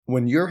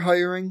When you're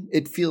hiring,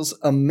 it feels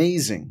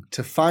amazing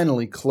to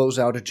finally close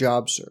out a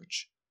job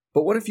search.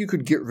 But what if you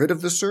could get rid of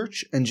the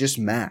search and just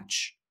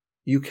match?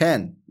 You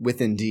can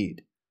with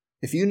Indeed.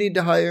 If you need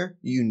to hire,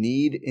 you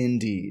need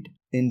Indeed.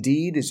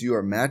 Indeed is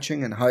your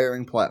matching and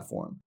hiring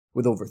platform.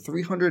 With over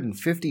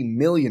 350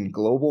 million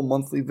global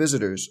monthly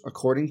visitors,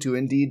 according to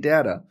Indeed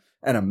data,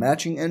 and a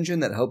matching engine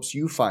that helps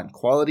you find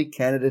quality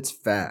candidates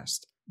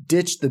fast.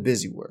 Ditch the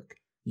busy work.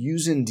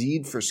 Use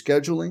Indeed for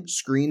scheduling,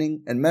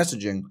 screening, and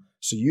messaging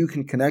so you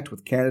can connect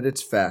with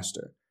candidates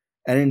faster.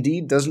 And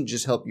Indeed doesn't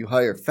just help you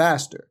hire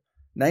faster.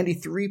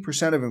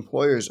 93% of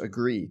employers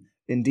agree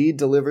Indeed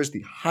delivers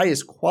the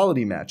highest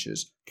quality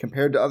matches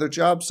compared to other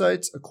job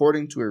sites,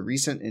 according to a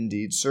recent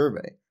Indeed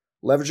survey.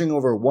 Leveraging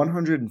over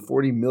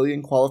 140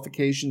 million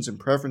qualifications and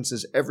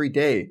preferences every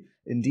day,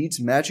 Indeed's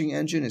matching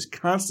engine is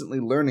constantly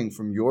learning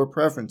from your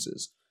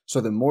preferences, so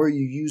the more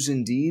you use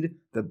Indeed,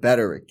 the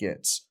better it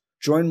gets.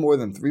 Join more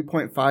than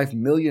 3.5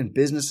 million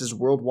businesses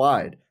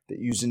worldwide that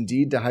use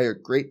Indeed to hire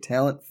great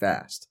talent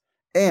fast.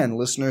 And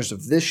listeners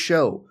of this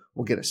show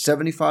will get a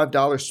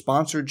 $75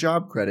 sponsored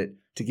job credit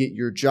to get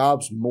your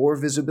jobs more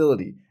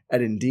visibility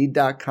at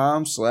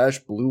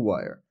Indeed.com/Blue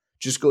Wire.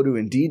 Just go to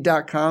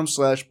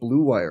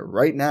Indeed.com/Blue Wire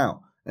right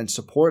now and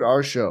support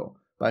our show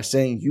by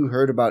saying you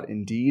heard about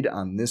Indeed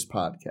on this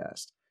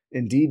podcast.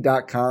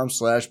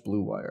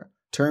 Indeed.com/Blue Wire.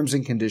 Terms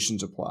and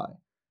conditions apply.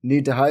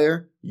 Need to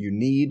hire? You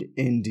need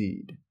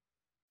Indeed.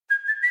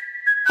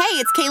 Hey,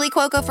 it's Kaylee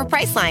Cuoco for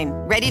Priceline.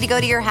 Ready to go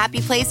to your happy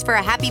place for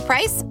a happy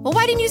price? Well,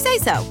 why didn't you say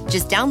so?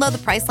 Just download the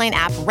Priceline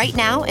app right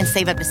now and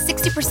save up to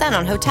 60%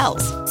 on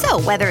hotels.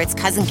 So whether it's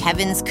Cousin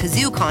Kevin's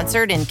Kazoo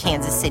Concert in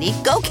Kansas City,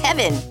 go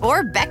Kevin,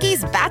 or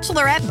Becky's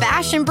Bachelorette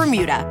Bash in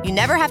Bermuda, you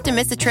never have to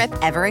miss a trip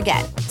ever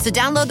again. So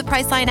download the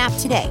Priceline app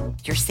today.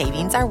 Your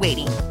savings are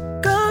waiting.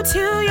 Go to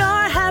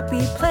your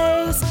happy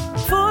place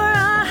for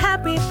a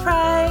happy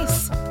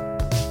price.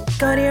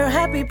 Go to your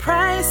happy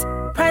price,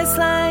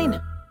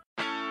 Priceline.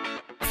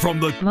 From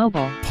the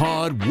Mobile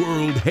Pod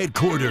World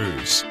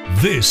headquarters,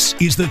 this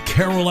is the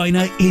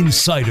Carolina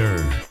Insider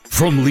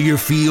from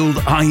Learfield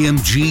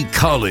IMG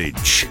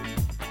College.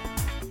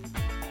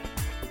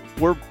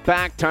 We're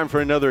back. Time for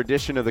another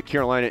edition of the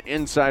Carolina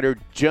Insider.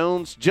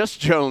 Just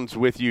Jones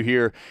with you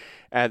here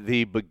at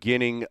the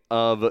beginning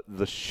of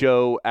the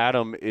show.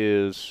 Adam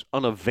is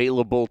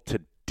unavailable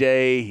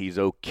today. He's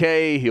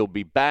okay. He'll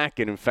be back.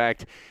 And in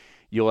fact,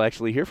 you'll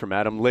actually hear from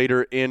Adam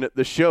later in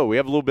the show. We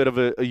have a little bit of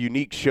a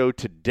unique show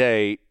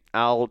today.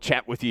 I'll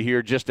chat with you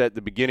here just at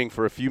the beginning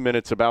for a few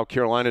minutes about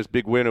Carolina's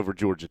big win over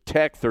Georgia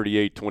Tech,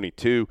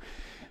 38-22,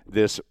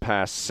 this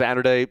past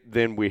Saturday.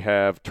 Then we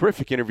have a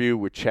terrific interview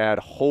with Chad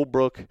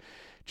Holbrook.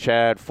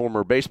 Chad,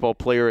 former baseball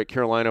player at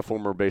Carolina,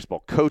 former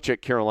baseball coach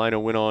at Carolina,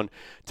 went on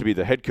to be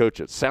the head coach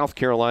at South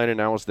Carolina,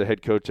 now is the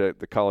head coach at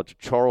the College of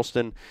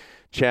Charleston.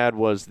 Chad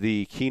was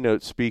the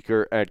keynote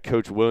speaker at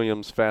Coach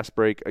Williams' Fast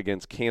Break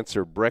Against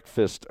Cancer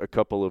breakfast a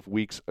couple of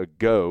weeks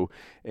ago.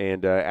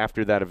 And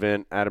after that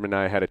event, Adam and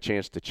I had a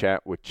chance to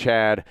chat with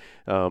Chad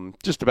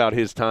just about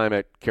his time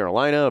at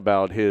Carolina,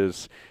 about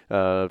his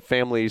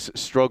family's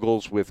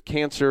struggles with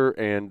cancer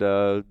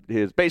and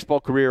his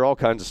baseball career, all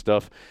kinds of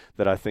stuff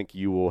that I think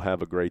you will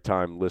have a great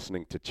time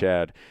listening to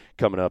Chad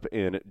coming up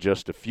in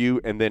just a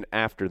few. And then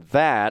after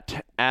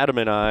that, Adam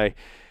and I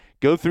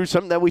go through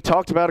something that we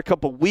talked about a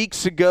couple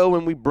weeks ago,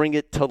 and we bring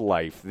it to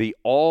life. The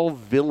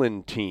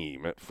all-villain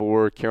team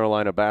for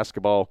Carolina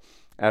basketball.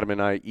 Adam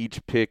and I each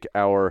pick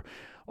our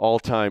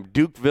all-time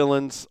Duke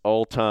villains,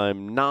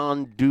 all-time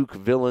non-Duke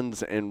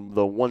villains, and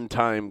the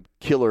one-time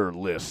killer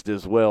list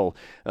as well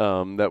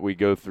that we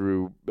go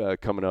through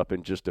coming up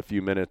in just a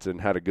few minutes,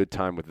 and had a good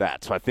time with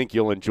that. So I think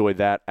you'll enjoy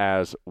that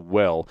as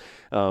well.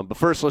 But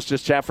first, let's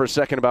just chat for a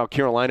second about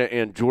Carolina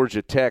and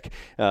Georgia Tech.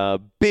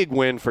 Big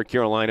win for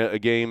Carolina, a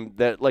game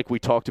that, like we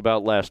talked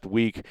about last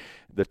week,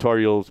 the Tar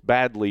Heels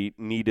badly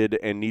needed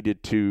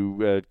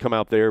to come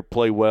out there,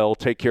 play well,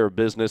 take care of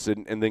business,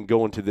 and then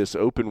go into this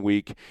open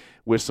week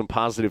with some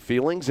positive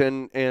feelings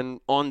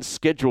and on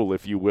schedule,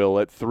 if you will,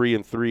 at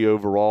 3-3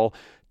 overall.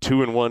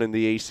 2-1 in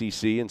the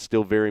ACC, and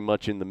still very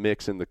much in the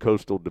mix in the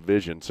Coastal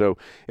Division. So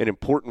an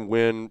important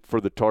win for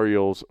the Tar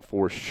Heels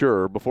for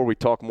sure. Before we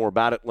talk more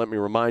about it, let me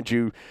remind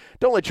you,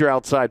 don't let your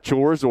outside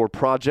chores or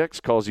projects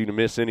cause you to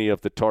miss any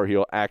of the Tar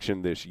Heel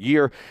action this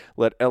year.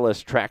 Let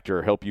LS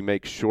Tractor help you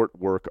make short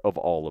work of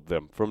all of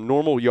them. From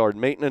normal yard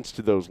maintenance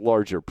to those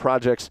larger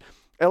projects,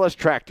 LS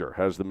Tractor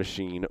has the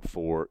machine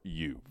for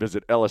you.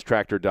 Visit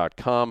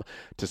lstractor.com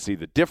to see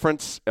the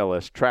difference.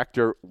 LS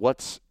Tractor,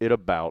 what's it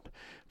about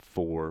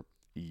for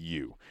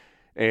you?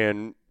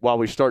 And while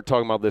we start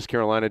talking about this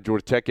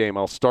Carolina-Georgia Tech game,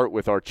 I'll start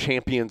with our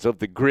champions of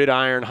the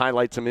gridiron,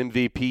 highlight some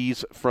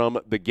MVPs from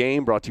the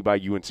game, brought to you by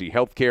UNC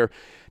Healthcare,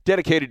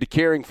 dedicated to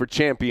caring for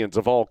champions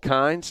of all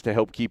kinds to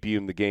help keep you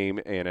in the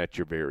game and at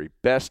your very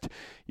best.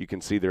 You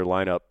can see their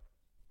lineup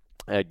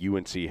at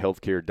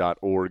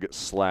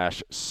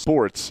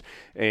unchealthcare.org/sports.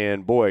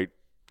 And boy,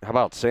 how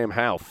about Sam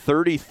Howell?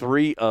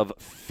 33 of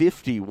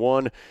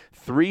 51,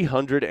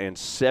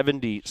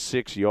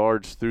 376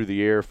 yards through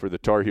the air for the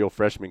Tar Heel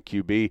freshman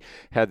QB.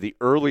 Had the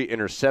early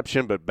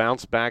interception, but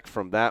bounced back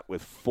from that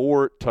with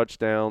 4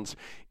 touchdowns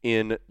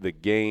in the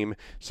game.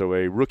 So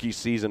a rookie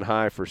season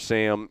high for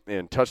Sam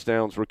in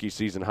touchdowns, rookie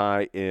season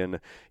high in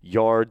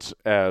yards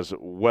as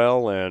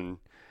well. And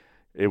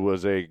it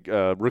was a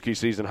rookie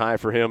season high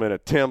for him in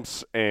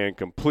attempts and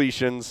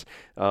completions.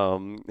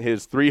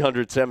 His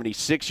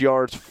 376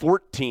 yards,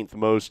 14th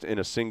most in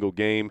a single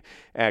game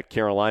at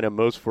Carolina,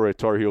 most for a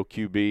Tar Heel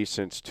QB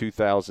since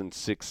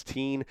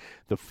 2016.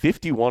 The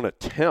 51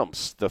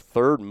 attempts, the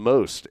third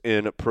most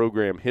in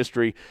program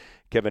history.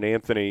 Kevin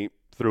Anthony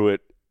threw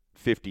it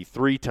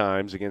 53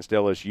 times against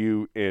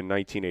LSU in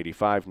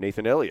 1985.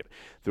 Nathan Elliott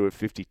threw it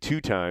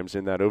 52 times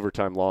in that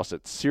overtime loss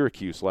at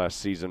Syracuse last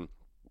season.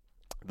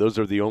 Those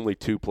are the only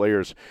 2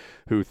 players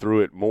who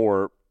threw it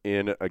more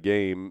in a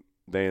game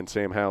than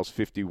Sam Howell's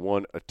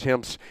 51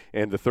 attempts,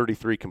 and the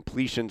 33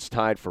 completions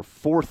tied for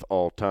 4th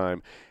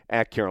all-time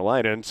at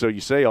Carolina. And so you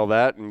say all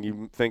that, and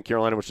you think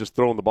Carolina was just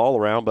throwing the ball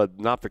around, but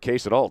not the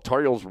case at all.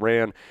 Tar Heels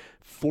ran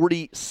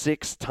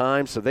 46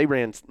 times, so they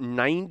ran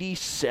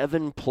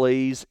 97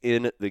 plays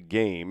in the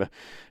game.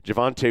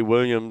 Javonte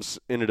Williams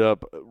ended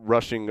up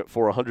rushing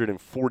for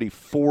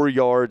 144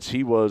 yards.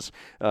 He was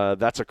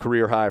that's a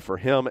career high for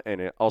him,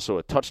 and also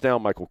a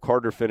touchdown. Michael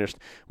Carter finished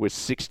with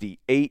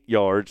 68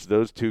 yards,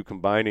 those two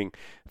combining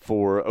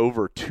for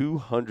over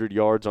 200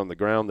 yards on the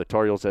ground. The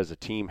Tar Heels as a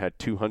team had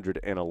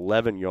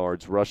 211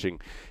 yards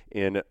rushing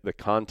in the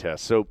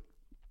contest. So,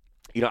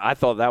 I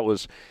thought that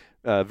was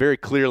very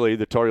clearly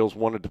the Tar Heels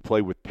wanted to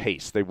play with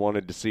pace. They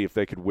wanted to see if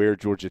they could wear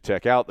Georgia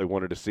Tech out. They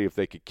wanted to see if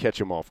they could catch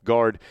them off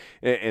guard.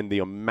 And the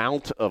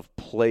amount of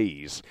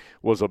plays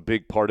was a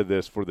big part of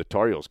this for the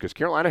Tar Heels because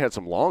Carolina had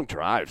some long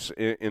drives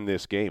in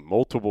this game,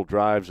 multiple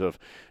drives of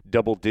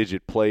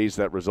double-digit plays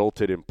that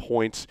resulted in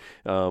points.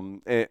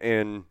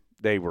 And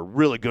they were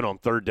really good on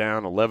third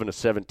down,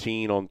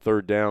 11-17 on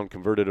third down,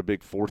 converted a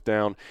big 4th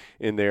down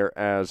in there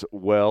as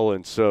well.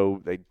 And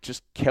so they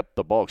just kept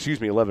the ball.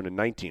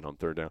 11-19 on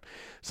third down.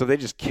 So they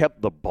just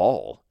kept the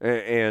ball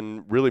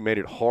and really made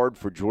it hard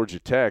for Georgia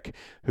Tech,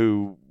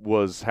 who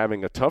was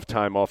having a tough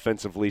time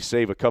offensively,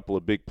 save a couple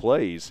of big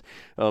plays,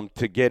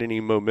 to get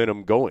any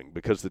momentum going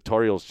because the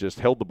Tar Heels just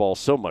held the ball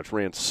so much,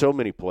 ran so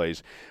many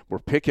plays, were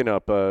picking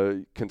up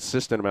a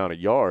consistent amount of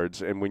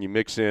yards. And when you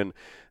mix in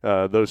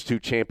those two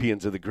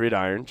champions of the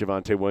gridiron,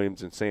 Javonte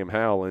Williams and Sam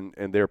Howell,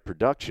 and their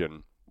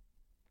production,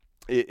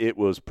 it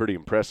was pretty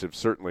impressive,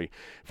 certainly,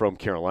 from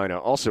Carolina.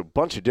 Also, a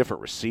bunch of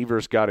different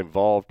receivers got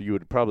involved. You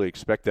would probably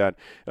expect that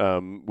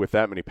with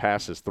that many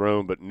passes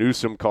thrown. But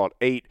Newsome caught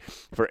 8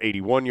 for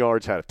 81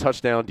 yards, had a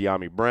touchdown.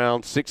 De'Ami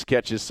Brown, 6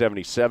 catches,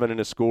 77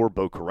 in a score.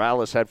 Bo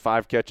Corrales had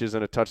 5 catches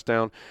and a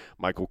touchdown.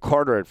 Michael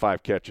Carter had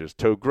 5 catches.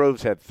 Toe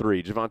Groves had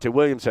 3. Javonte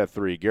Williams had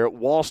 3. Garrett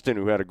Walston,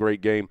 who had a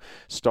great game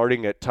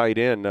starting at tight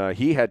end,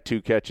 he had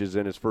 2 catches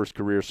in his first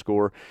career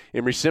score.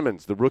 Emory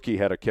Simmons, the rookie,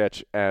 had a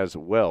catch as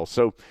well.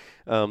 So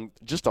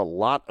just a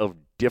lot of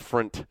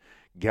different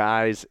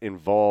guys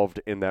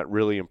involved in that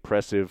really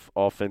impressive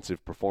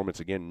offensive performance.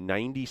 Again,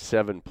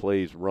 97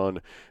 plays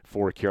run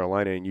for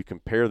Carolina, and you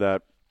compare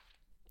that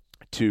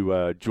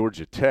to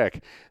Georgia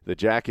Tech. The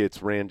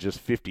Jackets ran just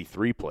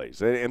 53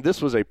 plays, and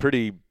this was a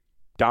pretty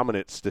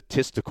dominant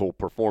statistical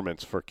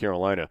performance for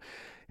Carolina.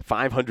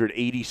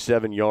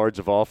 587 yards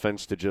of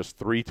offense to just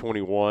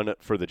 321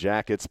 for the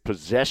Jackets.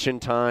 Possession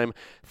time,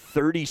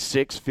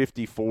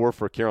 36-54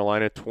 for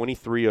Carolina,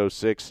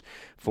 23-06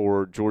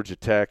 for Georgia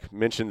Tech.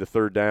 Mentioned the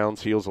third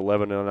downs. Heels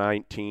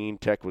 11-19.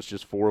 Tech was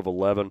just 4 of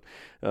 11.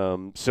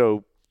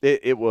 So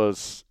it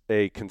was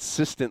a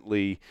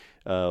consistently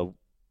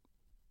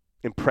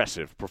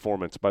impressive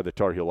performance by the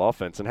Tar Heel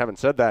offense. And having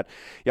said that,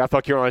 I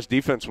thought Carolina's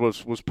defense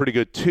was pretty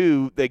good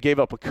too. They gave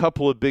up a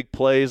couple of big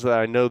plays that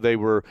I know they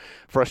were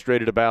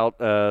frustrated about.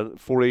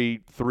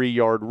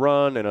 43-yard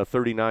run and a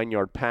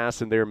 39-yard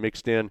pass in there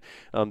mixed in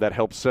that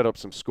helped set up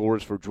some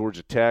scores for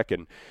Georgia Tech.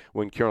 And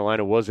when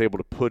Carolina was able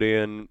to put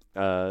in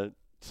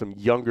some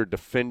younger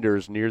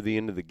defenders near the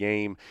end of the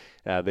game,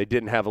 they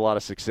didn't have a lot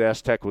of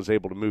success. Tech was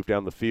able to move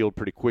down the field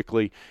pretty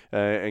quickly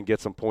and get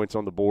some points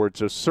on the board.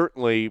 So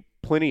certainly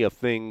plenty of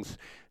things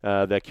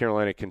that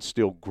Carolina can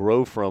still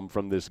grow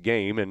from this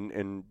game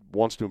and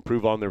wants to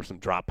improve on. There were some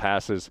drop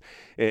passes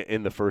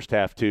in the first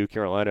half too.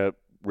 Carolina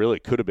really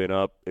could have been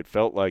up, it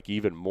felt like,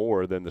 even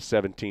more than the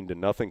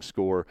 17-0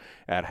 score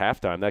at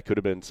halftime. That could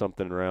have been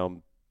something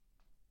around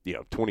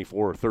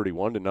 24 or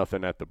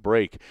 31-0 at the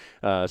break,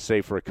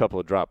 save for a couple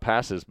of drop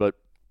passes. But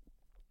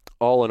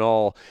all in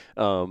all,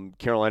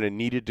 Carolina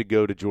needed to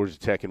go to Georgia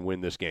Tech and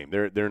win this game.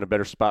 They're in a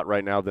better spot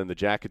right now than the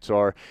Jackets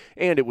are,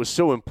 and it was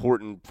so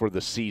important for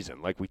the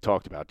season, like we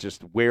talked about,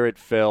 just where it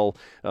fell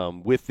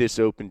with this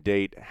open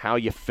date, how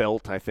you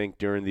felt, I think,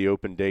 during the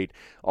open date,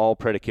 all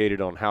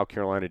predicated on how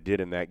Carolina did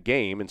in that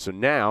game. And so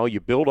now you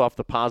build off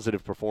the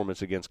positive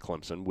performance against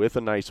Clemson with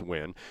a nice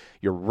win.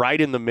 You're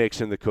right in the mix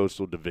in the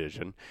Coastal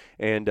Division,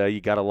 and you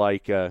got to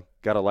like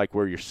gotta like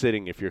where you're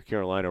sitting if you're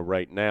Carolina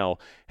right now,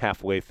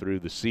 halfway through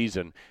the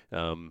season.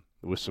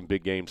 With some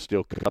big games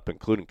still up,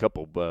 including a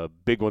couple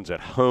big ones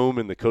at home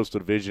in the Coastal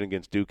Division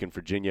against Duke and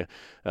Virginia.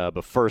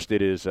 But first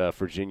it is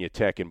Virginia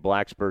Tech in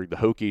Blacksburg. The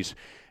Hokies,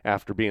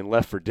 after being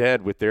left for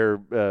dead with their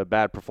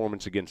bad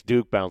performance against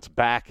Duke, bounced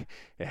back,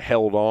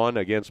 held on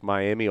against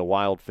Miami, a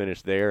wild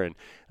finish there. And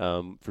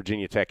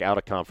Virginia Tech out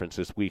of conference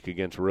this week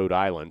against Rhode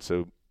Island.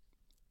 So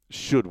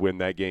should win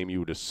that game, you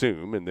would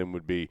assume, and then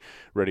would be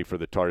ready for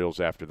the Tar Heels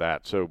after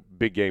that. So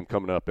big game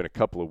coming up in a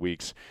couple of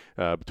weeks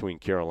between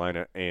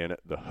Carolina and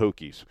the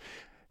Hokies.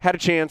 Had a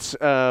chance,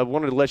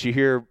 wanted to let you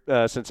hear,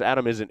 since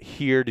Adam isn't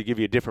here to give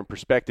you a different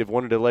perspective,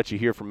 wanted to let you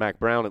hear from Mack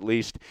Brown at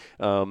least,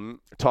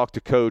 talk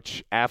to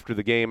Coach after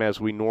the game as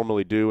we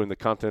normally do in the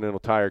Continental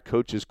Tire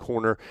Coach's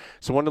Corner.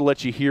 So wanted to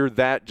let you hear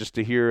that, just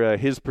to hear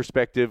his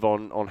perspective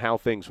on how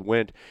things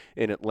went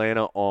in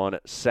Atlanta on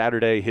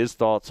Saturday, his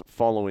thoughts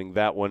following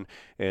that one.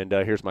 And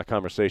here's my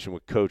conversation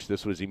with Coach.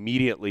 This was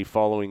immediately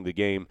following the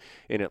game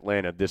in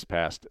Atlanta this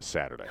past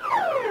Saturday.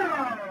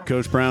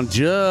 Coach Brown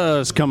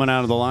just coming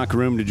out of the locker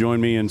room to join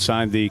me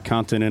inside the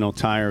Continental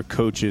Tire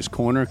Coach's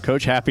Corner.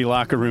 Coach, happy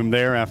locker room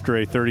there after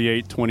a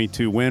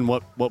 38-22 win.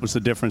 What was the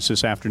difference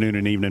this afternoon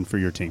and evening for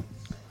your team?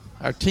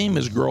 Our team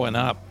is growing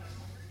up,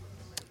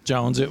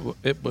 Jones.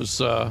 It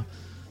was a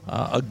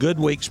good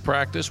week's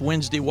practice.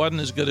 Wednesday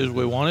wasn't as good as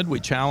we wanted. We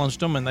challenged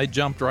them, and they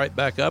jumped right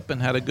back up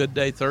and had a good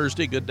day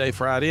Thursday, good day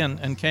Friday,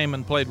 and came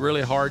and played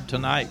really hard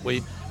tonight.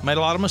 We made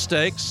a lot of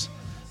mistakes,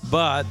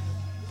 but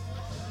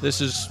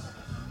this is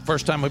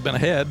first time we've been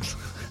ahead,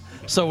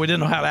 so we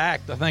didn't know how to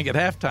act. I think at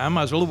halftime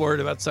I was a little worried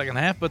about the second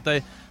half, but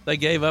they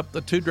gave up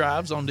the 2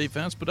 drives on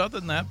defense. But other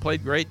than that,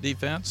 played great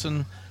defense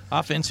and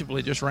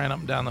offensively just ran up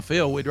and down the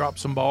field. We dropped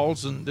some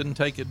balls and didn't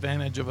take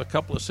advantage of a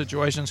couple of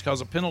situations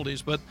because of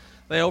penalties, but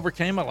they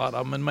overcame a lot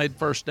of them and made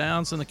first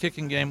downs, and the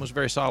kicking game was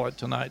very solid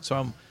tonight.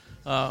 So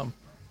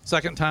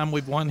second time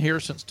we've won here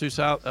since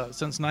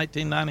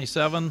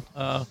 1997.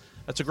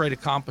 That's a great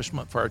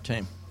accomplishment for our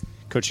team.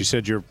 Coach, you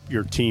said your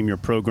team, your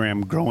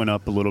program growing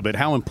up a little bit.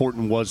 How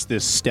important was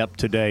this step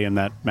today in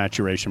that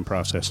maturation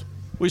process?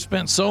 We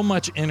spent so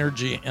much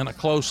energy in a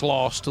close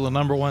loss to the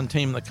number 1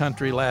 team in the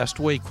country last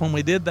week. When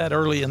we did that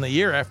early in the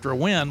year after a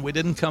win, we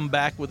didn't come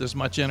back with as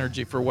much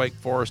energy for Wake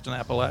Forest and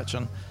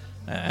Appalachian.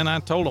 And I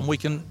told them we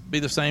can be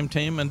the same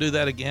team and do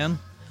that again,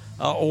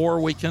 or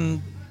we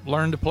can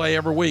learn to play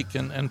every week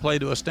and play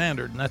to a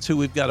standard, and that's who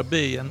we've got to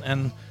be.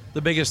 And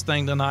the biggest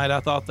thing tonight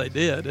I thought they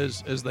did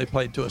is they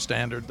played to a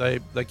standard.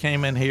 They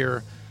came in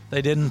here.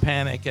 They didn't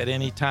panic at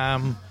any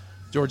time.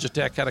 Georgia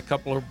Tech had a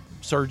couple of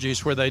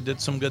surges where they did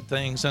some good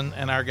things,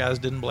 and our guys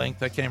didn't blink.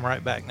 They came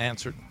right back and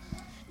answered.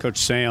 Coach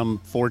Sam,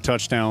 4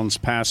 touchdowns,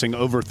 passing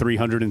over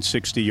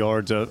 360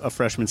 yards, a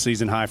freshman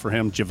season high for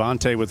him.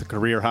 Javonte with a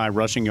career high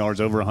rushing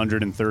yards, over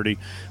 130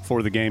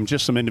 for the game.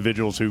 Just some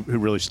individuals who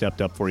really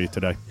stepped up for you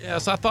today.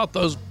 Yes, I thought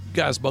those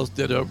guys both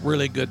did a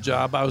really good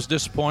job. I was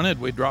disappointed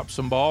we dropped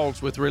some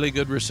balls with really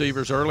good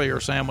receivers earlier.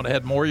 Sam would have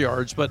had more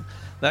yards, but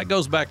that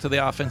goes back to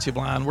the offensive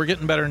line. We're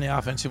getting better in the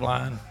offensive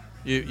line.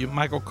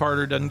 Michael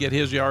Carter doesn't get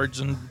his yards,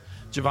 and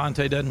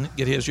Javonte doesn't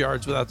get his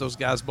yards without those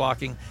guys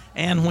blocking.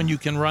 And when you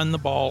can run the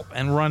ball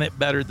and run it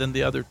better than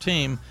the other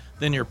team,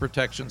 then your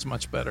protection's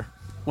much better.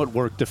 What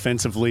worked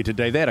defensively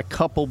today? They had a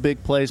couple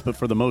big plays, but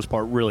for the most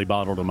part really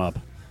bottled them up.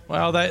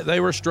 Well, they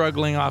were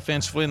struggling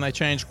offensively, and they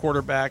changed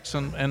quarterbacks,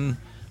 and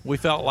we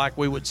felt like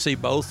we would see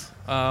both.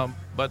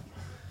 But,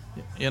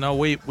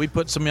 we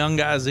put some young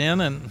guys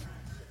in, and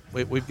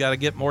we've got to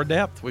get more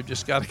depth. We've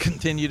just got to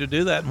continue to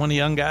do that. And when the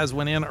young guys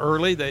went in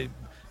early, they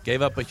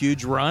gave up a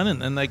huge run,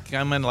 and then they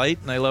come in late,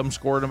 and they let them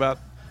score in about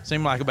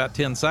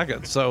 10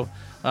 seconds. So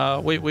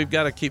we've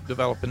got to keep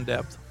developing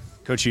depth.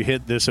 Coach, you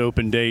hit this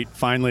open date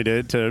finally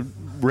to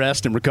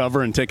rest and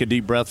recover and take a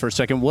deep breath for a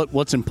second.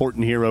 What's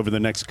important here over the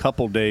next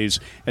couple days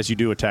as you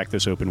do attack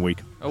this open week?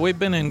 We've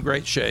been in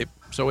great shape,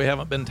 so we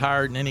haven't been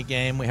tired in any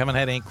game. We haven't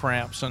had any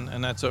cramps,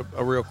 and that's a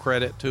real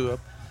credit to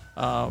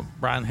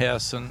Brian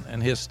Hess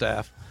and his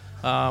staff.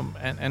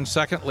 And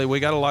secondly, we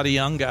got a lot of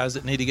young guys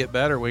that need to get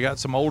better. We got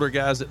some older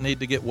guys that need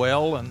to get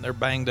well, and they're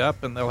banged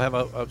up, and they'll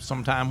have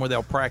some time where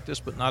they'll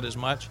practice, but not as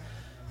much.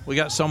 We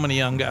got so many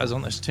young guys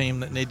on this team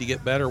that need to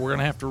get better. We're going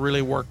to have to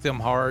really work them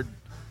hard,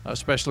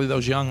 especially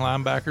those young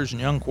linebackers and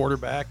young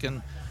quarterback,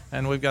 and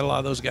we've got a lot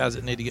of those guys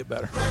that need to get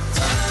better.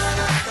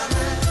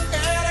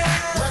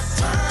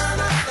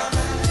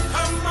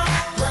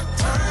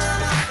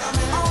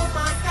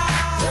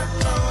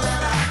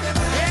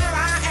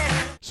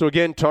 So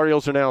again, Tar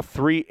Heels are now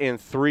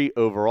 3-3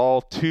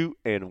 overall,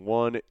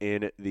 2-1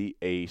 in the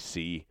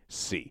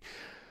ACC.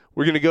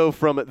 We're going to go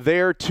from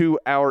there to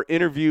our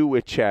interview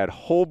with Chad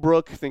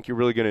Holbrook. I think you're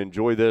really going to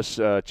enjoy this.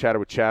 Chatted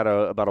with Chad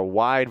about a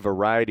wide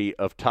variety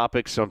of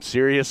topics, some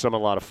serious, some a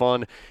lot of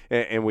fun,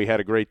 and we had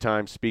a great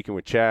time speaking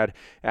with Chad.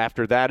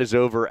 After that is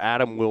over,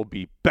 Adam will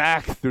be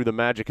back through the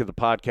magic of the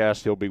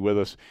podcast. He'll be with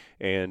us,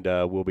 and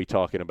we'll be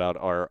talking about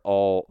our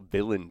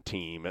all-villain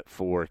team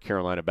for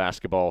Carolina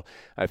basketball.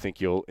 I think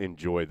you'll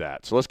enjoy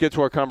that. So let's get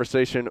to our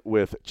conversation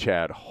with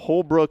Chad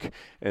Holbrook,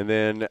 and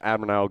then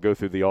Adam and I will go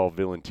through the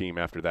all-villain team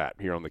after that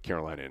here on the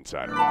Carolina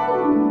Insider.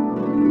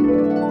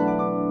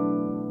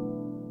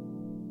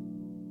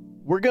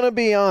 We're going to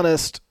be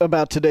honest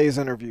about today's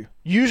interview.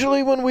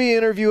 Usually when we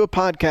interview a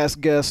podcast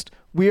guest,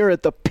 we are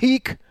at the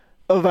peak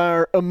of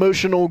our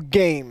emotional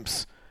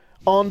games,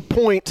 on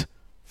point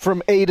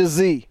from A to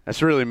Z.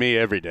 That's really me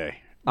every day,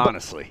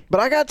 honestly.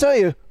 But I got to tell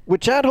you, with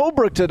Chad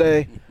Holbrook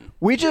today,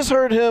 we just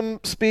heard him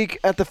speak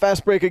at the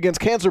Fast Break Against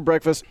Cancer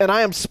breakfast, and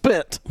I am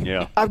spent.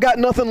 Yeah. I've got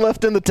nothing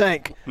left in the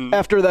tank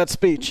after that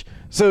speech.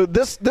 So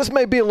this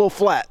may be a little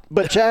flat.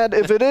 But, Chad,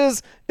 if it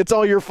is, it's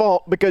all your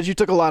fault because you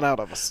took a lot out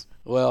of us.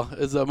 Well,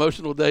 it's an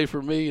emotional day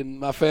for me and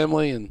my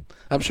family, and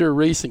I'm sure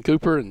Reese and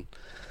Cooper. And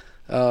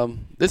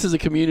this is a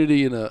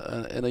community and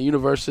a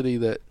university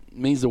that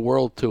means the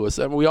world to us.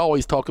 I mean, we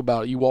always talk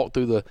about you walk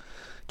through the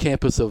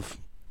campus of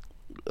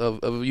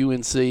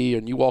UNC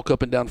and you walk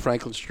up and down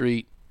Franklin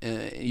Street.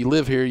 You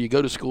live here, you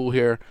go to school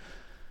here,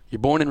 you're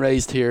born and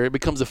raised here. It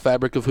becomes a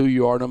fabric of who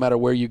you are no matter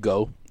where you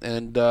go.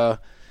 And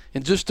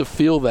just to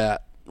feel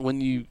that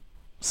when you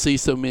see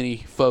so many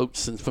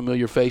folks and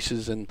familiar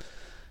faces and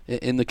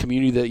in the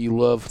community that you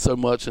love so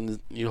much and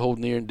you hold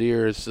near and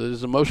dear, it's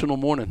an emotional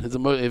morning.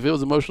 If it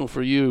was emotional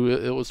for you,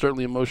 it was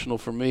certainly emotional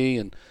for me.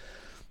 And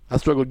I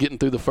struggled getting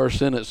through the first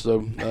sentence,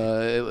 so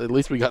at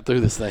least we got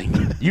through this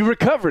thing. You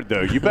recovered,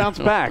 though. You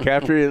bounced back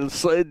after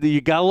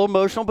you got a little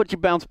emotional, but you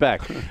bounced back.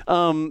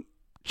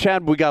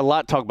 Chad, we got a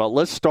lot to talk about.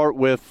 Let's start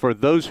with, for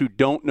those who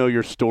don't know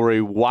your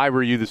story, why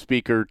were you the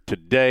speaker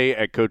today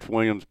at Coach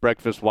Williams'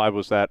 breakfast? Why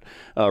was that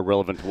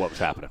relevant to what was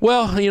happening?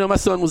 Well, my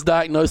son was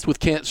diagnosed with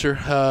cancer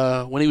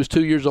when he was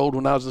 2 years old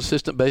when I was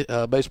assistant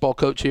baseball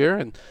coach here,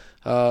 and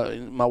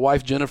my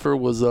wife, Jennifer,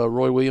 was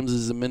Roy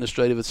Williams'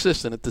 administrative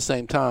assistant at the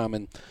same time.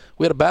 And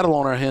we had a battle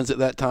on our hands at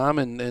that time,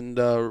 and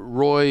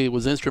Roy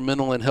was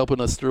instrumental in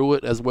helping us through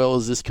it, as well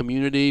as this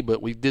community.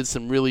 But we did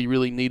some really,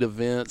 really neat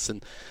events,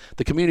 and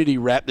the community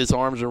wrapped its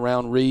arms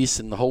around Reese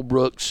and the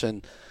Holbrooks,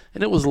 and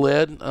it was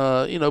led,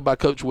 by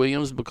Coach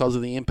Williams because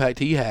of the impact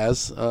he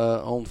has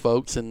on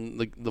folks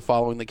and the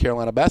following that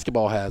Carolina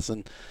basketball has.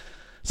 And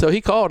so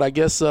he called, I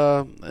guess,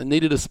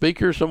 needed a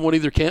speaker. Someone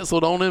either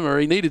canceled on him or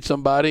he needed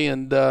somebody,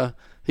 and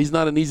he's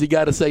not an easy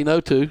guy to say no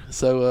to.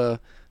 So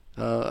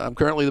I'm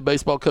currently the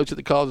baseball coach at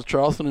the College of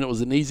Charleston, and it was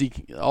an easy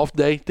off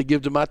day to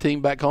give to my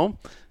team back home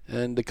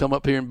and to come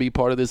up here and be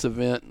part of this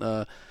event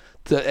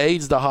to aid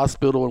the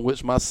hospital in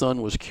which my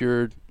son was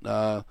cured.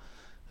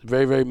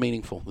 Very, very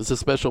meaningful. It's a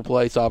special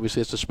place,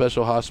 obviously. It's a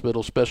special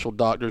hospital, special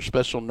doctors,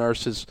 special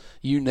nurses,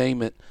 you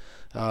name it.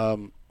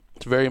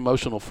 It's very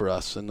emotional for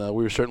us, and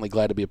we were certainly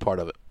glad to be a part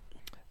of it.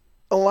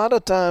 A lot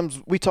of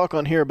times we talk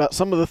on here about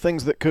some of the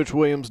things that Coach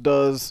Williams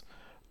does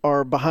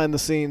are behind the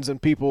scenes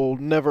and people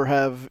never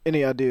have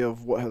any idea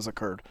of what has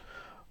occurred.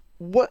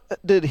 What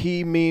did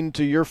he mean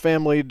to your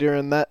family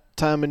during that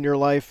time in your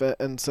life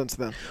and since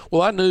then?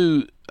 Well, I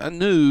knew.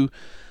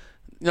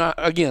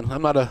 Again,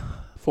 I'm not a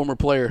former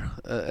player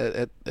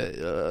as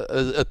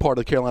part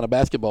of the Carolina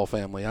basketball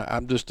family.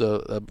 I'm just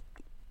a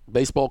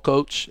baseball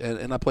coach,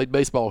 and I played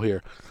baseball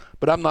here.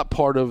 But I'm not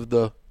part of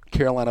the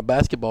Carolina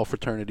basketball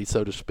fraternity,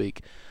 so to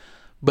speak.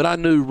 But I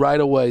knew right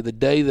away, the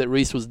day that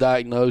Reese was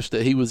diagnosed,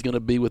 that he was going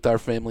to be with our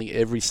family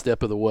every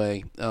step of the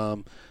way.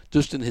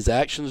 Just in his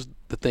actions,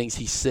 the things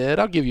he said.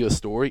 I'll give you a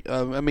story.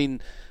 He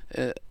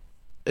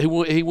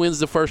wins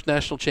the first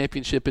national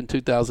championship in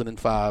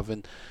 2005,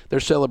 and they're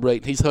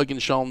celebrating. He's hugging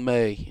Sean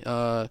May,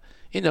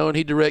 and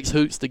he directs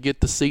Hoots to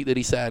get the seat that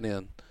he sat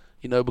in,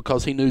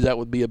 because he knew that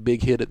would be a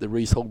big hit at the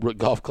Reese Holbrook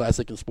Golf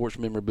Classic and Sports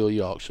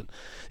Memorabilia Auction.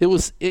 It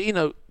was,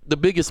 the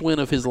biggest win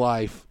of his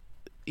life,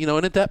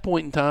 and at that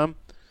point in time,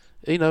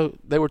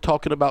 they were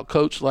talking about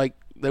Coach like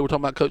they were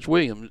talking about Coach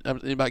Williams,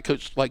 about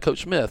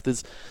Coach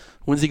Smith.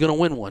 When's he going to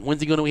win one?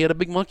 He had a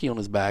big monkey on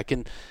his back,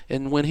 and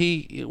when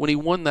he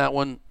won that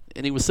one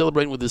and he was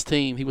celebrating with his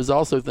team, he was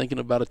also thinking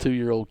about a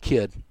 2-year-old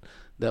kid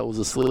that was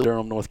asleep in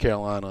Durham, North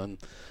Carolina, and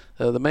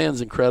the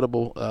man's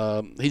incredible.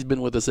 He's been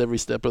with us every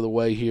step of the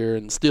way here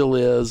and still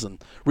is. And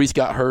Reese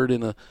got hurt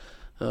in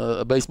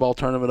a baseball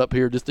tournament up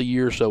here just a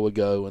year or so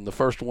ago, and the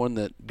first one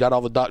that got all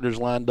the doctors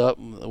lined up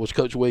was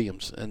Coach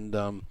Williams, and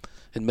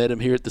met him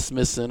here at the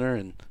Smith Center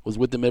and was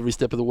with them every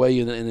step of the way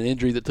in an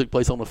injury that took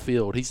place on the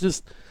field. He's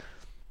just,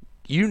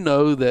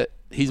 that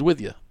he's with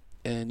you.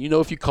 And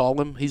if you call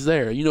him, he's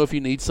there. If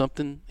you need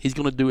something, he's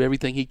going to do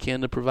everything he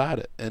can to provide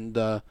it.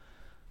 And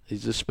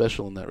he's just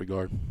special in that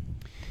regard.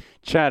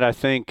 Chad, I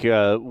think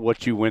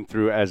what you went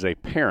through as a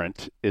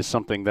parent is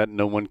something that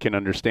no one can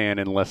understand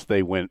unless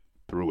they went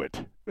through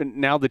it. And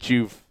now that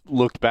you've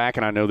looked back,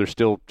 and I know there's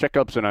still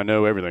checkups and I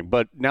know everything,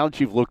 but now that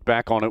you've looked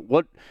back on it,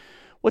 what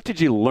What did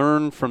you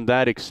learn from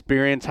that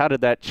experience? How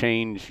did that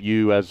change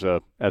you as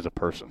a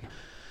person?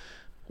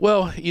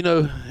 Well,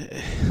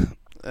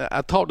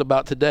 I talked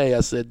about today,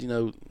 I said,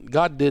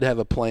 God did have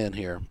a plan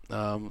here.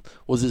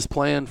 Was his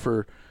plan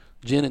for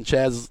Jen and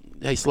Chaz,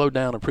 hey, slow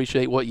down,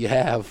 appreciate what you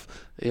have,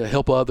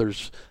 help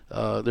others.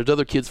 There's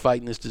other kids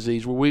fighting this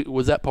disease.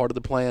 Was that part of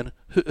the plan?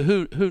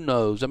 Who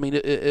knows? I mean,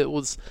 it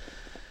was,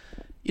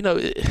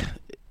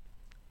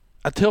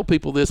 I tell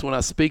people this when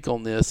I speak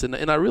on this, and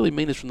I really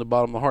mean this from the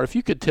bottom of my heart. If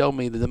you could tell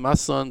me that my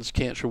son's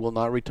cancer will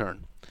not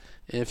return,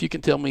 and if you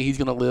can tell me he's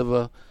going to live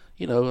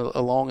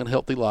a long and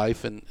healthy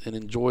life and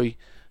enjoy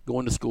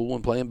going to school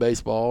and playing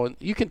baseball, and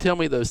you can tell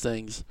me those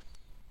things,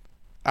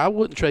 I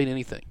wouldn't trade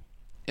anything.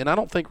 And I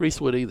don't think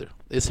Reese would either.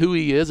 It's who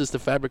he is. It's the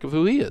fabric of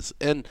who he is.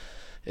 And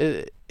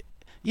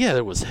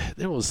there was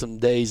some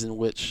days in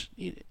which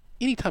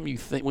anytime you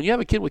think, when you have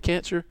a kid with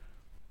cancer,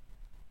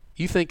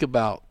 you think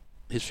about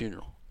his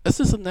funeral. That's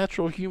just a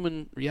natural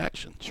human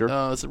reaction. Sure.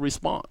 It's a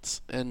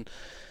response. And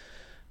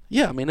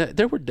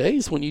there were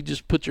days when you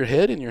just put your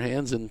head in your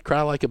hands and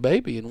cry like a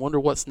baby and wonder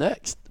what's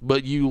next.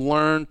 But you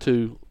learn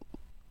to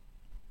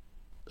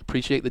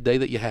appreciate the day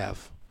that you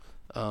have.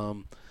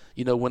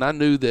 When I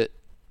knew that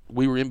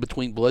we were in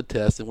between blood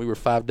tests and we were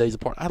 5 days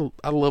apart,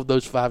 I love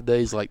those 5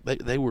 days like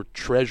they were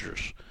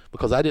treasures,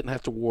 because I didn't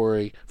have to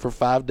worry for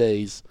 5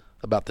 days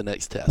about the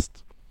next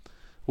test.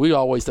 We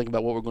always think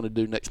about what we're going to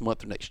do next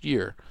month or next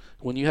year.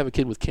 When you have a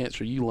kid with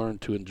cancer, you learn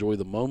to enjoy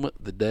the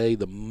moment, the day,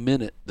 the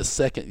minute, the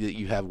second that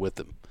you have with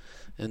them.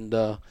 And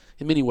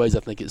in many ways, I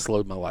think it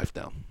slowed my life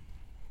down.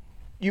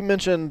 You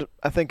mentioned,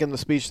 I think in the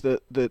speech,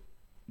 that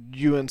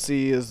UNC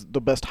is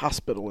the best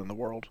hospital in the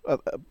world.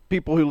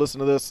 People who listen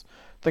to this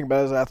think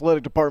about it as an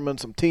athletic department,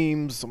 some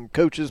teams, some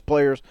coaches,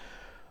 players.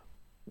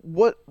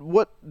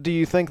 What do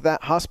you think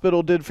that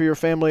hospital did for your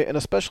family, and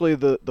especially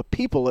the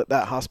people at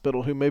that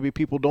hospital who maybe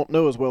people don't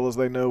know as well as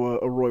they know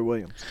a Roy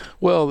Williams?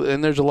 Well,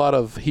 and there's a lot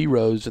of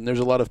heroes, and there's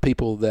a lot of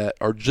people that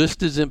are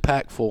just as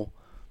impactful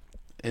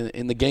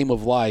in the game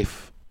of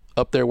life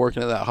up there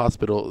working at that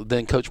hospital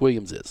than Coach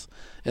Williams is.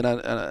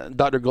 And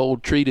Dr.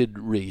 Gold treated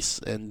Reese,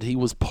 and he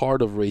was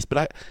part of Reese.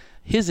 But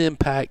his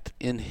impact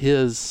in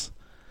his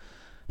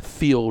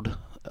field,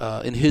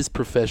 in his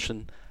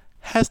profession,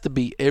 has to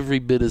be every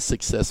bit as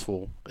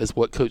successful as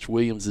what Coach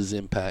Williams'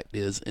 impact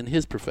is in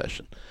his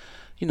profession.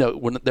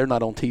 When they're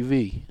not on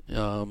TV,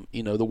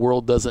 the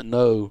world doesn't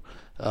know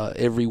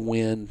every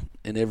win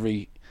and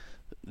every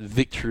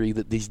victory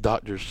that these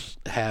doctors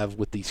have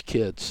with these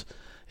kids.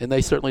 And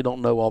they certainly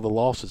don't know all the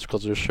losses,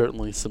 because there's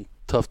certainly some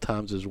tough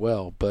times as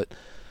well. But,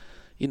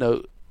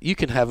 you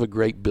can have a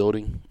great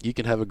building, you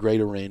can have a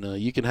great arena,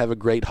 you can have a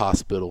great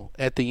hospital.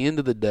 At the end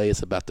of the day,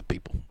 it's about the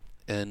people.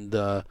 And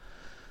the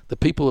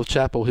people of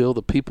Chapel Hill,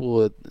 the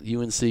people at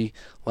UNC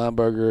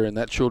Lineberger and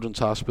that children's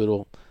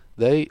hospital,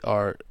 they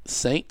are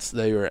saints,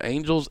 they are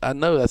angels. I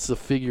know that's a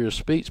figure of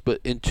speech,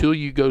 but until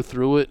you go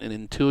through it and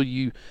until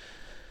you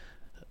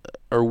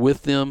are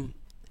with them,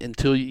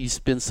 until you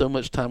spend so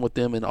much time with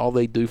them and all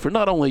they do for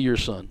not only your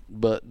son,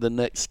 but the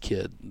next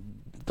kid,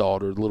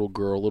 daughter, little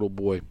girl, little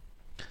boy.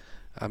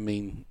 I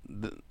mean,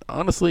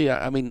 honestly,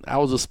 I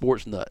was a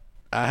sports nut.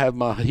 I have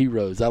my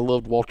heroes. I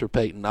loved Walter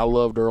Payton. I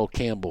loved Earl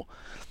Campbell.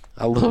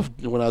 I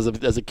loved, when I was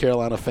as a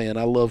Carolina fan,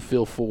 I loved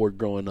Phil Ford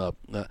growing up.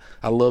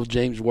 I loved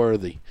James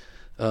Worthy.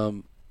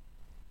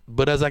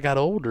 But as I got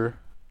older,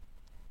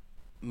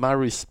 my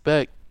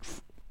respect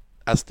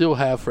I still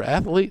have for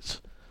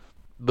athletes,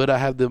 but I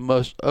have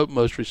the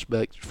utmost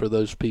respect for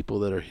those people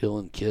that are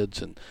healing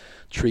kids and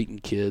treating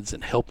kids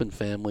and helping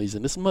families.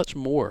 And it's much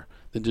more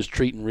than just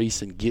treating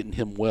Reese and getting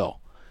him well.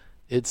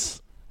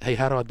 It's, hey,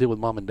 how do I deal with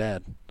mom and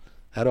dad?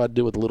 How do I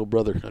deal with the little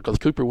brother? Because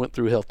Cooper went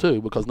through hell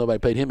too, because nobody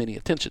paid him any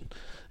attention.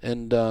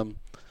 And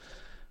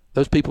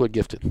those people are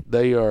gifted.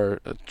 They are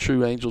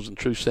true angels and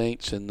true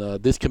saints, and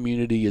this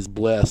community is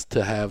blessed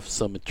to have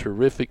some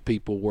terrific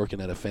people working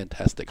at a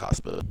fantastic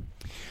hospital.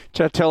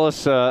 Chad, tell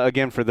us,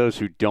 again, for those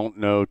who don't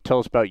know, tell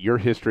us about your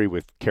history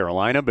with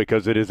Carolina,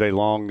 because it is a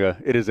long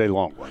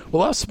one.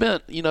 Well, I've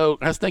spent, I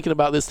was thinking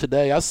about this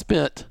today. I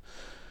spent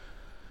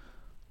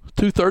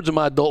 2/3 of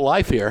my adult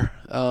life here.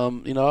 I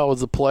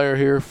was a player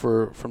here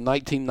from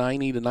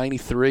 1990 to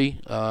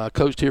 93. I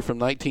coached here from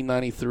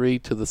 1993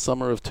 to the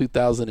summer of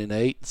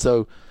 2008.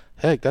 So,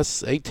 heck,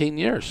 that's 18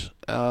 years.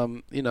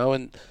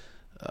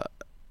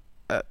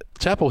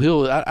 Chapel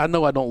Hill, I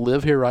know I don't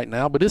live here right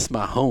now, but it's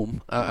my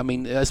home.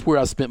 That's where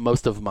I spent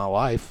most of my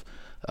life.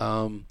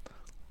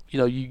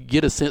 You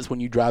get a sense when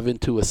you drive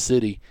into a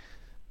city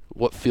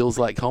what feels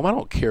like home. I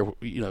don't care.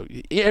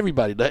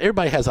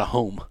 Everybody has a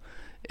home.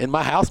 And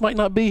my house might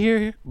not be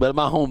here, but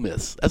my home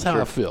is. That's how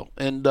I feel.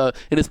 And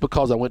it's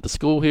because I went to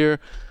school here.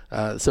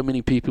 So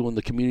many people in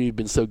the community have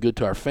been so good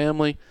to our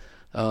family.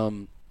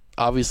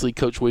 Obviously,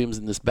 Coach Williams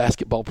in this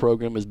basketball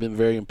program has been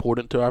very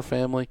important to our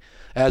family,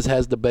 as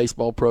has the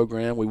baseball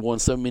program. We won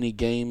so many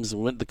games.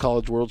 We went to the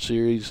College World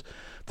Series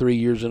 3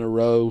 years in a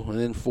row, and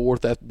then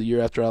fourth the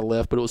year after I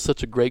left. But it was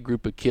such a great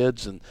group of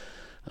kids, and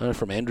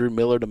from Andrew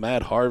Miller to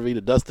Matt Harvey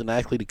to Dustin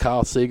Ackley to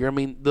Kyle Seager. I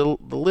mean, the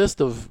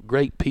list of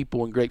great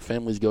people and great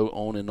families go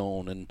on.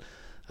 And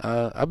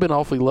I've been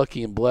awfully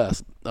lucky and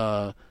blessed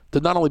to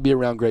not only be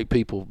around great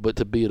people, but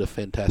to be at a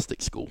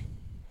fantastic school.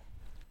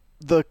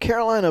 The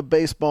Carolina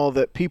baseball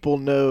that people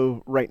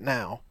know right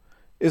now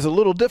is a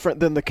little different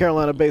than the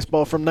Carolina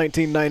baseball from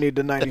 1990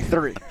 to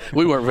 93.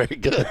 We weren't very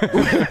good.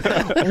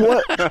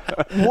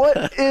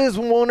 What is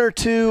one or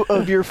two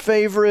of your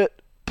favorite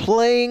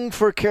playing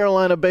for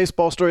Carolina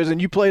baseball stories? And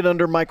you played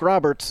under Mike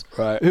Roberts,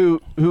 right, who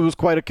was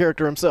quite a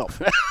character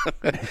himself.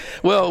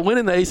 Well,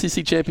 winning the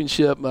ACC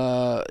championship, in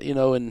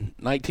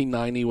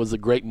 1990 was a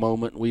great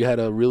moment. We had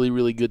a really,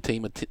 really good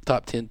team, a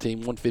top 10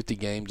 team, won 50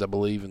 games, I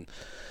believe, and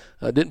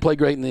didn't play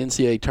great in the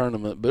NCAA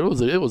tournament, but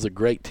it was a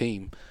great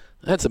team.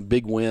 Had some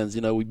big wins.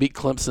 We beat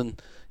Clemson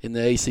in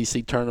the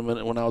ACC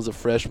tournament when I was a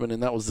freshman,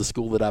 and that was the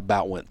school that I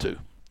about went to.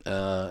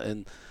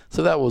 And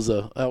so that was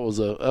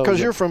because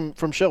you're from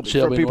Shelby.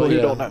 For people who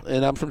don't know,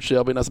 and I'm from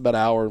Shelby, and that's about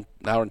an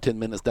hour and 10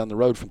 minutes down the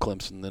road from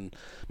Clemson. And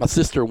my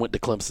sister went to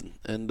Clemson,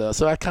 and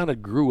so I kind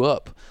of grew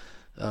up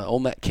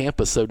on that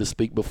campus, so to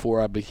speak,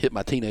 before I hit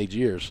my teenage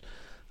years.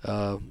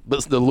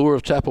 But the lure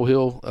of Chapel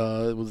Hill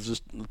was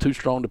just too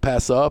strong to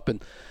pass up,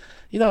 and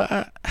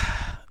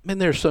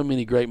there's so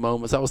many great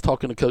moments. I was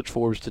talking to Coach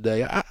Forbes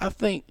today. I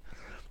think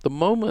the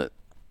moment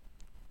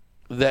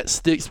that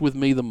sticks with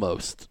me the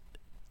most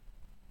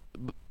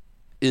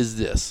is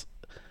this.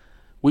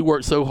 We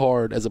worked so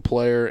hard as a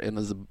player and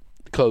as a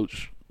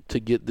coach to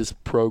get this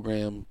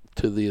program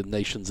to the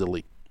nation's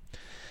elite.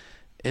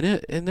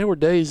 And there were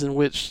days in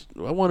which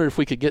I wondered if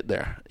we could get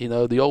there.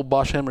 The old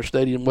Bosch-Hammer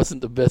Stadium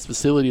wasn't the best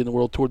facility in the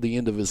world toward the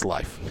end of his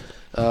life.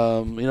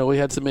 We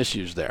had some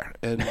issues there.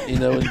 And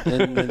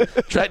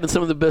attracting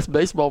some of the best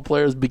baseball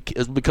players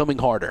is becoming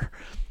harder.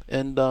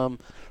 And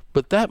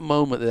but that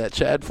moment, that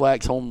Chad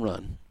Flax home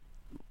run,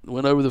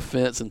 went over the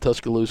fence in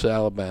Tuscaloosa,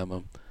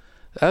 Alabama,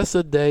 that's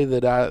a day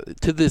that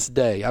to this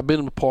day, I've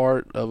been a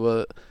part of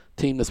a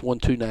team that's won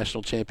 2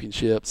 national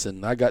championships,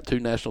 and I got 2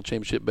 national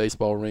championship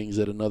baseball rings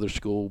at another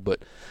school.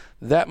 But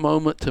that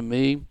moment to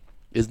me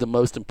is the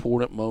most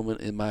important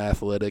moment in my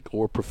athletic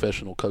or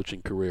professional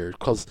coaching career,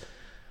 because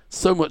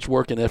so much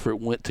work and effort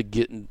went to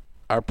getting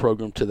our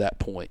program to that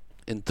point,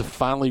 and to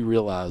finally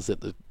realize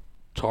that the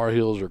Tar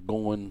Heels are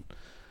going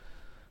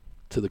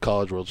to the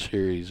College World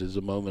Series is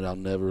a moment I'll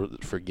never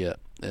forget.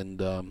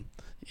 And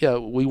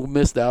we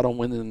missed out on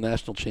winning the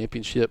national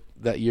championship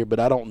that year, but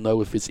I don't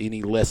know if it's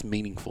any less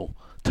meaningful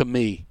to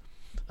me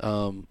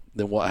than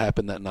what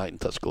happened that night in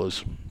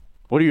Tuscaloosa.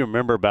 What do you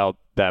remember about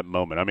that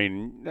moment? I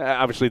mean,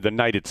 obviously the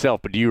night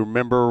itself, but do you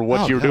remember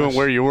what you were doing,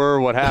 where you were,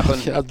 what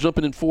happened? I was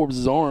jumping in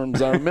Forbes'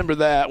 arms. I remember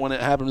that when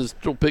it happened. There's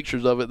still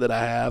pictures of it that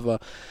I have.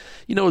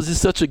 It was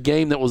just such a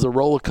game that was a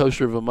roller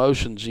coaster of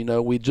emotions.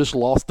 We just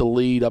lost the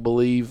lead, I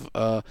believe.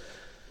 I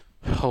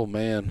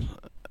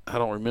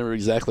don't remember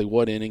exactly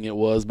what inning it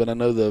was, but I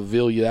know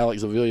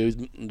Alex Avila, who's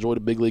enjoyed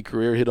a big league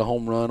career, hit a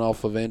home run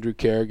off of Andrew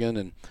Kerrigan,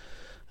 and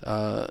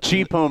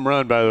cheap home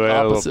run, by the way.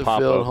 Opposite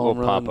field home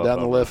run down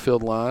the left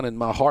field line, and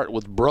my heart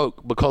was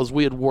broke because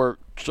we had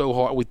worked so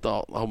hard. We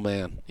thought, oh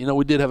man,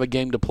 we did have a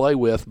game to play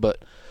with,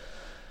 but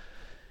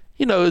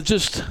it's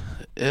just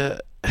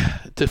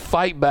to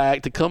fight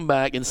back, to come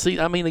back and see.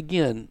 I mean,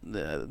 again,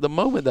 the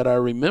moment that I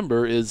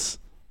remember is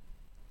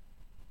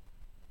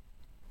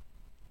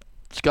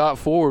Scott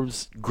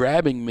Forbes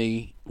grabbing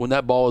me when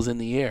that ball was in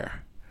the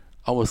air,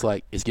 almost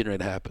like it's getting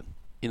ready to happen.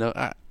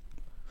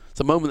 It's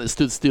a moment that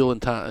stood still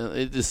in time.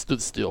 It just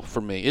stood still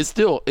for me. It's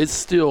still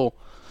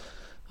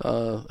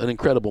an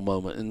incredible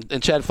moment.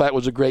 And Chad Flack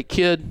was a great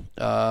kid.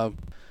 There's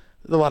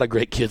a lot of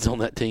great kids on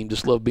that team.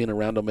 Just love being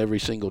around them every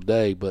single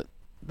day. But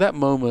that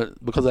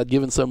moment, because I'd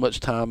given so much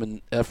time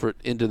and effort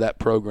into that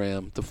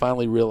program, to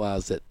finally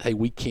realize that, hey,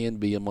 we can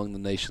be among the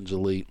nation's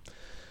elite,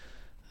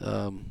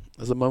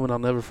 is a moment I'll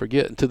never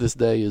forget. And to this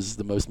day is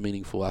the most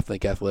meaningful, I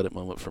think, athletic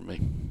moment for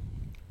me.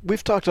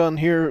 We've talked on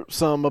here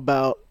some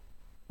about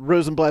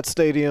Rosenblatt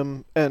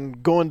Stadium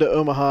and going to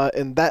Omaha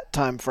in that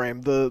time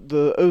frame,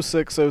 the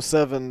 06,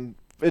 07,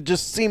 it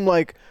just seemed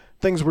like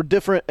things were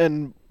different,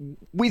 and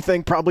we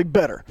think probably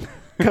better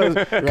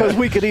because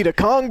we could eat a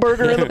Kong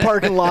burger in the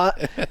parking lot,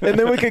 and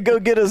then we could go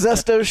get a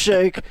Zesto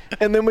shake,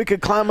 and then we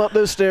could climb up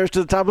those stairs to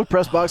the top of the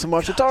press box and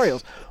watch the Tar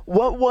Heels.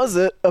 What was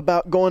it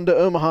about going to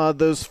Omaha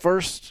those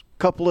first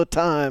couple of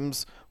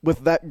times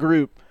with that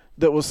group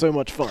that was so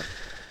much fun?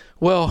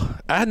 Well,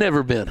 I'd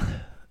never been.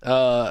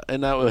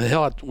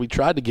 We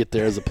tried to get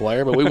there as a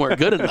player, but we weren't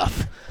good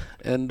enough.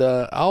 And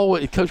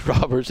Coach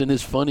Roberts, in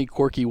his funny,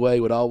 quirky way,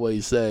 would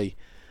always say,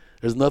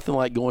 "There's nothing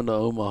like going to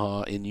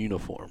Omaha in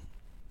uniform."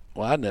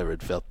 Well, I never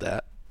had felt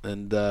that,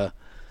 and I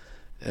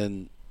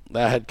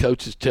had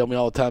coaches tell me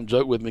all the time,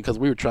 joke with me, because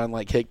we were trying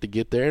like heck to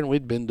get there, and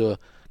we'd been to a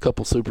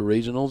couple super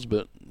regionals,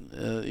 but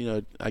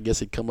I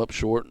guess it'd come up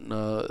short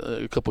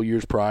a couple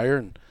years prior,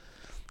 and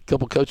a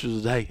couple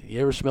coaches said, "Hey,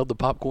 you ever smelled the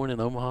popcorn in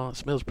Omaha? It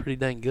smells pretty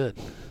dang good."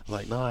 I'm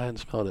like, "No, I hadn't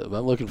smelled it, but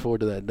I'm looking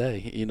forward to that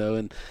day."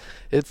 And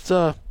it's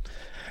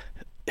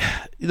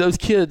those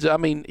kids. I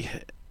mean,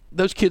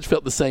 those kids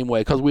felt the same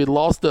way because we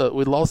lost the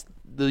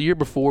year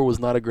before was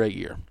not a great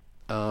year.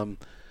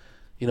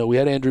 We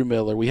had Andrew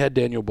Miller, we had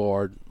Daniel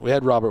Bard, we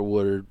had Robert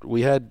Woodard,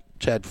 we had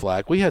Chad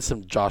Flack, we had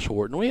some Josh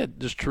Horton, we had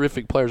just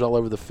terrific players all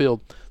over the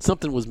field.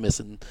 Something was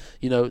missing.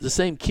 The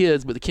same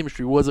kids, but the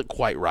chemistry wasn't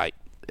quite right.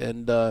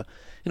 And it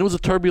was a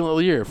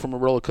turbulent year from a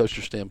roller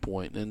coaster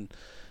standpoint. And,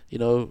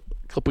 a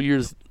couple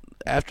years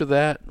after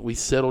that, we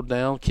settled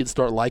down. Kids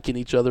start liking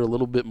each other a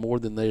little bit more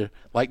than they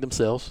like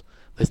themselves.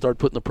 They started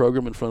putting the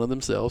program in front of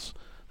themselves.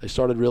 They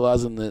started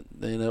realizing that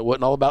it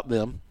wasn't all about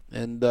them,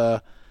 and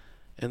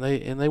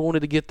they wanted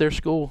to get their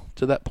school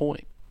to that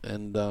point.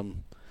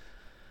 And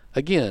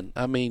again,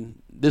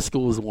 this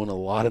school has won a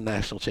lot of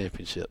national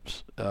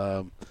championships,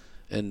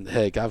 and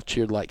heck, I've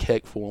cheered like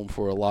heck for them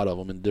for a lot of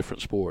them in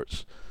different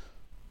sports.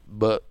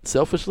 But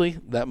selfishly,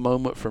 that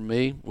moment for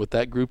me with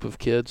that group of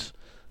kids,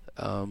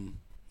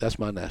 that's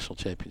my national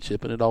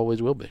championship, and it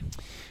always will be.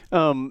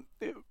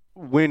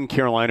 When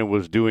Carolina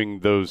was doing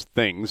those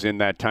things in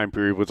that time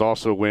period was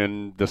also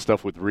when the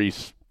stuff with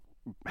Reese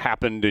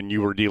happened and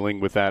you were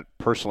dealing with that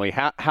personally.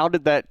 How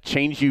did that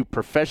change you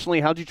professionally?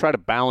 How did you try to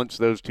balance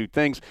those two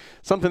things?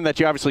 Something that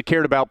you obviously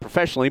cared about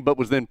professionally but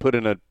was then put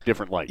in a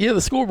different light. Yeah,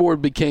 the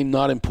scoreboard became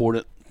not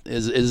important.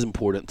 Is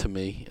important to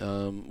me.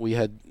 We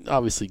had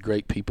obviously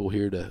great people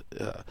here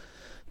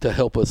to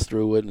help us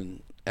through it,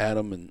 and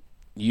Adam and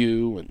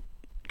you and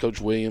Coach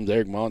Williams,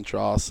 Eric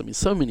Montross.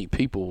 So many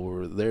people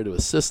were there to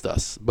assist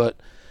us. But,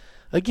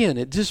 again,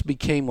 it just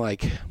became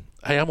like,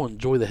 hey, I'm going to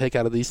enjoy the heck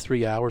out of these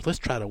 3 hours. Let's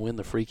try to win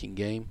the freaking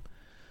game.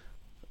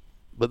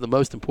 But the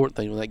most important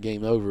thing when that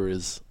game over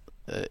is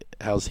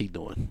how's he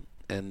doing?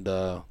 And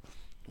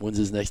when's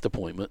his next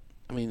appointment?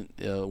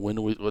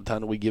 What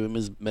time do we give him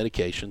his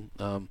medication?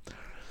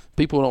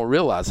 People don't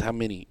realize how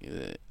many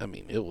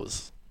it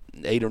was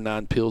 8 or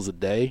 9 pills a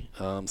day.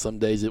 Some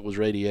days it was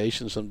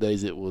radiation. Some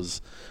days it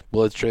was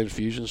blood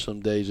transfusion.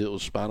 Some days it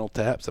was spinal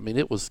taps.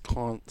 It was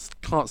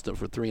constant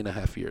for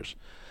 3.5 years.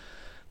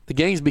 The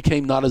games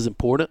became not as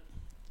important,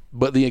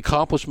 but the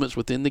accomplishments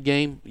within the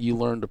game, you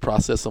learn to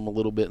process them a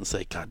little bit and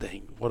say, God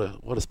dang, what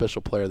a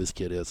special player this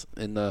kid is.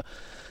 And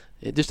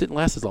it just didn't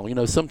last as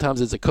long. Sometimes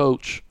as a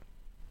coach,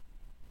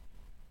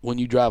 when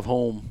you drive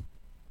home,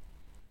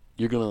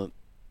 you're going to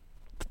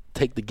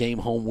take the game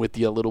home with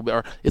you a little bit.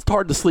 Or it's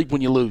hard to sleep when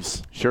you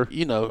lose. Sure.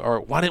 Or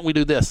why didn't we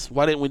do this?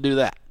 Why didn't we do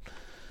that?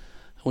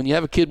 When you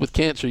have a kid with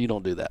cancer, you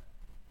don't do that.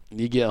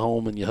 You get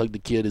home and you hug the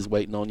kid who's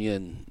waiting on you,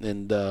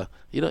 and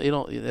you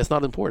don't. It's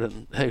not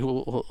important. Hey,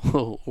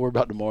 we'll worry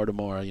about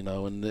tomorrow.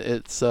 And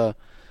it's and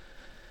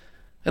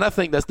I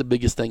think that's the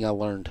biggest thing I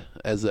learned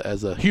as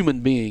a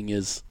human being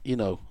is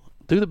do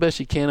the best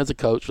you can as a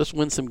coach. Let's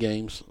win some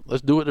games.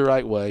 Let's do it the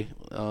right way.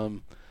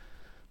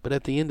 But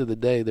at the end of the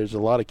day, there's a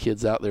lot of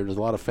kids out there, there's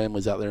a lot of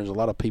families out there, there's a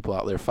lot of people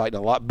out there fighting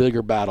a lot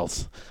bigger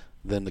battles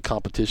than the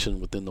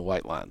competition within the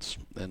white lines.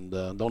 And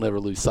don't ever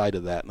lose sight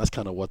of that. And that's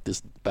kind of what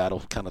this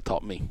battle kind of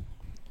taught me.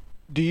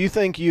 Do you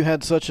think you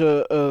had such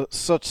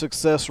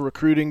success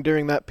recruiting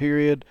during that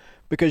period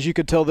because you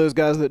could tell those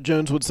guys that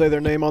Jones would say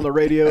their name on the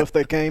radio if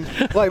they came?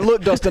 Like,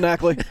 look, Dustin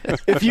Ackley,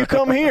 if you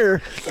come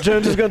here,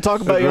 Jones is going to talk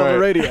about you on the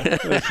radio.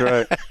 That's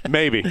right.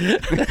 Maybe.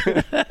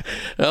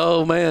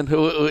 Oh, man.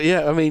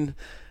 Yeah,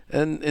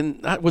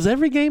 And was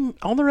every game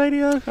on the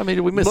radio?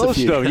 Did we miss a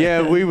few? Most of them,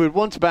 yeah. We would,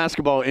 once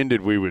basketball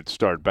ended, we would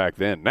start back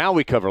then. Now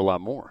we cover a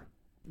lot more.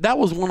 That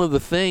was one of the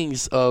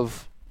things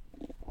of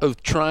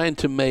trying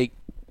to make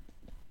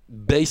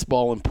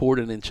baseball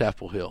important in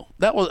Chapel Hill.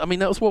 That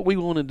was what we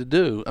wanted to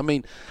do.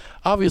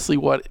 Obviously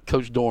what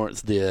Coach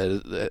Dorrance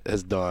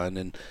has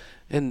done,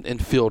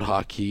 and field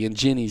hockey, and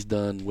Jenny's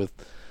done with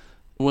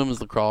women's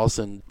lacrosse,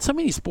 and so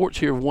many sports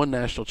here have won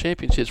national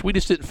championships. We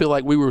just didn't feel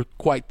like we were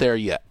quite there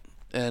yet.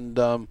 And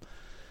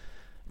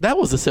that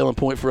was the selling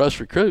point for us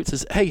recruits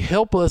is, hey,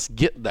 help us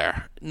get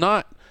there.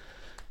 Not,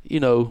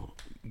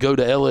 go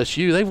to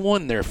LSU. They've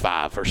won their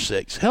 5 or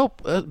 6.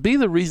 Help be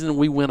the reason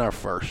we win our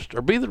first,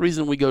 or be the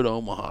reason we go to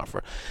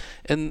Omaha.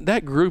 And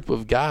that group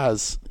of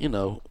guys,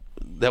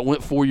 that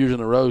went 4 years in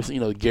a row,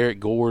 Garrett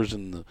Gores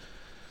and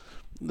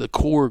the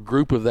core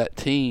group of that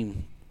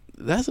team,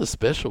 that's a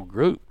special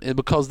group, and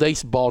because they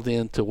bought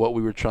into what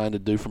we were trying to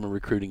do from a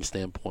recruiting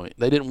standpoint.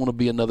 They didn't want to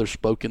be another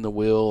spoke in the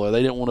wheel, or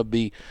they didn't want to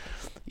be,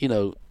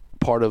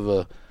 part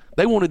of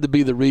they wanted to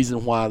be the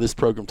reason why this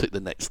program took the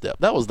next step.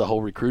 That was the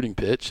whole recruiting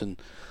pitch,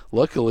 and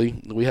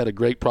luckily we had a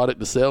great product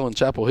to sell in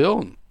Chapel Hill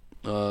and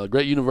a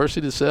great university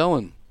to sell,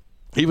 and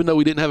even though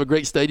we didn't have a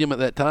great stadium at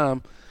that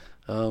time,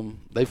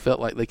 they felt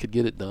like they could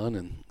get it done,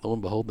 and lo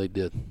and behold, they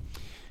did.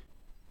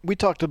 We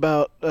talked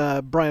about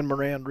Brian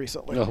Moran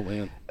recently,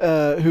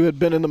 who had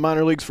been in the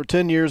minor leagues for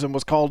 10 years and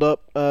was called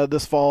up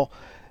this fall.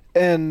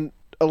 And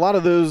a lot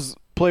of those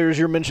players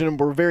you're mentioning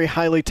were very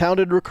highly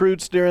touted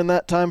recruits during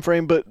that time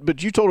frame.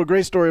 But you told a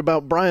great story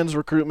about Brian's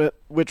recruitment,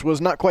 which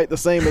was not quite the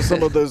same as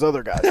some of those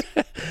other guys.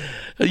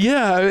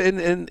 Yeah,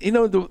 and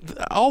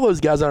all those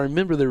guys, I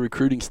remember their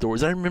recruiting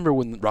stories. I remember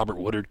when Robert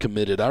Woodard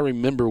committed. I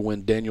remember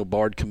when Daniel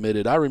Bard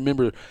committed. I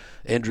remember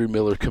Andrew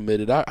Miller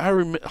committed. I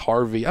remember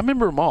Harvey. I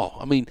remember them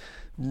all.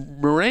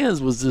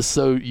 Moran's was just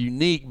so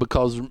unique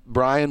because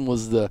Brian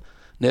was the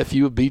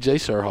nephew of B.J.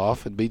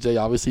 Surhoff, and B.J.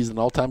 obviously is an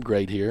all-time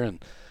great here,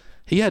 and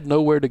he had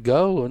nowhere to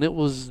go, and it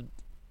was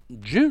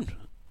June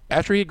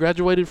after he had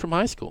graduated from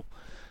high school.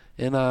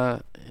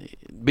 And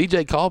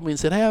B.J. called me and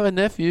said, hey, I have a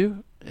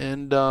nephew,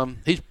 and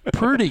he's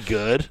pretty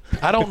good.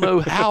 I don't know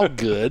how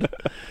good.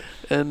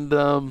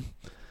 And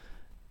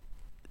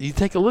you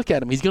take a look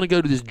at him. He's going to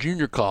go to this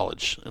junior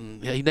college.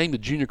 And he named the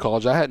junior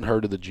college. I hadn't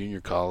heard of the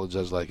junior college. I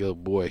was like, oh,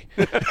 boy.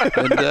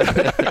 And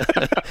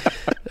I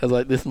was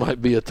like, this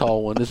might be a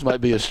tall one. This might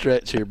be a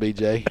stretch here,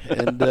 BJ.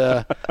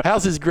 And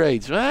how's his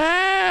grades?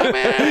 Man.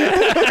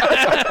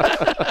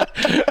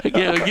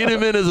 Get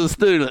him in as a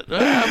student.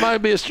 Might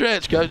be a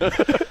stretch, coach.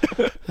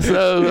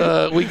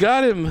 So we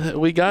got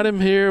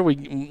him here.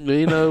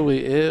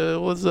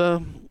 It was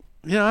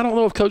I don't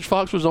know if Coach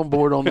Fox was on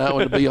board on that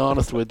one, to be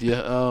honest with you.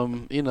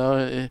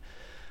 I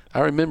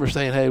remember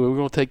saying, hey, we were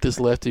going to take this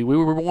lefty.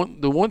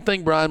 The one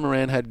thing Brian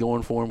Moran had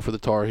going for him for the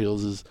Tar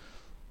Heels is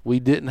we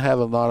didn't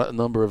have a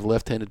number of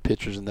left-handed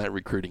pitchers in that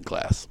recruiting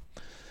class.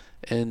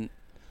 And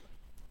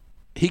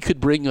he could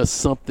bring us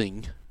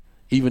something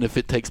even if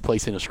it takes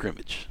place in a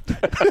scrimmage.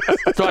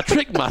 So I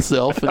tricked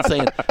myself in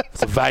saying,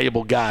 it's a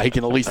valuable guy. He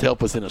can at least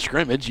help us in a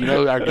scrimmage.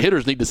 Our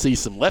hitters need to see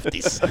some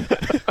lefties.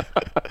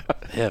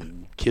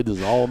 Him, kid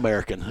is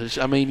all-American.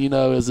 I mean,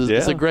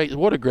 it's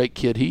what a great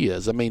kid he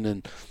is. I mean,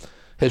 and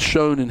has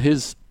shown in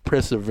his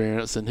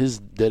perseverance and his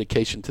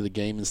dedication to the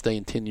game and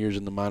staying 10 years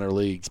in the minor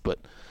leagues. But,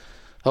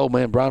 oh,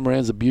 man, Brian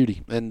Moran's a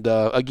beauty. And,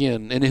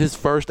 again, in his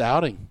first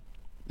outing,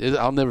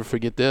 I'll never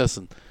forget this,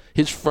 and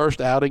his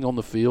first outing on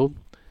the field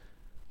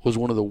was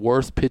one of the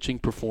worst pitching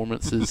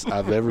performances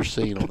I've ever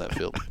seen on that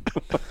field.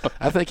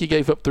 I think he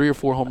gave up 3 or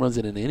 4 home runs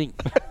in an inning.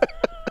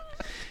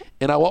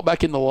 And I walked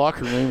back in the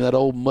locker room, that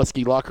old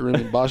musky locker room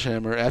in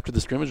Boschhammer, after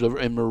the scrimmage was over,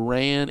 and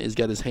Moran has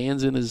got his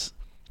hands in his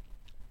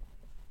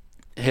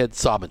head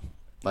sobbing,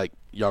 like,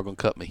 y'all going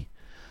to cut me.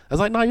 I was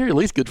like, no, you're at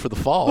least good for the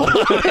fall. Take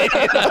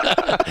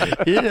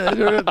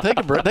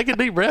a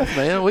deep breath,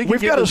 man.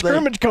 We've got a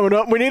scrimmage coming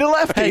up. We need a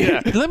lefty.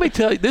 Hey, let me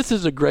tell you, this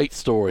is a great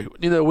story.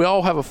 We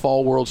all have a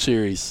fall World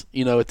Series,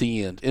 at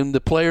the end, and the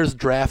players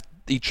draft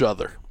each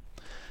other.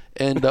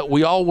 And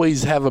we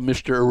always have a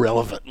Mr.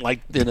 Irrelevant,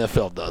 like the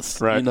NFL does,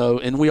 right.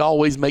 And we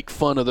always make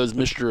fun of those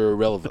Mr.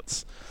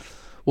 Irrelevants.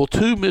 Well,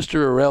 2 Mr.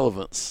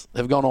 Irrelevants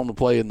have gone on to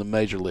play in the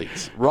major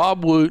leagues.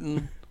 Rob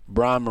Wooten,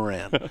 Brian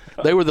Moran.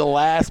 They were the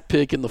last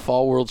pick in the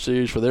Fall World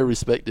Series for their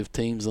respective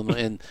teams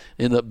and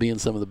end up being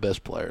some of the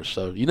best players.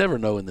 So you never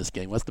know in this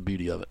game. That's the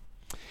beauty of it.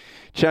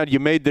 Chad, you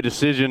made the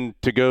decision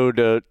to go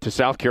to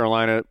South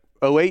Carolina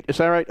 08, is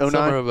that right? 09?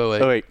 Summer of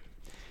 08. 08.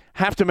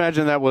 Have to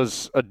imagine that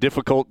was a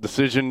difficult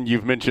decision.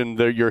 You've mentioned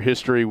your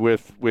history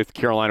with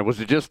Carolina.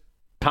 Was it just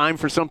time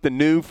for something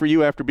new for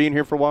you after being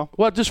here for a while?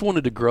 Well, I just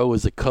wanted to grow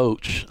as a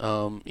coach.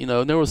 And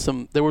there were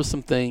some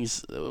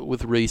things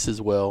with Reese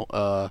as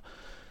well.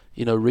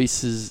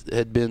 Reese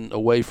had been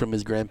away from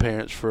his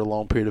grandparents for a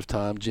long period of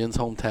time. Jen's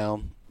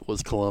hometown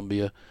was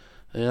Columbia.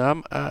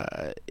 And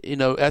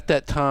at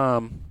that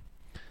time,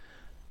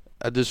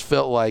 I just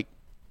felt like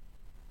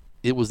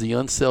it was the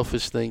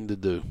unselfish thing to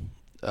do.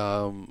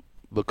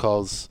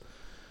 Because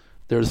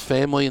there's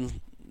family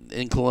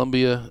in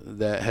Columbia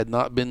that had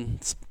not been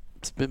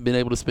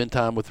able to spend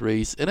time with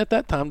Reese. And at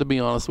that time, to be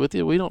honest with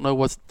you, we don't know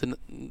what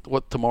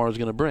tomorrow's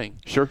going to bring.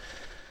 Sure.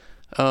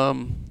 I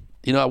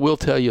will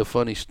tell you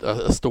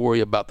a story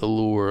about the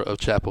lure of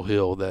Chapel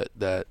Hill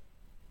that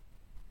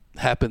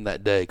happened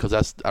that day,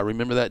 because I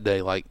remember that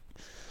day like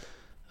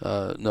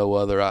no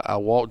other. I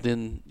walked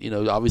in,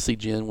 obviously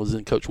Jen was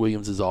in Coach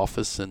Williams'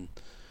 office, and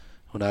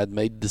when I had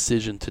made the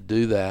decision to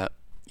do that,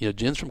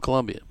 Jen's from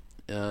Columbia.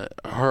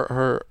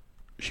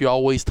 She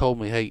always told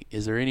me, hey,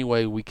 is there any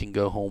way we can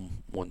go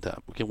home one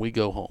time? Can we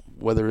go home?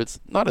 Whether it's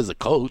not as a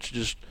coach,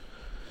 just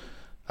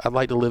I'd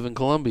like to live in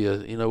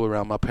Columbia,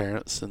 around my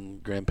parents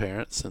and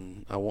grandparents,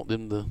 and I want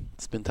them to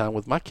spend time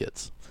with my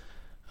kids.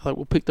 I thought,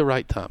 we'll pick the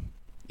right time,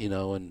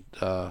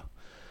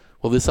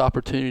 this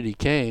opportunity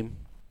came,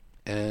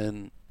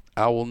 and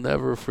I will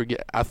never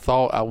forget. I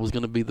thought I was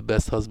going to be the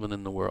best husband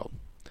in the world.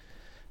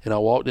 And I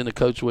walked into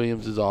Coach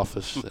Williams'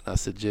 office, and I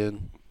said,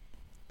 Jen,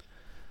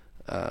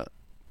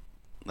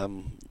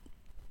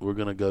 we're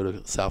going to go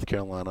to South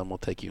Carolina. I'm going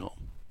to take you home.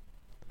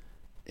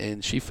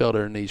 And she fell to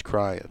her knees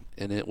crying,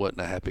 and it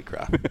wasn't a happy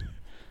cry.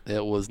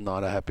 It was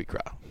not a happy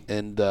cry.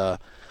 And I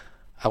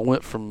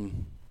went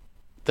from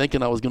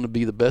thinking I was going to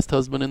be the best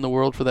husband in the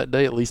world for that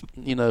day. At least,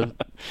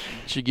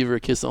 she'd give her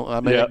a kiss on.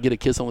 I may get a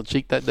kiss on the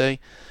cheek that day.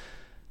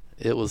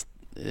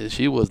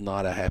 She was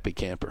not a happy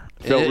camper.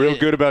 Felt real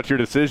good about your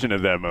decision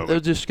at that moment.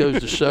 It just goes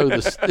to show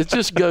this. It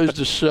just goes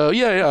to show.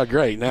 Yeah,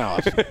 great. Now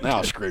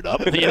I screwed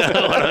up.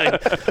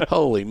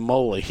 Holy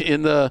moly!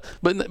 And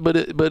but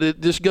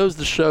it just goes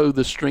to show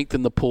the strength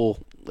and the pull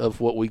of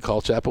what we call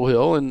Chapel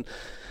Hill and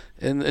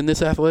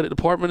this athletic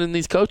department and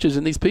these coaches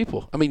and these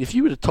people. I mean, if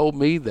you would have told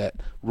me that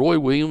Roy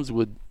Williams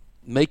would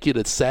make it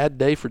a sad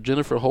day for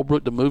Jennifer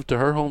Holbrook to move to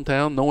her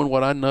hometown, knowing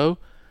what I know,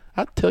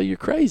 I'd tell you you're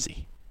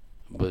crazy.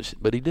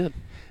 But he did.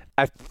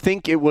 I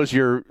think it was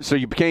so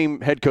you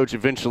became head coach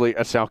eventually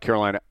at South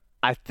Carolina.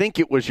 I think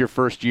it was your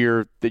first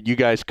year that you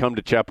guys come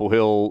to Chapel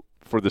Hill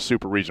for the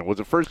Super Regional. Was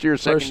it first year,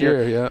 second year?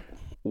 First year, yeah.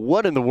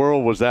 What in the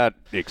world was that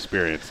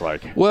experience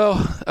like?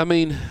 Well, I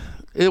mean,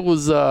 it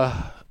was,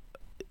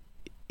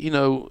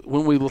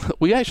 when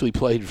we actually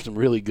played some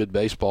really good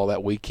baseball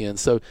that weekend.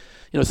 So,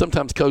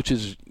 sometimes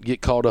coaches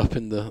get caught up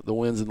in the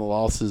wins and the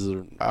losses.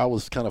 I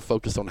was kind of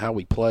focused on how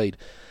we played.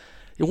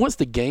 And once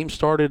the game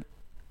started,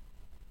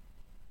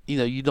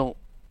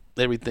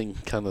 everything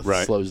kind of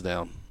slows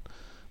down.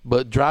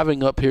 But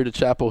driving up here to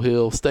Chapel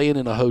Hill, staying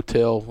in a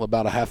hotel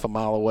about a half a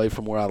mile away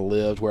from where I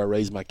lived, where I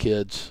raised my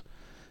kids,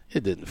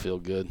 it didn't feel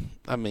good.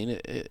 I mean,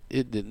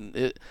 it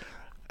didn't.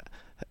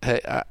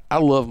 Hey, I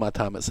love my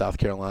time at South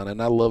Carolina,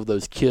 and I love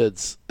those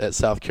kids at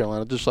South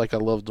Carolina, just like I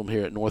loved them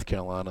here at North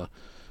Carolina.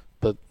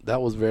 But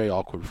that was very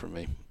awkward for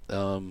me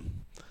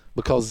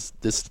because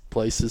this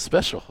place is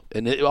special,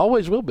 and it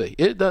always will be.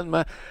 It doesn't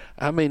matter.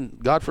 I mean,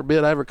 God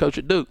forbid I ever coach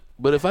at Duke.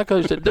 But if I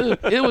coached at Duke,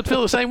 it would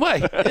feel the same way.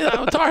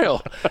 Tar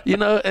Heel,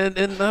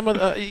 and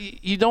I'm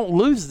you don't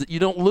lose it. You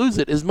don't lose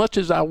it as much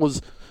as I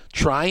was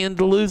trying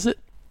to lose it.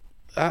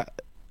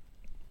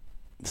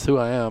 It's who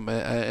I am,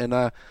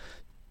 and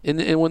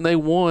when they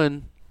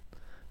won,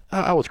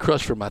 I was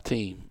crushed for my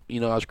team.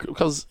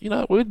 Because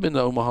we'd been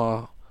to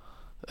Omaha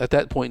at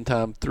that point in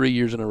time 3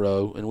 years in a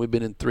row, and we've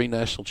been in 3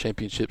 national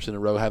championships in a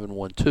row, having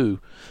won 2.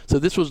 So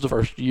this was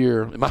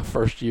my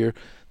first year,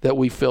 that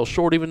we fell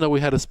short, even though we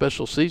had a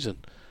special season.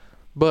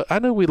 But I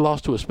knew we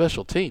lost to a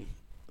special team,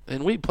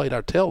 and we played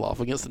our tail off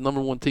against the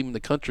number 1 team in the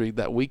country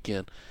that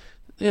weekend.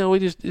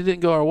 It didn't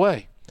go our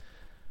way.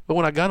 But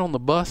when I got on the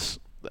bus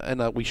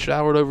and we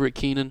showered over at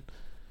Keenan,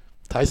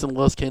 Tyson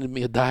Lusk handed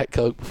me a Diet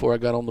Coke before I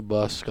got on the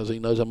bus because he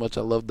knows how much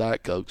I love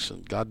Diet Cokes,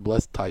 and God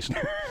bless Tyson.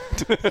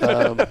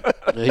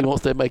 He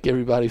wants to make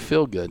everybody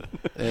feel good.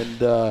 And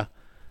but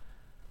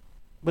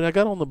I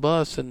got on the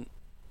bus and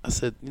I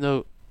said,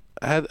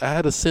 I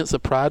had a sense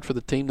of pride for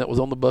the team that was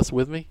on the bus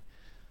with me.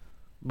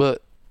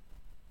 But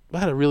I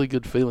had a really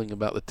good feeling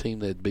about the team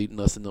that had beaten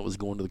us and that was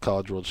going to the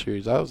College World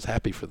Series. I was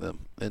happy for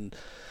them. And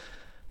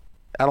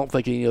I don't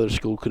think any other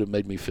school could have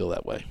made me feel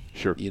that way.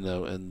 Sure.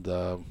 And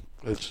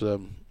it's,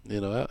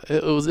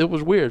 it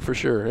was weird for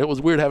sure. It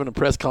was weird having a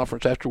press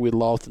conference after we'd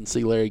lost and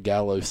see Larry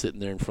Gallo sitting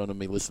there in front of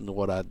me listening to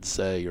what I'd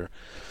say or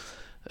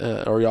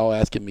y'all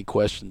asking me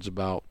questions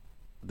about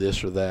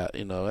this or that.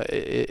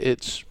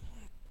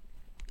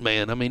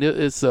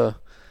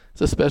 It's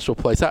a special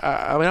place.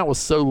 I was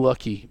so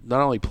lucky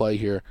not only play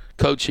here,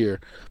 coach here,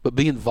 but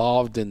be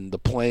involved in the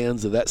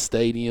plans of that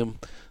stadium.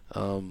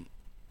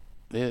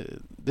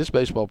 This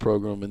baseball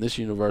program and this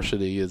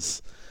university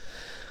is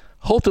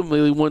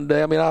ultimately one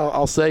day,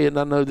 I'll say it, and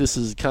I know this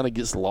is kind of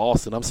gets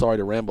lost, and I'm sorry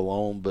to ramble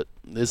on, but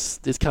it's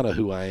kind of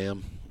who I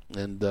am.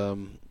 And,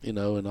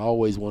 and I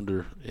always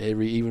wonder,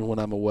 even when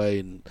I'm away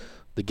and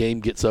the game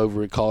gets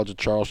over at College of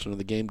Charleston or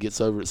the game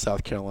gets over at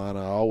South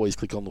Carolina, I always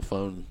click on the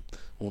phone.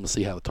 I want to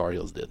see how the Tar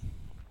Heels did.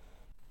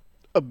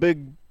 A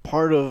big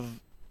part of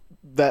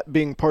that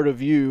being part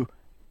of you,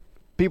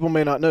 people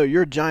may not know,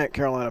 you're a giant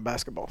Carolina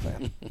basketball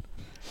fan.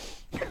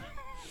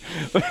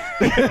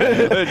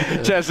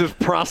 Chaz is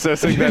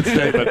processing that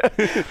statement.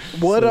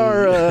 What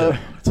are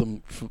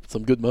some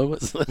good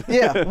moments?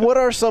 Yeah. What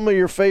are some of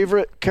your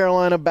favorite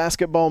Carolina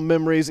basketball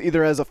memories,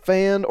 either as a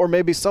fan or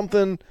maybe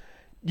something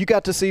you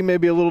got to see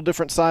maybe a little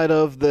different side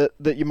of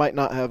that you might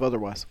not have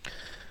otherwise?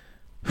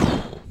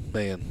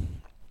 Man.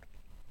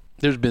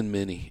 There's been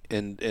many,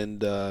 and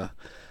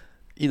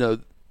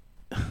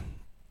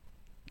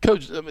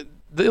Coach.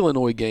 The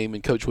Illinois game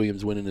and Coach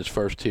Williams winning his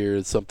first here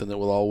is something that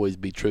will always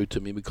be true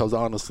to me because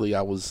honestly,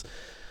 I was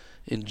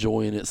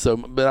enjoying it. So,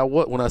 but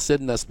when I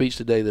said in that speech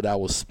today that I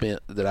was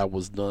spent, that I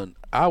was done,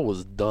 I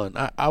was done.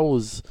 I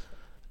was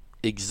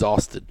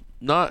exhausted.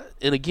 Not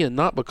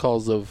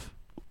because of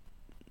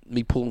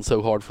me pulling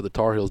so hard for the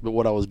Tar Heels, but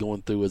what I was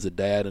going through as a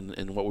dad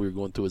and what we were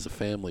going through as a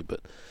family.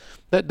 But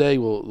that day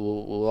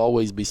will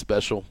always be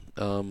special.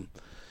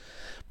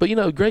 But,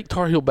 great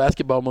Tar Heel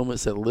basketball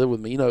moments that live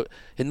with me. In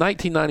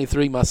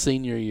 1993, my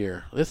senior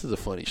year, this is a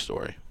funny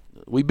story.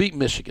 We beat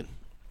Michigan.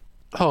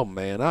 Oh,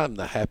 man, I'm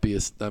the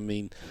happiest.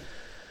 Donald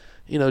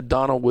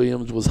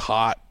Williams was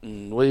hot.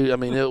 And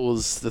it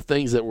was the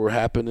things that were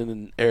happening,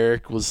 and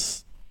Eric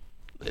was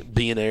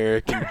being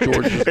Eric. And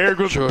George Eric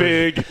was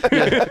big.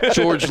 Yeah,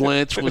 George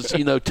Lynch was,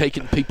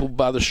 taking people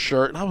by the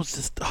shirt. And I was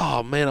just, I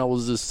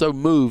was just so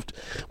moved.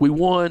 We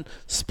won,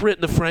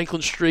 sprinting to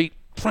Franklin Street.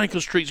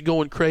 Franklin Street's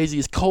going crazy.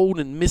 It's cold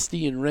and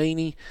misty and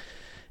rainy,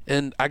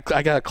 and I have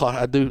a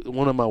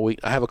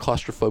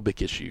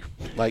claustrophobic issue.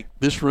 Like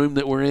this room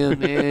that we're in,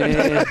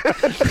 the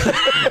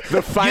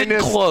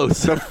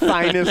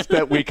finest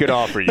that we could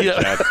offer you.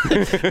 Yeah.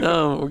 Chad.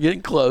 No, we're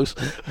getting close,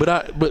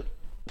 but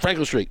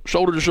Franklin Street,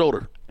 shoulder to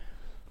shoulder,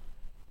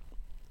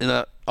 and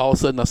all of a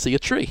sudden I see a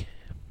tree.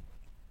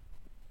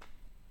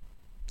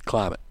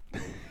 Climb it.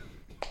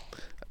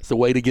 It's the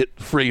way to get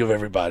free of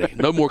everybody.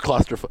 No more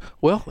claustrophobia.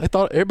 Well, they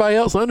thought everybody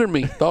else under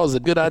me thought it was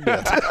a good idea.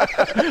 Look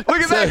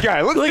at that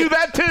guy. Let's do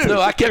that too. So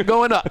I kept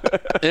going up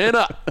and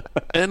up.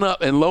 And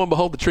lo and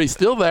behold, the tree's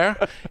still there.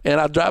 And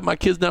I drive my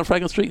kids down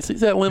Franklin Street and see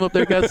that limb up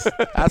there, guys?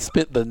 I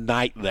spent the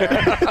night there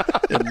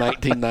in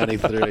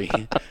 1993.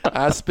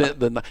 I spent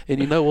the night. And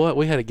you know what?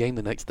 We had a game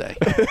the next day.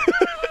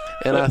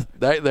 And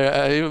but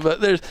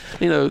there's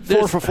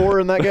 4 for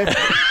 4 in that game.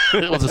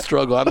 It was a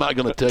struggle. I'm not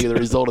going to tell you the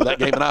result of that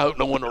game, and I hope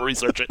no one will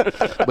research it.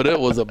 But it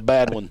was a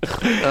bad one.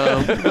 But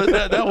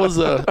that was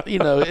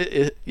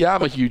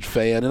I'm a huge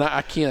fan, and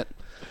I can't.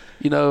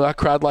 I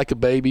cried like a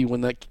baby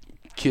when that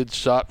kid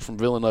shot from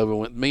Villanova.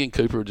 When me and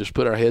Cooper just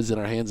put our heads in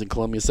our hands in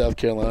Columbia, South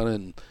Carolina,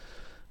 and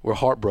we're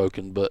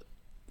heartbroken. But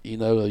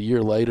a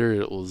year later,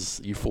 it was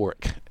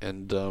euphoric,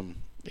 and no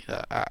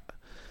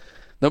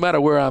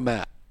matter where I'm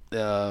at.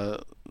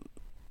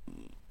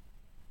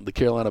 The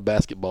Carolina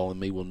basketball in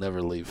me will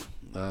never leave.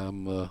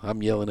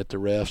 I'm yelling at the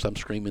refs. I'm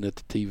screaming at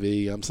the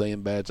TV. I'm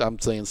saying I'm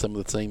saying some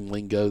of the same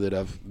lingo that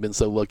I've been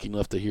so lucky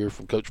enough to hear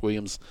from Coach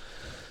Williams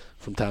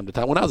from time to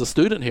time. When I was a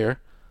student here,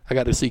 I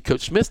got to see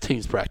Coach Smith's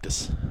teams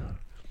practice.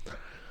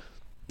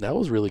 That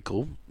was really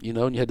cool.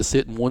 And you had to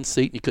sit in one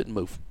seat and you couldn't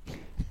move.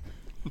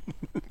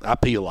 I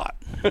pee a lot.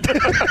 You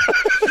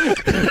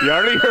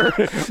already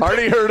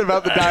heard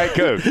about the Diet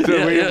Coke.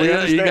 So we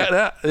understand. You got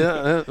that.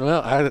 Yeah.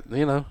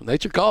 Well,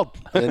 nature called,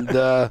 and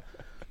I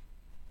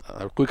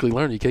quickly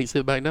learned you can't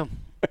sit back down.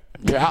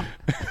 You're out.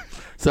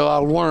 So I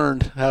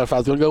learned how if I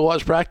was going to go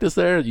watch practice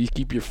there, you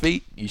keep your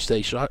feet, you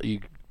stay sharp, you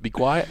be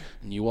quiet,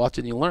 and you watch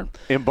it and you learn.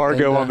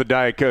 Embargo on the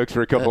Diet Cokes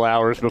for a couple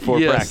hours before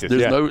practice.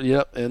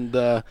 Yep. And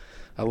that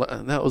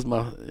was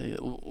my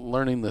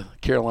learning the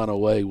Carolina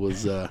way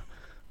was.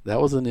 That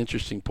was an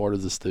interesting part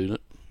as a student.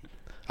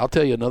 I'll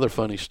tell you another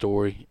funny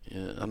story,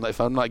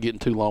 if I'm not getting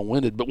too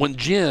long-winded. But when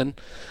Jen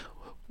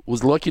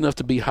was lucky enough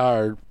to be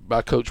hired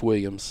by Coach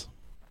Williams,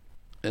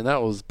 and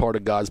that was part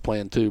of God's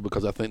plan too,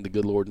 because I think the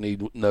good Lord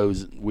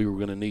knows we were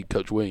going to need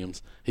Coach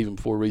Williams even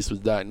before Reese was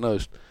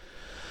diagnosed.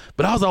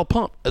 But I was all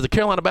pumped. As a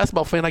Carolina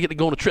basketball fan, I get to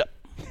go on a trip,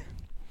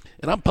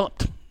 and I'm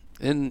pumped.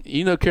 And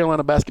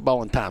Carolina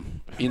basketball in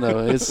time.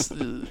 It's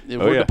if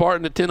we're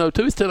departing at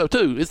 10:02, it's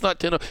 10:02. It's not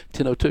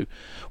 10:02.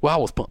 Well, I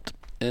was pumped.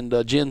 And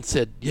Jen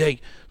said, "Yay,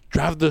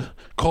 drive the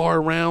car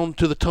around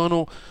to the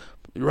tunnel,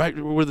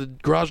 right where the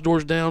garage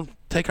door's down.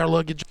 Take our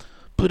luggage,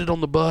 put it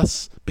on the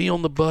bus. Be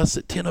on the bus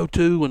at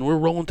 10:02, and we're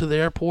rolling to the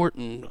airport."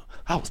 And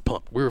I was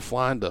pumped. We were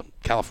flying to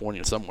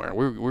California somewhere.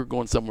 We were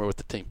going somewhere with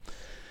the team.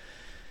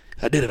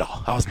 I did it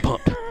all. I was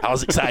pumped. I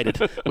was excited.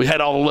 We had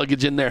all the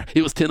luggage in there.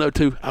 It was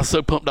 10:02. I was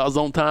so pumped. I was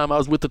on time. I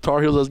was with the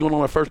Tar Heels. I was going on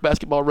my first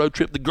basketball road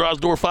trip. The garage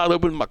door filed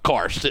open, and my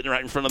car sitting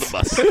right in front of the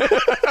bus.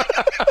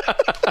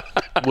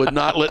 Would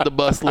not let the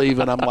bus leave,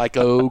 and I'm like,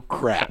 oh,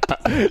 crap.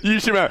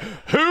 You should have,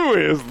 who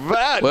is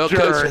that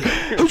jerk?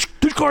 Coach,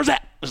 whose car is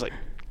that? I was like,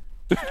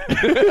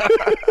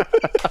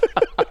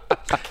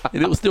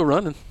 and it was still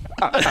running.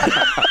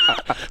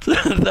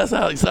 That's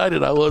how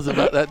excited I was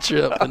about that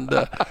trip. And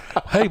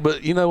hey,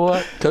 but you know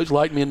what? Coach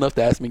liked me enough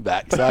to ask me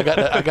back, so I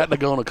got to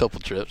go on a couple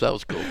trips. That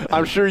was cool.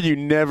 I'm sure you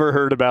never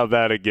heard about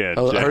that again.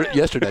 I heard it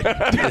yesterday.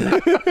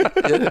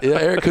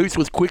 Eric Hoots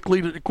was quick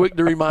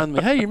to remind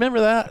me. Hey, you remember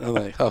that? I'm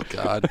like, oh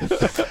God.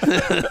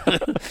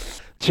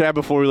 Chad,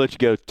 before we let you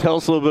go, tell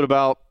us a little bit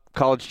about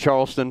College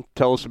Charleston.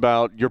 Tell us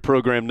about your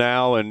program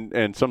now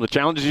and some of the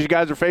challenges you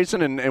guys are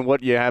facing and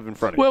what you have in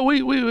front of you. Well,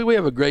 we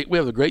have a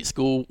great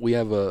school. We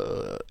have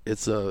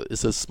it's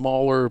a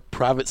smaller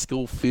private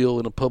school feel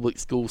in a public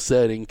school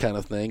setting kind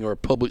of thing, or a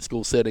public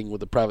school setting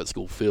with a private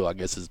school feel, I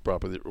guess is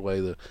probably the way.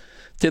 The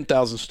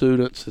 10,000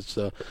 students. It's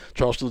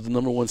Charleston's the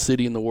number one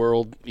city in the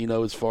world,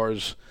 as far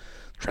as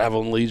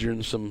travel and leisure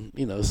and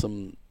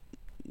some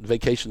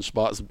vacation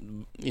spots,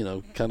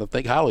 kind of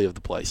think highly of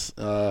the place.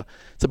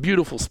 It's a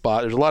beautiful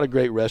spot. There's a lot of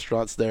great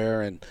restaurants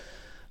there, and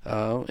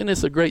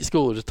it's a great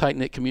school. There's a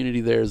tight-knit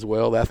community there as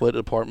well. The athletic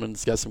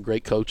department's got some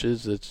great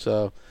coaches. It's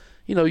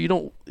you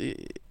don't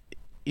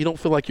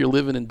feel like you're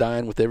living and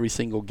dying with every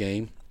single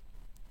game.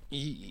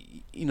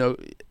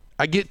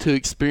 I get to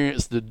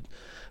experience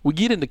we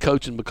get into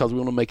coaching because we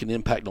want to make an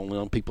impact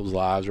on people's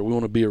lives, or we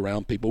want to be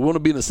around people. We want to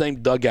be in the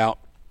same dugout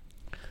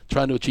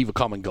trying to achieve a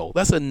common goal.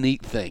 That's a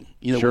neat thing,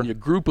 Sure. When your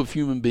group of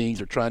human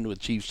beings are trying to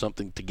achieve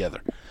something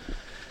together.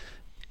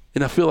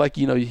 And I feel like,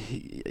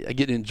 I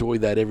get to enjoy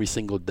that every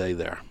single day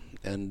there.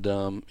 And,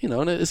 and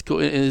it's cool.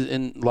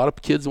 And a lot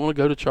of kids want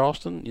to go to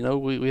Charleston.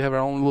 We have our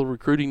own little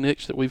recruiting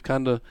niche that we've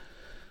kind of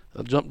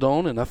jumped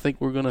on, and I think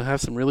we're going to have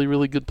some really,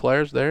 really good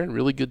players there and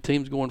really good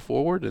teams going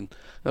forward. And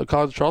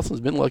College Charleston's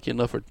been lucky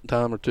enough for a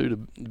time or two to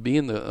be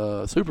in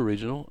the Super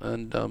Regional.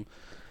 And,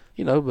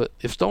 but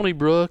if Stony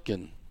Brook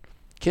and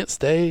Kent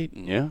State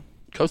and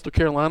Coastal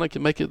Carolina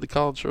can make it the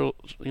college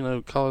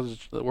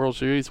World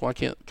Series, why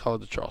can't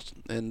College of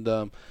Charleston? And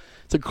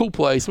it's a cool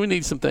place. We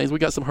need some things. We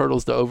got some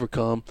hurdles to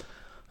overcome,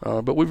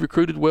 but we've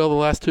recruited well the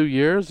last 2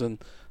 years,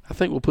 and I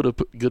think we'll put a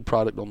good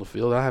product on the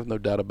field. I have no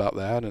doubt about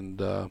that, and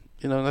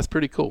that's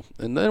pretty cool.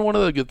 And then one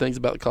of the good things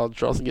about the College of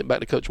Charleston, getting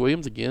back to Coach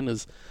Williams again,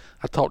 is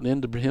I talked him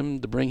to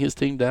bring his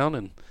team down,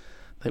 and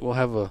I think we'll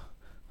have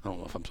I don't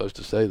know if I'm supposed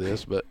to say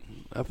this, but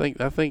I think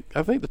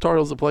the Tar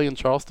Heels will play in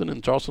Charleston,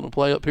 and Charleston will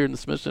play up here in the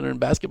Smith Center in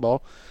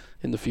basketball,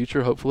 in the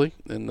future, hopefully,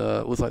 and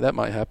looks like that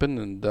might happen.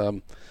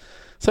 And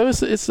so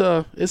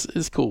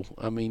it's cool.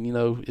 I mean,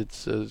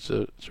 it's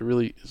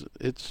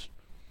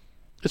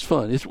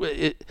fun.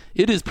 It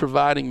is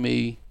providing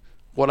me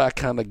what I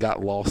kind of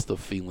got lost of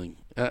feeling.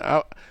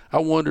 I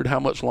wondered how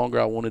much longer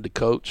I wanted to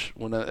coach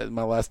in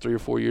my last 3 or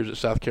 4 years at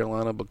South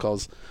Carolina,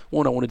 because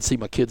one, I wanted to see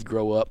my kids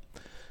grow up,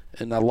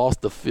 and I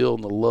lost the feel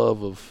and the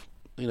love of,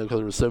 because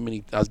there was so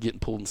many, I was getting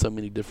pulled in so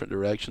many different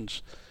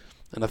directions.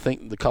 And I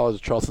think the College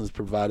of Charleston has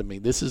provided me,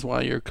 this is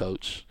why you're a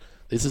coach.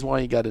 This is why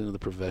you got into the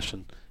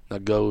profession. Now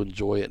go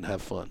enjoy it and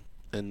have fun.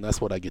 And that's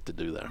what I get to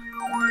do there.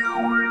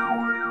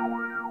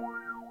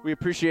 We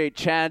appreciate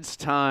Chad's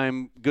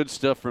time. Good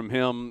stuff from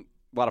him.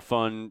 A lot of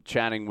fun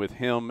chatting with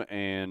him,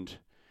 and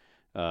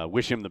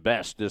wish him the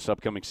best this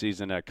upcoming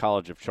season at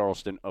College of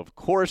Charleston, of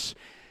course.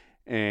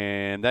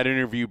 And that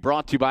interview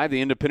brought to you by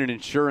the Independent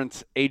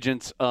Insurance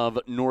Agents of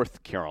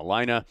North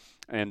Carolina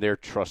and their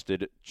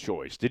trusted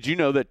choice. Did you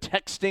know that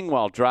texting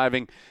while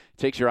driving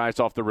takes your eyes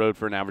off the road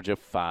for an average of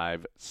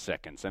 5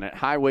 seconds? And at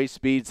highway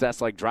speeds, that's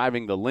like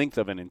driving the length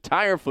of an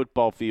entire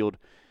football field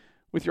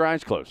with your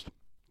eyes closed.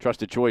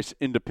 Trusted Choice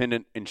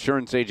Independent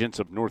Insurance Agents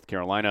of North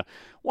Carolina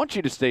want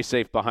you to stay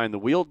safe behind the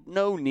wheel.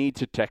 No need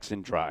to text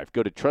and drive.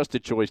 Go to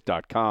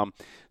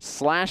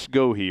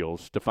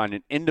trustedchoice.com/GoHeels to find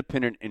an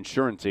independent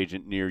insurance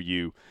agent near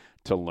you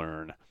to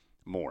learn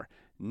more.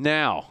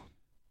 Now,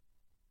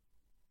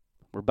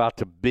 we're about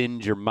to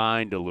bend your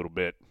mind a little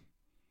bit.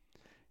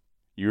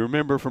 You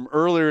remember from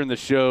earlier in the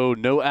show,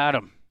 no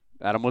Adam.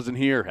 Adam wasn't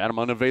here. Adam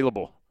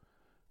unavailable.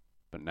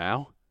 But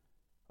now,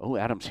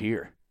 Adam's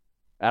here.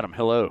 Adam,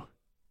 hello.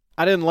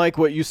 I didn't like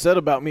what you said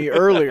about me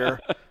earlier,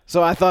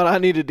 so I thought I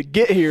needed to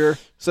get here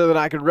so that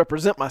I could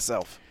represent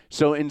myself.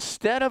 So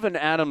instead of an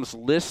Adams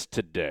list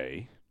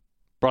today,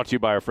 brought to you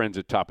by our friends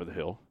at Top of the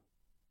Hill.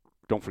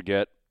 Don't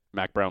forget,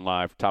 Mac Brown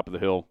Live, Top of the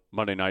Hill,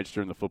 Monday nights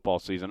during the football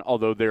season.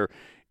 Although there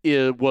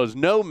was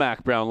no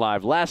Mac Brown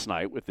Live last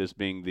night, with this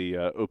being the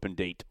open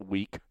date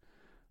week.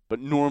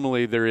 But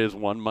normally there is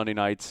one Monday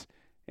nights,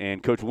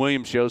 and Coach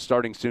Williams' show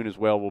starting soon as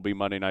well will be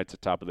Monday nights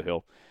at Top of the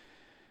Hill.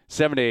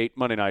 7 to 8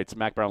 Monday nights,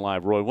 Mac Brown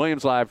Live, Roy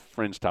Williams Live,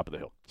 Friends Top of the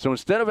Hill. So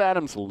instead of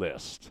Adam's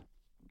list,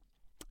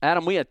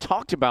 Adam, we had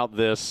talked about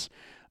this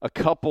a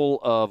couple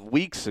of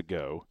weeks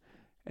ago,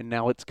 and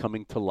now it's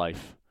coming to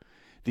life.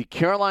 The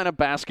Carolina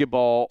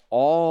basketball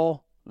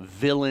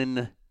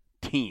all-villain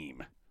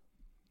team.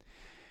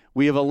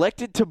 We have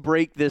elected to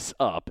break this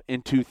up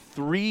into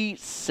 3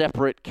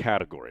 separate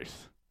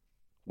categories.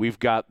 We've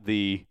got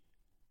the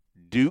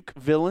Duke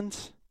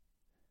villains.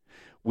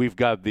 We've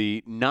got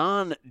the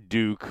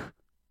non-Duke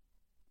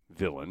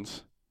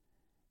villains,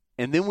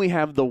 and then we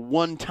have the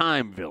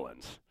one-time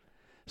villains.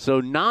 So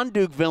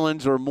non-Duke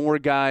villains are more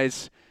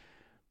guys,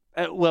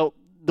 the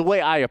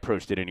way I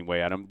approached it anyway,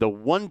 Adam, the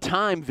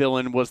one-time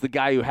villain was the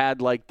guy who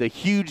had like the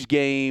huge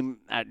game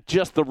at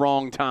just the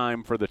wrong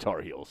time for the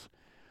Tar Heels.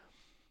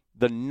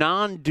 The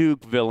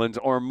non-Duke villains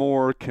are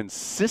more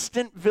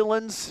consistent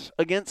villains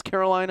against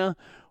Carolina,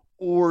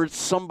 or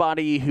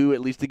somebody who, at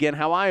least again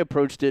how I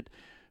approached it,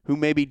 who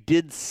maybe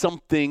did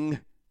something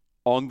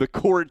on the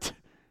court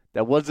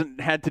that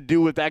had to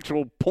do with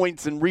actual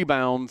points and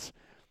rebounds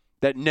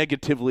that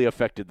negatively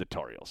affected the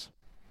Tar Heels.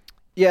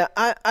 Yeah,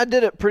 I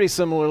did it pretty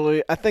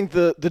similarly. I think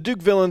the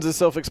Duke villains is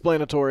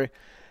self-explanatory.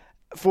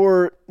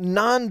 For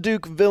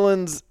non-Duke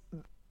villains,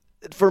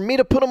 for me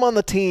to put them on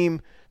the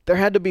team, there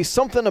had to be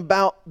something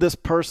about this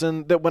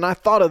person that when I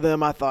thought of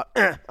them, I thought,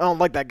 I don't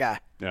like that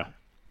guy. Yeah.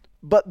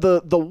 But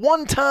the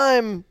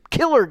one-time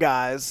killer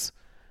guys,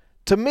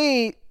 to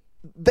me,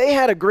 they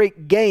had a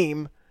great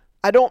game.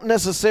 I don't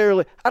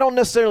necessarily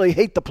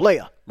hate the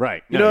player.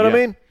 Right. You know what I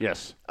mean?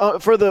 Yes.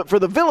 For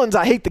the villains,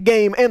 I hate the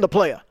game and the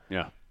player.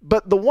 Yeah.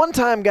 But the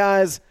one-time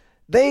guys,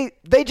 they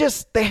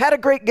had a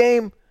great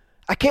game.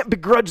 I can't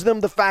begrudge them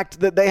the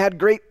fact that they had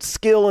great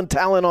skill and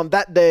talent on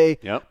that day.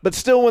 Yep. But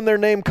still, when their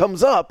name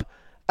comes up,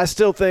 I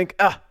still think,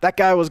 that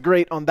guy was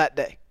great on that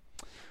day.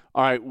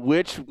 All right,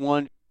 which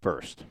one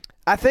first?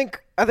 I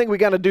think we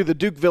got to do the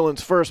Duke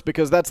villains first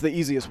because that's the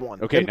easiest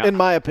one, okay, in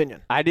my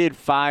opinion. I did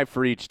 5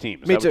 for each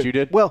team. Is Me that too. what you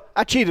did? Well,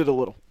 I cheated a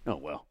little. Oh,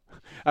 well.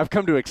 I've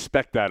come to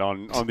expect that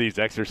on these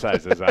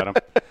exercises, Adam.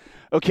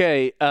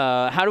 Okay,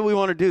 how do we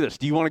want to do this?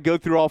 Do you want to go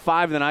through all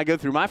 5 and then I go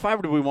through my 5,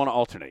 or do we want to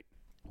alternate?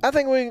 I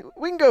think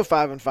we can go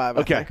 5 and 5.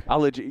 Okay, I think. I'll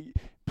let you.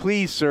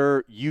 Please,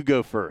 sir, you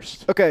go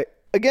first. Okay,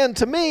 again,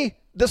 to me,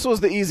 this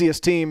was the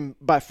easiest team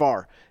by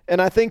far.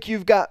 And I think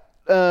you've got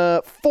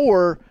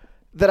 4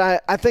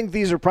 that I think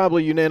these are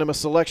probably unanimous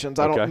selections.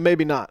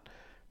 Maybe not.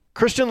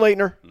 Christian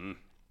Laettner,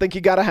 think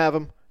you got to have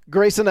him.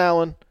 Grayson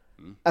Allen,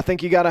 I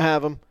think you got to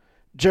have him.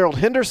 Gerald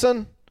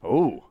Henderson,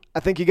 I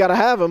think you got to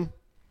have him.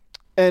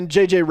 And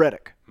J.J.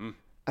 Redick,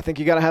 I think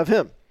you got to have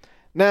him.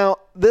 Now,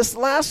 this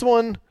last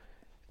one,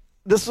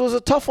 this was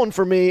a tough one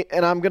for me,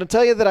 and I'm going to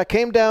tell you that I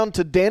came down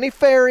to Danny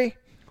Ferry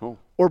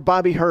or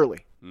Bobby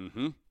Hurley.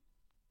 Mm-hmm.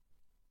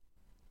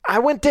 I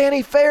went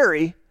Danny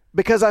Ferry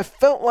because I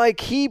felt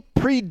like he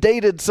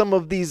predated some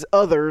of these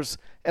others,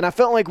 and I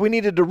felt like we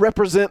needed to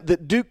represent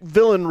that Duke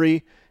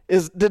villainry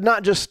did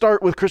not just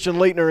start with Christian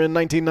Laettner in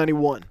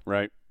 1991.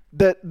 Right.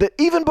 That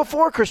even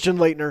before Christian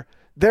Laettner,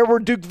 there were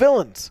Duke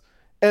villains.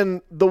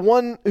 And the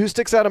one who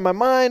sticks out in my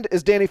mind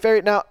is Danny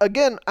Ferry. Now,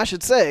 again, I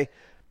should say,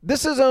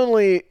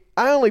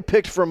 I only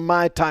picked from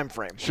my time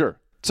frame. Sure.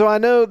 So I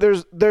know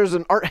there's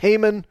an Art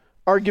Heyman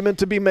argument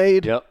to be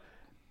made. Yep.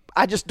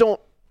 I just don't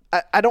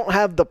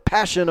have the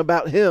passion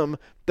about him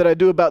that I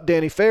do about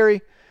Danny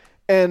Ferry.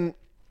 And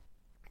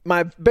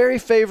my very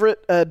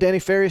favorite Danny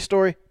Ferry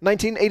story,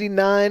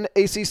 1989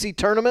 ACC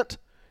tournament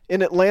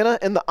in Atlanta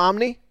in the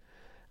Omni.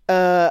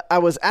 I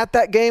was at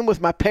that game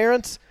with my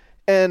parents,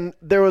 and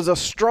there was a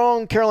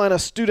strong Carolina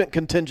student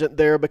contingent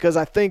there because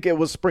I think it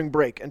was spring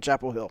break in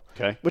Chapel Hill.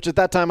 Okay. Which at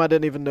that time I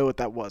didn't even know what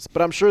that was.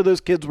 But I'm sure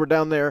those kids were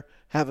down there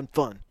having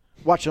fun,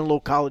 watching little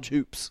college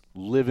hoops.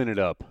 Living it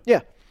up.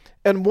 Yeah.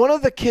 And one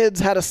of the kids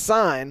had a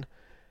sign.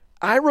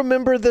 I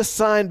remember this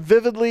sign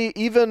vividly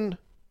even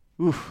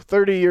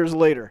 30 years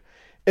later.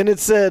 And it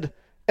said,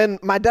 and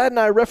my dad and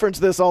I reference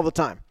this all the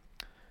time,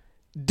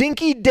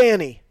 Dinky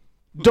Danny,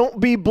 don't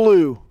be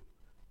blue.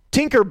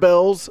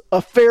 Tinkerbell's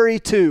a fairy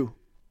too.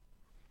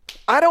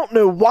 I don't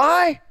know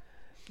why.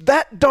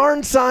 That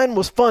darn sign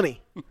was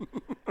funny.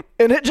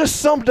 And it just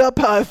summed up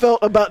how I felt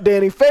about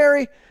Danny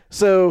Ferry.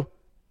 So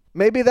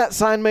maybe that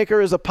sign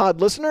maker is a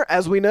pod listener.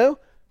 As we know,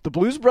 the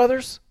Blues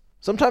Brothers,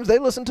 sometimes they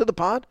listen to the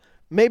pod.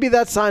 Maybe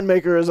that sign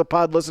maker is a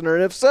pod listener.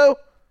 And if so,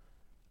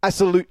 I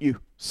salute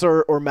you,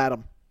 sir or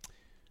madam.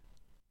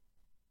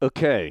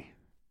 Okay.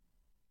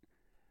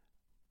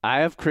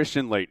 I have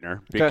Christian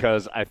Laettner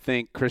because I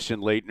think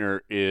Christian Laettner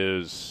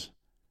is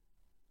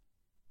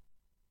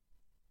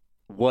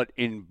what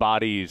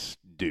embodies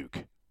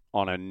Duke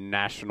on a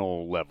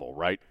national level,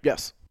 right?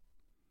 Yes.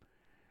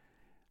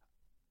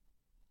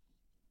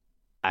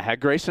 I had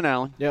Grayson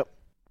Allen. Yep.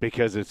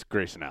 Because it's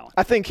Grayson Allen.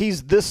 I think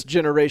he's this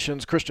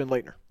generation's Christian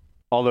Laettner.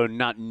 Although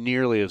not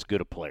nearly as good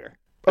a player.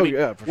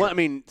 Yeah, for sure. Well, I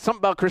mean, something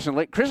about Christian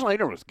Laettner. Christian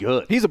Laettner was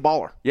good. He's a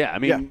baller. Yeah, I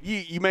mean,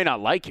 you may not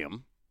like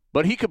him,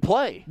 but he could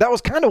play. That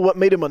was kind of what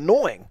made him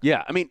annoying.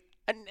 Yeah, I mean,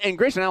 and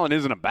Grayson Allen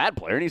isn't a bad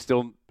player, and he's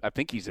still, I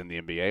think he's in the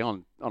NBA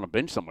on a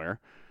bench somewhere.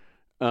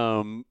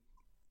 But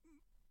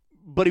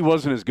he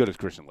wasn't as good as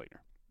Christian Laettner.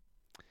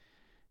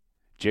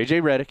 J.J.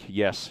 Redick,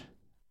 yes.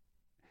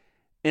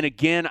 And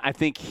again, I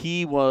think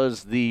he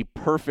was the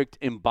perfect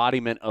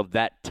embodiment of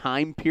that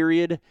time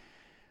period.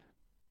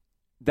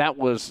 That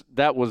was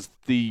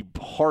the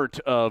heart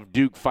of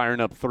Duke firing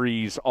up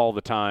threes all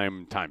the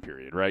time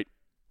period, right?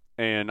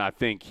 And I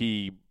think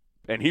he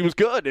was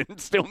good and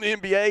still in the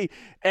NBA.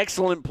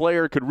 Excellent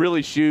player, could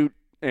really shoot,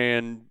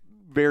 and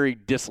very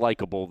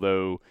dislikable,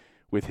 though,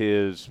 with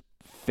his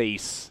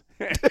face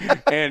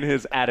and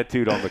his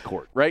attitude on the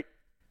court, right?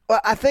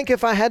 Well, I think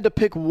if I had to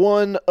pick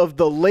one of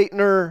the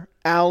Laettner,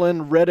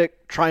 Allen, Redick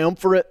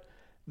triumvirate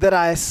that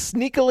I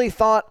sneakily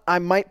thought I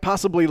might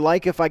possibly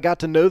like if I got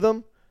to know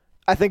them,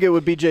 I think it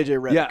would be J.J.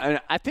 Redick. Yeah,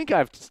 and I think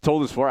I've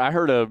told this before. I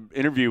heard an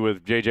interview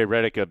with J.J.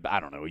 Redick,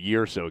 a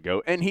year or so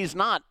ago, and he's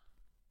not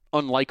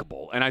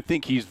unlikable. And I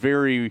think he's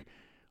very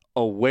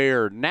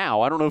aware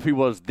now. I don't know if he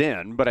was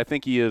then, but I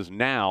think he is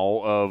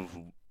now of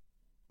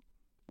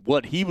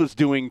what he was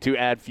doing to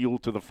add fuel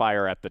to the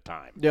fire at the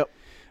time. Yep.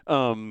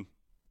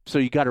 So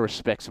you got to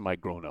respect somebody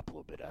growing up a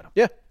little bit, Adam.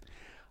 Yeah.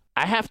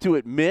 I have to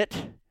admit,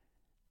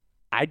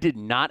 I did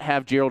not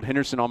have Gerald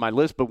Henderson on my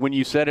list, but when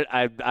you said it,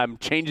 I'm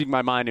changing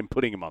my mind and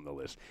putting him on the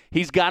list.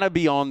 He's got to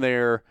be on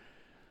there,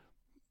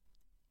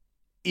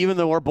 even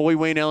though our boy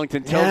Wayne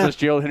Ellington tells us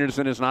Gerald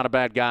Henderson is not a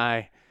bad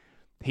guy.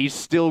 He's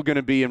still going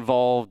to be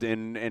involved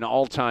in an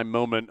all-time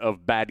moment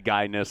of bad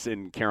guyness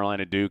in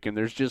Carolina Duke, and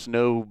there's just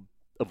no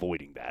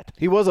avoiding that.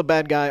 He was a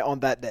bad guy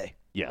on that day.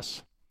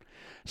 Yes.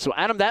 So,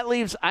 Adam, that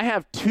leaves – I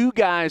have two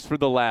guys for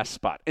the last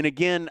spot. And,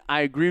 again,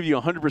 I agree with you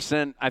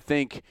 100%. I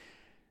think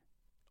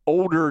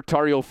older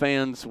Tar Heel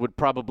fans would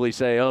probably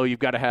say, oh, you've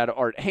got to have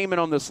Art Heyman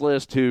on this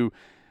list, who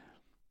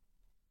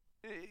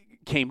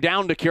came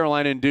down to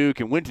Carolina and Duke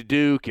and went to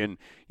Duke. And,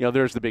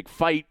 there's the big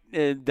fight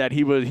that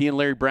he and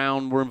Larry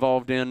Brown were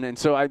involved in. And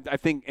so I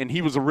think – and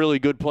he was a really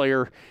good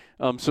player.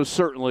 So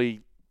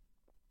certainly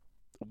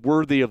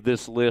worthy of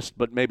this list,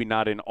 but maybe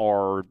not in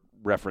our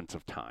reference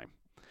of time.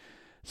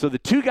 So the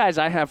two guys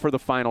I have for the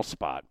final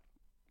spot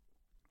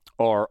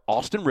are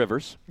Austin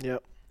Rivers.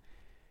 Yep.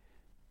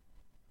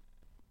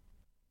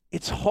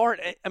 It's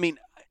hard. I mean,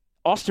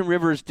 Austin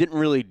Rivers didn't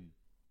really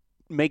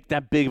make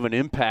that big of an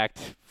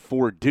impact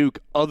for Duke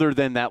other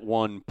than that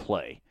one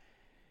play.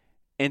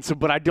 And so,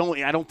 but I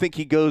don't think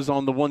he goes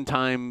on the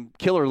one-time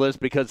killer list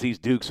because he's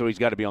Duke, so he's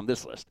got to be on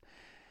this list.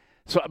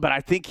 So, but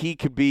I think he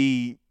could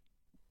be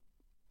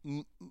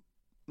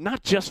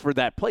not just for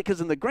that play,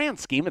 because in the grand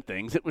scheme of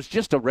things, it was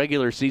just a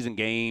regular season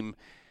game,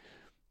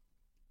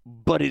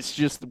 but it's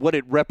just what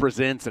it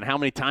represents and how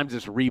many times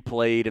it's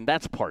replayed, and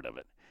that's part of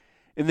it.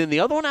 And then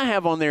the other one I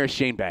have on there is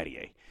Shane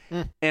Battier.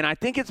 And I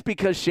think it's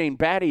because Shane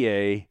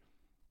Battier,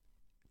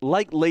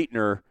 like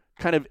Laettner,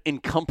 kind of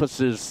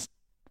encompasses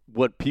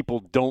what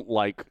people don't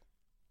like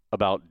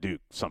about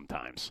Duke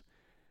sometimes.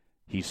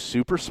 He's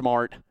super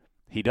smart.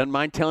 He doesn't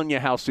mind telling you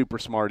how super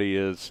smart he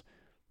is.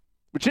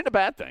 which isn't a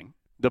bad thing.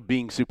 The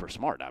being super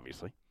smart,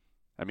 obviously.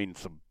 I mean,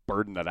 it's a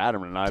burden that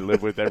Adam and I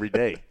live with every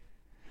day.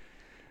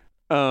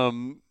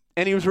 And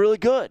he was really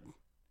good.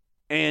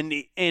 And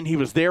he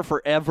was there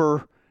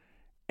forever.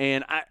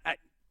 And I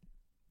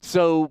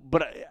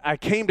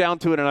came down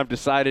to it, and I've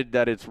decided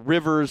that it's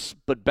Rivers,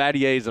 but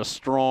Battier is a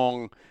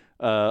strong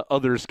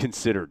others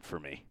considered for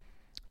me.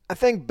 I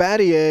think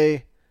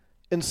Battier,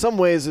 in some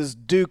ways, is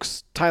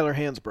Duke's Tyler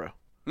Hansbrough.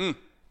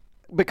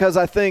 Because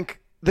I think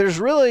there's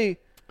really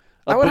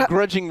a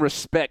begrudging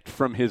respect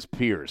from his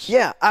peers.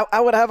 Yeah, I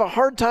would have a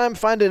hard time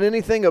finding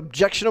anything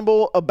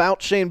objectionable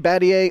about Shane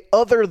Battier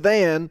other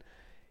than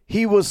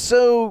he was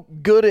so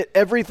good at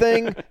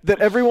everything that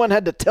everyone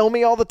had to tell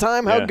me all the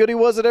time how good he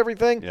was at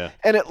everything,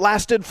 and it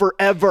lasted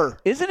forever.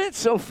 Isn't it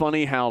so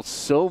funny how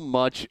so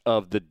much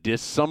of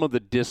some of the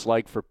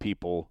dislike for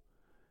people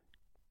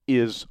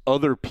is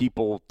other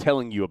people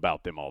telling you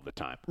about them all the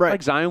time? Right.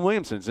 Like Zion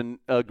Williamson's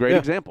a great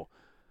example.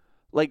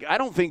 Like, I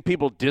don't think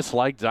people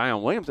disliked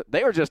Zion Williamson.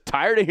 They were just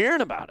tired of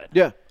hearing about it.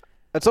 Yeah.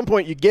 At some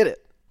point, you get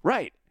it.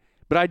 Right.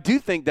 But I do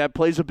think that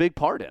plays a big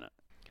part in it.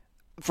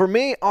 For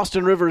me,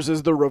 Austin Rivers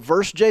is the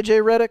reverse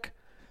J.J. Redick.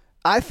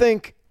 I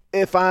think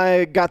if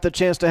I got the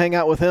chance to hang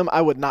out with him,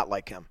 I would not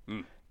like him.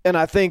 And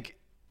I think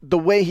the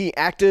way he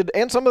acted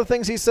and some of the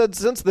things he said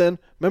since then,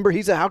 remember,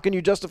 he said, how can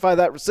you justify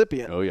that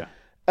recipient? Oh,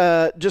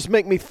 yeah. Just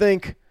make me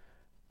think,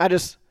 I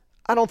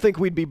don't think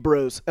we'd be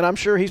bros. And I'm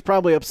sure he's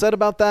probably upset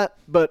about that,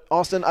 but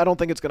Austin, I don't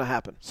think it's going to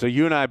happen. So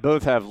you and I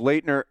both have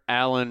Leitner,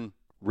 Allen,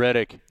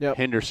 Redick,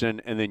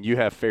 Henderson, and then you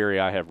have Ferry,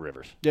 I have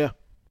Rivers. Yeah.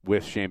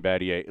 With Shane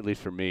Battier, at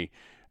least for me,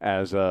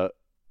 as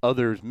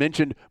others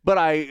mentioned.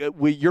 But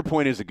your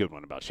point is a good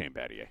one about Shane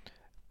Battier.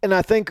 And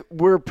I think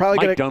we're probably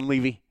going to – Mike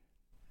Dunleavy.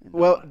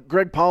 Well,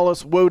 Greg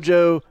Paulus,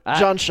 Wojo,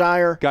 John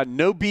Shire. Got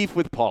no beef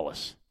with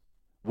Paulus.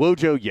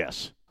 Wojo,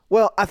 yes.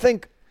 Well, I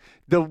think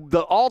 –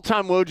 The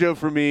all-time Wojo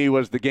for me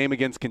was the game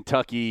against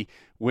Kentucky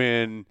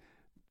when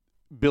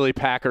Billy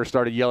Packer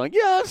started yelling,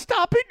 "Yeah,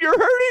 stop it! You're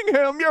hurting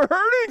him! You're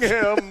hurting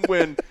him!"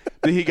 when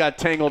he got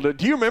tangled.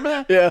 Do you remember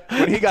that? Yeah.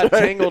 When he got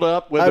tangled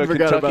up with the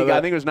Kentucky guy.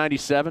 I think it was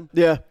 97.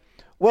 Yeah.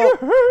 Well, you're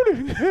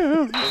hurting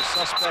him. The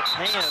suspect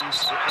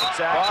hands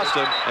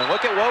Boston, and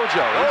look at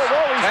Wojo.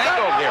 He's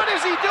tangled here. What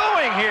is he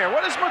doing here?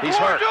 What is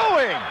McGlure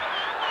doing?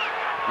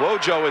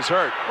 Wojo is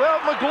hurt. Well,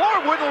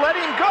 McGlure wouldn't let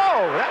him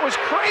go. That was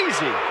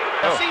crazy.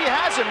 See, he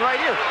has him right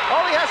here.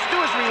 All he has to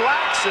do is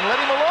relax and let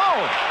him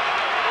alone.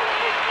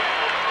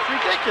 It's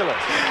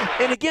ridiculous.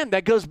 And again,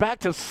 that goes back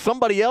to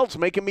somebody else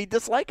making me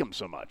dislike him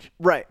so much.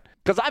 Right.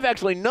 Because I've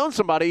actually known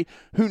somebody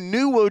who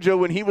knew Wojo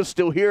when he was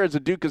still here as a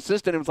Duke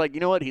assistant and was like, you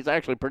know what, he's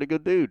actually a pretty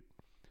good dude.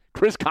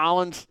 Chris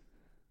Collins.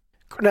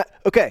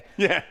 Okay.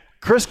 Yeah.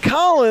 Chris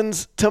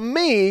Collins, to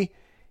me,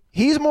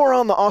 he's more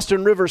on the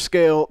Austin Rivers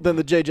scale than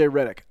the J.J.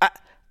 Redick.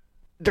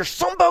 There's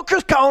something about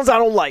Chris Collins I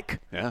don't like.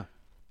 Yeah.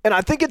 And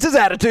I think it's his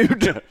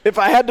attitude, if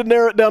I had to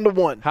narrow it down to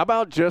one. How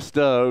about just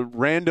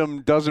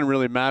random, doesn't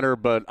really matter,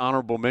 but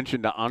honorable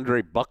mention to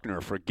Andre Buckner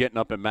for getting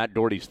up in Matt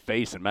Doherty's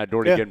face and Matt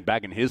Doherty getting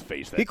back in his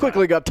face that He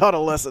quickly got taught a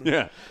lesson.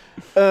 Yeah.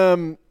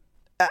 Remember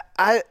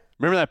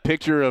that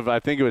picture of, I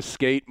think it was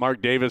Skate,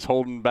 Mark Davis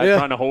trying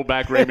to hold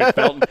back Raymond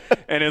Felton,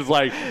 and it's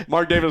like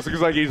Mark Davis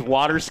looks like he's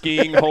water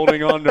skiing,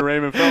 holding on to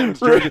Raymond Felton's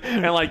jersey,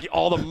 and like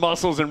all the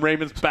muscles in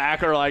Raymond's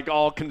back are like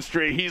all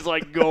constricted. He's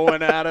like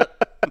going at it.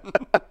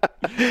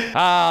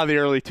 The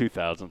early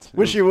 2000s.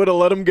 Wish you would have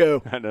let him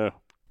go. I know.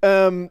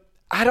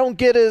 I don't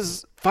get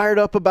as fired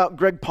up about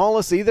Greg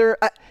Paulus either.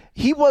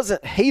 He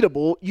wasn't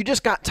hateable. You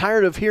just got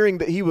tired of hearing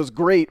that he was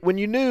great when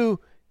you knew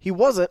he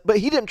wasn't, but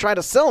he didn't try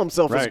to sell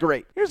himself as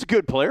great. He was a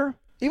good player.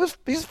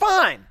 He's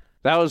fine.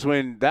 That was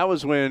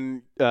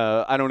when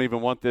I don't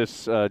even want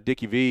this.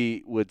 Dickie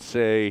V would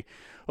say,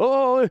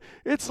 "Oh,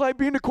 it's like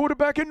being a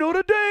quarterback at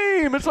Notre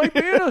Dame. It's like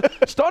being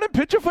a starting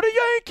pitcher for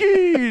the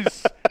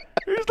Yankees.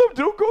 He's the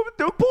Duke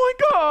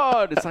point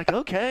guard." It's like,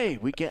 okay,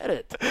 we get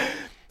it.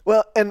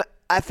 Well, and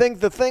I think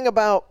the thing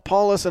about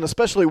Paulus and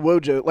especially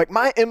Wojo, like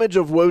my image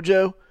of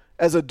Wojo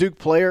as a Duke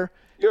player.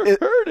 You're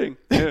hurting.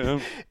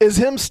 Is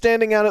him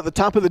standing out at the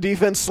top of the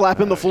defense,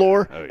 slapping the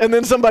floor, and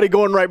then somebody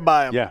going right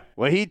by him. Yeah.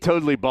 Well, he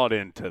totally bought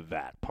into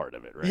that part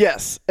of it, right?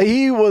 Yes.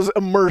 He was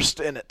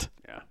immersed in it.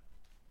 Yeah.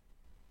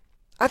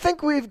 I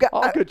think we've got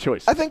all good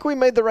choices. I think we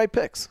made the right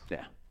picks.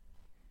 Yeah.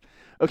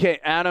 Okay,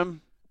 Adam,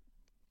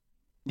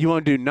 you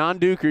want to do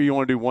non-Duke or you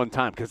want to do one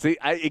time? Because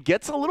it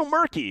gets a little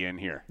murky in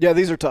here. Yeah,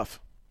 these are tough.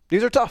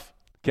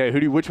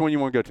 Okay, which one you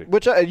want to go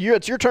to?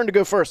 It's your turn to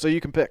go first, so you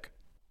can pick.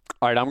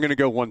 All right, I'm going to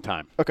go one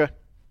time. Okay.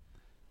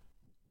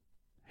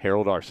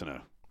 Harold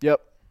Arceneaux.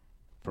 Yep.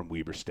 From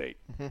Weber State.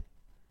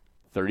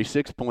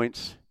 36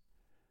 points.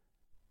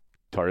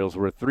 Tar Heels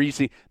were a 3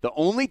 seed. The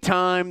only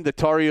time the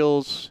Tar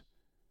Heels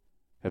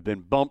have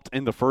been bumped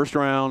in the first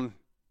round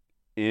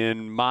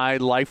in my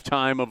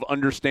lifetime of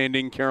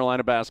understanding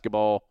Carolina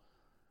basketball,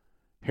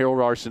 Harold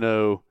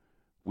Arceneaux,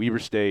 Weber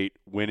State,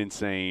 went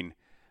insane.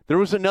 There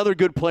was another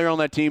good player on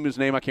that team whose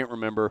name I can't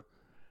remember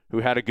who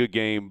had a good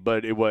game,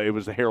 but it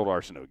was the Harold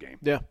Arceneaux game.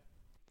 Yeah.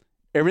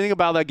 Everything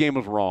about that game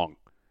was wrong.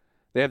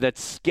 They have that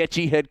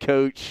sketchy head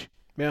coach.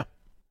 Yeah.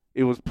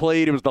 It was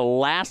played. It was the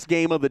last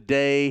game of the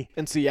day.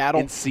 In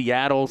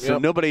Seattle. So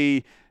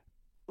nobody,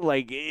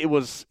 it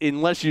was,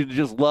 unless you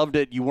just loved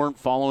it, you weren't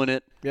following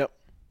it. Yep.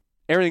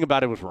 Everything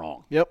about it was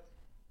wrong. Yep.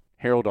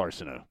 Harold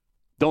Arceneaux.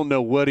 Don't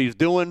know what he's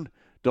doing.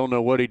 Don't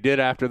know what he did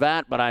after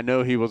that, but I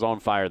know he was on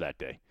fire that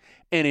day.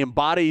 And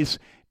embodies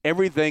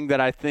everything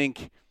that I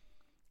think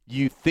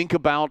you think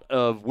about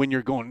of when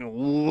you're going,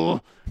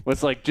 ugh.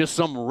 It's like just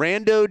some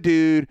rando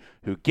dude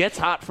who gets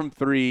hot from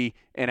three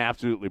and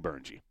absolutely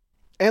burns you.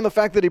 And the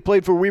fact that he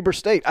played for Weber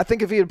State. I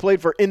think if he had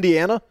played for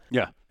Indiana,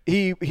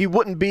 he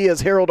wouldn't be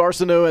as Harold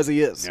Arceneaux as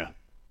he is. Yeah.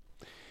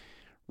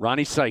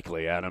 Ronnie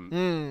Cycli,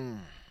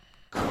 Adam,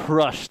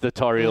 crushed the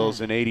Tar Heels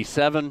in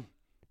 '87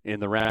 in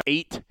the round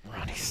 8.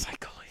 Ronnie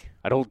Cycli.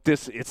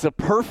 It's a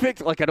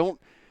perfect,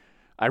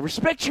 I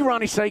respect you,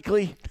 Ronnie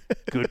Cycli.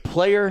 Good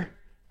player,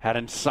 had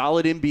a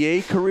solid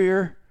NBA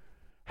career.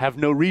 Have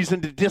no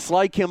reason to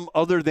dislike him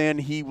other than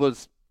he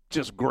was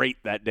just great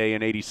that day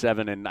in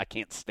 '87, and I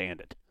can't stand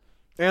it.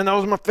 And that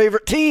was my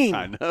favorite team.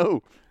 I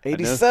know.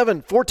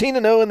 87,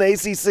 14-0 in the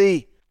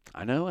ACC.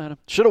 I know, Adam.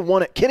 Should have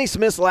won it. Kenny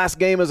Smith's last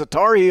game as a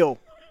Tar Heel.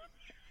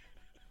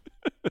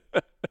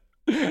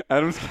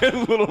 Adam's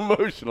getting a little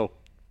emotional.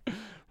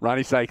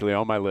 Ronnie Cycli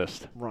on my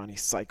list. Ronnie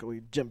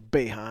Cycli, Jim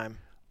Boeheim.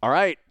 All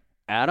right,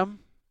 Adam.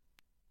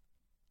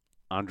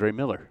 Andre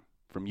Miller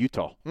from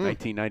Utah,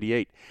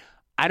 1998.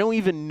 I don't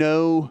even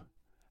know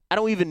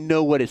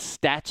what his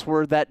stats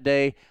were that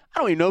day. I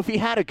don't even know if he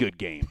had a good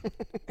game.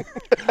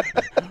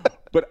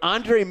 But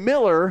Andre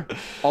Miller,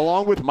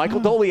 along with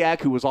Michael Doliak,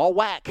 who was all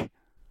whack,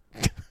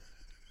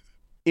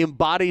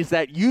 embodies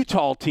that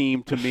Utah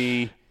team to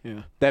me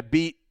that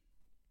beat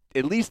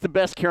at least the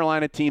best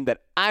Carolina team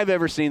that I've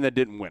ever seen that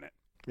didn't win it.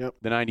 Yep.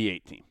 The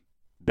 98 team.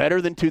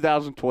 Better than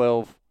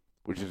 2012,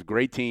 which is a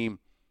great team.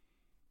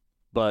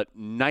 But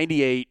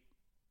 98,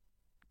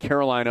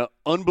 Carolina,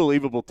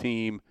 unbelievable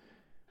team.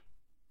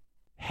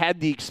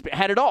 Had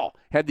it all.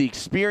 Had the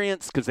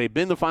experience because they'd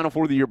been the Final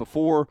Four the year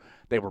before.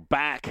 They were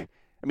back.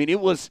 I mean,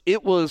 it was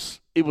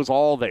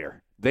all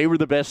there. They were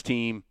the best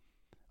team.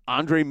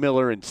 Andre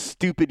Miller and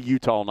stupid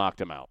Utah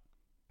knocked him out.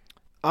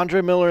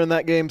 Andre Miller in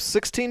that game,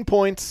 16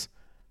 points,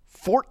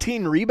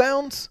 14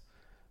 rebounds,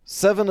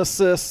 7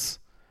 assists.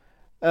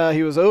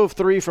 He was 0 of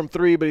 3 from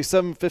 3, but he's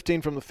 7 of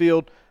 15 from the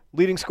field.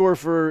 Leading scorer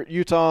for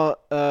Utah,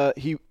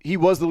 he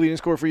was the leading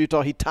scorer for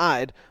Utah. He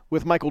tied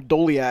with Michael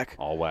Doliak.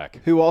 All whack.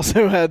 Who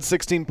also had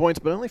 16 points,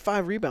 but only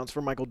 5 rebounds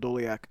for Michael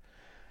Doliak.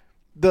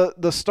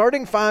 The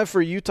starting 5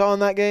 for Utah in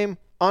that game,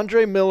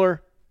 Andre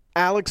Miller,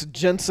 Alex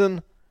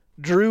Jensen,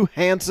 Drew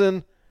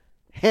Hansen,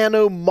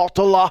 Hanno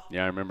Maltola.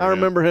 Yeah, I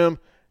remember him.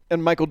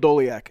 And Michael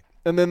Doliak.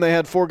 And then they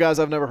had 4 guys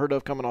I've never heard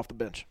of coming off the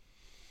bench.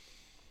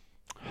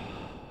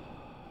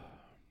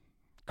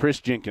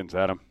 Chris Jenkins,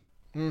 Adam.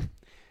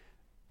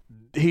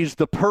 He's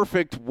the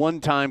perfect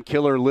one-time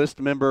killer list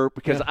member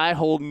because I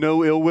hold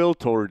no ill will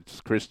towards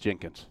Chris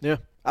Jenkins. Yeah.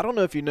 I don't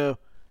know if you know,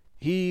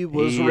 he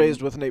was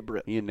raised with Nate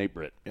Britt. He and Nate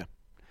Britt. Yeah.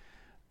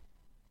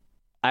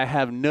 I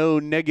have no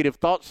negative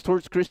thoughts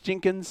towards Chris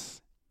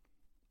Jenkins,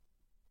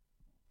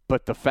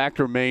 but the fact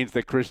remains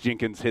that Chris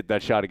Jenkins hit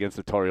that shot against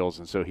the Tar Heels,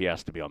 and so he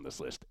has to be on this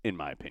list, in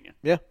my opinion.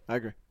 Yeah, I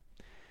agree.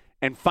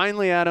 And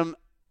finally, Adam,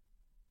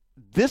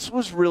 this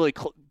was really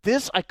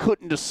this I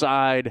couldn't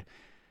decide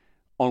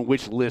on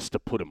which list to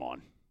put him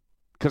on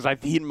because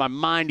in my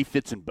mind he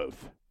fits in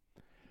both.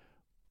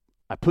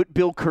 I put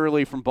Bill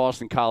Curley from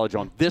Boston College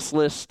on this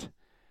list.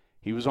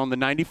 He was on the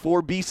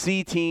 94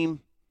 BC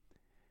team.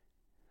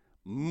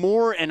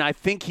 And I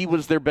think he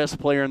was their best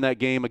player in that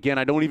game. Again,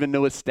 I don't even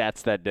know his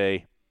stats that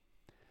day.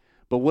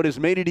 But what has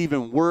made it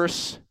even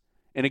worse,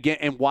 and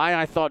why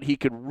I thought he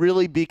could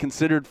really be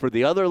considered for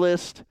the other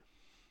list,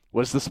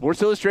 was the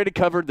Sports Illustrated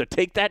cover, the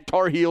Take That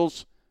Tar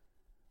Heels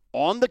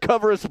on the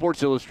cover of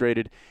Sports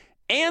Illustrated,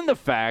 and the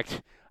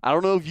fact, I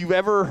don't know if you've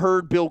ever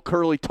heard Bill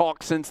Curley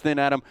talk since then,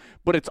 Adam,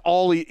 but it's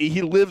all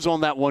he lives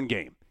on that one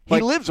game. He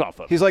lives off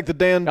of it. He's like the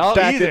Dan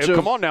Dakich.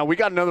 Come on now, we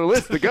got another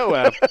list to go,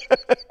 Adam.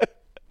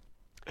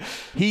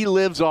 He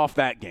lives off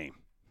that game.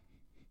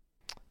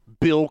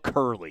 Bill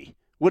Curley.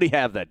 What did he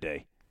have that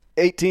day?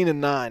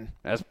 18-9.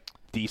 That's a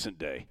decent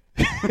day.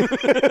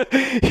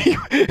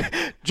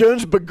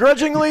 Jones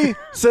begrudgingly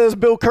says,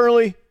 Bill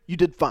Curley, you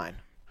did fine.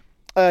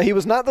 He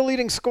was not the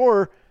leading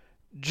scorer.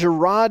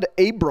 Gerard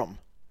Abram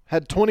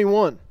had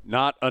 21.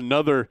 Not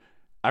another.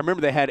 I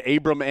remember they had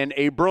Abram and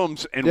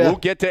Abrams, and we'll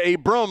get to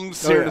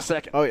Abrams here in a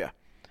second. Oh, yeah.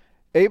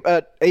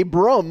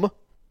 Abram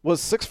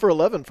was 6 for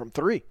 11 from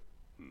 3.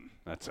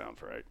 That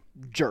sounds right.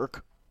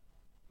 Jerk.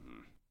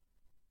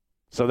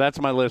 So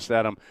that's my list,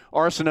 Adam.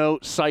 Arceneaux,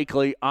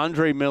 Cycli,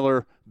 Andre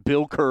Miller,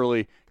 Bill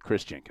Curley,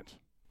 Chris Jenkins.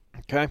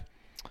 Okay.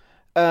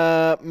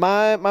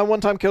 My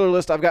one-time killer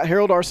list, I've got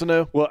Harold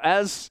Arceneaux. Well,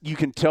 as you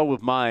can tell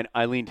with mine,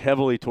 I leaned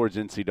heavily towards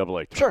NCAA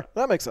tournament. Sure,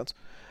 that makes sense.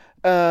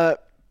 In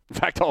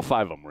fact, all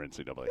 5 of them were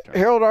NCAA tournament.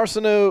 Harold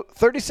Arceneaux,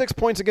 36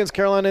 points against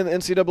Carolina in the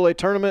NCAA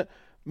tournament.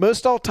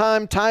 Most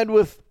all-time, tied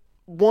with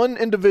one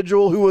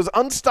individual who was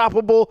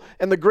unstoppable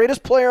and the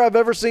greatest player I've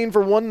ever seen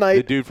for one night.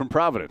 The dude from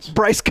Providence.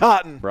 Bryce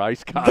Cotton.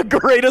 Bryce Cotton. The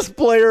greatest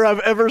player I've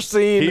ever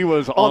seen He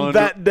was on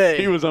that day.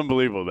 He was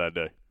unbelievable that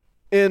day.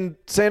 In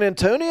San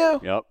Antonio?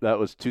 Yep, that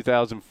was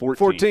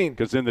 2014.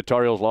 Because then the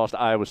Tar Heels lost to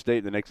Iowa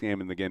State the next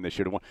game in the game they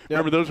should have won. Yep.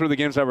 Remember, those were the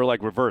games that were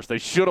like reversed. They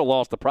should have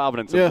lost to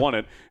Providence and won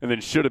it, and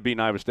then should have beaten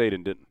Iowa State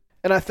and didn't.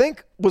 And I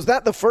think,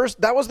 that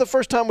was the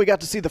first time we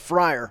got to see the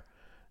Friar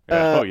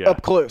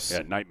up close.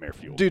 Yeah, nightmare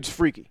fuel. Dude's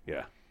freaky.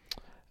 Yeah.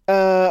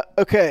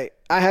 Okay,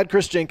 I had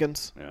Chris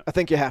Jenkins. Yeah. I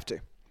think you have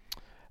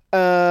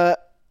to.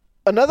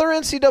 Another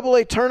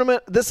NCAA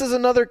tournament, this is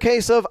another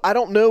case of I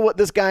don't know what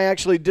this guy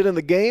actually did in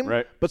the game,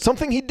 right. But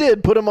something he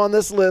did put him on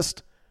this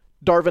list,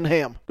 Darvin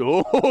Ham.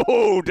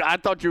 Oh, I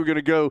thought you were going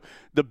to go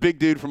the big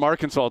dude from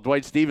Arkansas,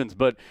 Dwight Stevens,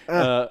 but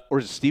or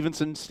is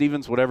it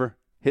Stevens, whatever,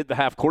 hit the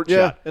half-court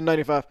shot. Yeah, in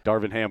 95.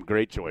 Darvin Ham,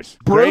 great choice.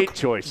 Great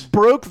choice.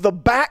 Broke the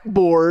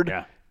backboard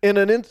in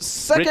a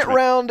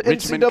second-round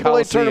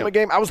NCAA tournament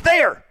game. I was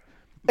there,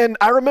 and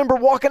I remember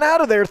walking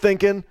out of there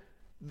thinking,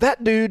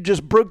 that dude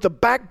just broke the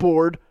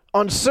backboard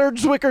on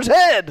Serge Zwicker's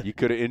head. You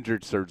could have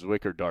injured Serge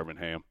Zwicker, Darvin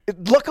Ham.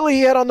 Luckily,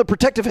 he had on the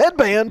protective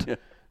headband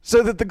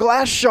so that the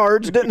glass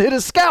shards didn't hit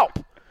his scalp.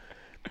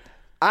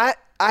 I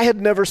had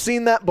never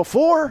seen that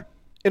before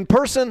in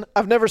person.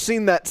 I've never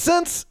seen that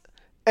since.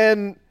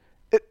 And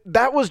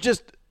that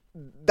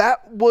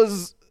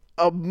was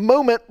a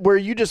moment where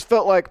you just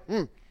felt like,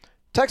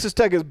 Texas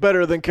Tech is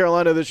better than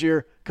Carolina this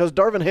year because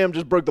Darvin Ham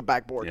just broke the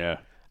backboard. Yeah.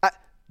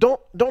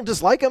 Don't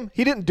dislike him.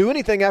 He didn't do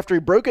anything after he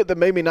broke it that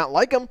made me not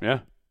like him. Yeah.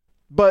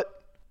 But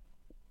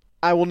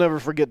I will never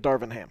forget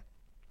Darvin Ham.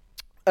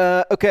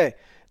 Okay,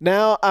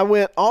 now I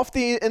went off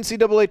the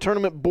NCAA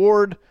tournament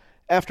board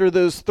after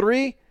those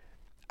three.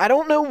 I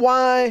don't know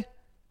why,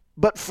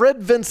 but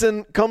Fred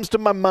Vinson comes to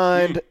my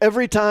mind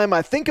every time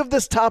I think of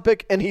this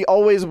topic, and he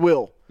always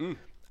will.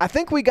 I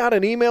think we got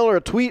an email or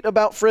a tweet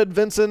about Fred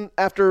Vinson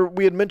after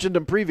we had mentioned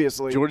him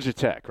previously. Georgia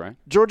Tech, right?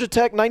 Georgia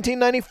Tech,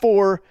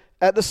 1994,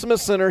 at the Smith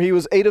Center. He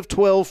was 8 of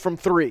 12 from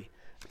 3.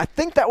 I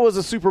think that was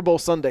a Super Bowl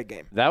Sunday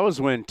game. That was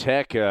when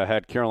Tech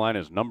had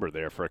Carolina's number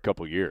there for a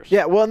couple years.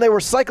 Yeah, well, and they were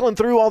cycling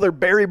through all their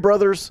Berry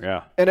brothers.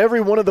 Yeah. And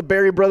every one of the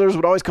Berry brothers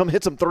would always come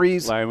hit some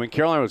threes. Like when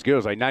Carolina was good, it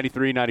was like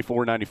 93,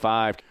 94,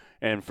 95.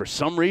 And for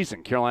some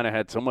reason, Carolina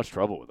had so much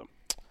trouble with them.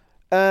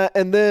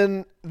 And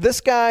then this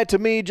guy, to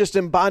me, just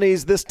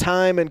embodies this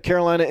time in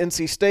Carolina,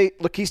 NC State,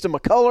 Lakeista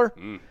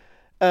McCullough.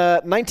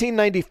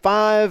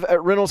 1995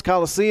 at Reynolds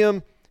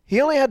Coliseum. He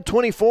only had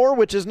 24,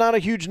 which is not a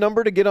huge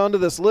number to get onto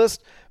this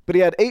list, but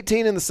he had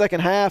 18 in the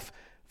second half.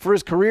 For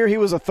his career, he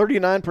was a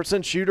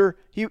 39% shooter.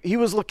 He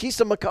was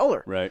Lakeista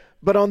McCullough. Right.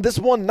 But on this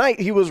one night,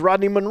 he was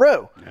Rodney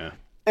Monroe. Yeah.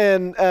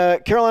 And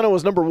Carolina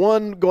was number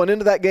 1 going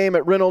into that game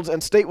at Reynolds,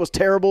 and State was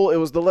terrible. It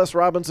was the Les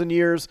Robinson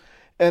years,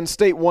 and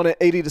State won it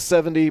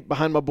 80-70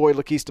 behind my boy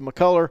Lakeista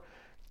McCullough.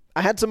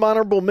 I had some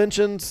honorable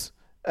mentions.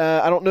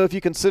 I don't know if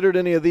you considered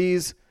any of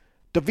these.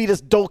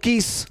 Davidas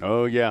Dolkis.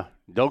 Oh, yeah.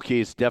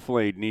 Dolkis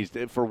definitely needs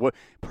to, for what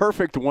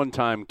perfect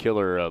one-time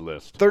killer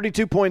list.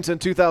 32 points in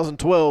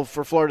 2012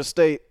 for Florida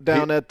State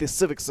down at the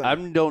Civic Center. I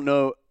don't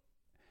know.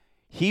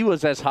 He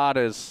was as hot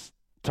as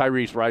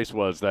Tyrese Rice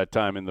was that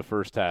time in the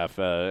first half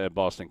at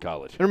Boston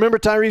College. And remember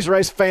Tyrese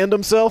Rice fanned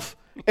himself?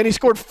 And he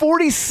scored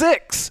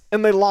 46,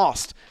 and they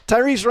lost.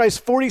 Tyrese Rice,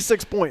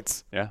 46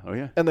 points. Yeah, oh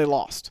yeah. And they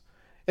lost.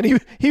 And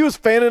he was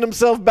fanning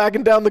himself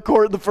backing down the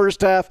court in the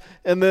first half,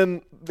 and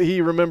then he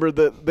remembered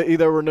that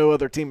there were no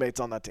other teammates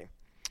on that team.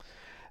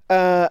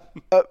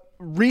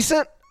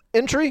 Recent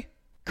entry,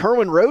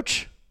 Kerwin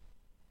Roach.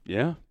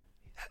 Yeah.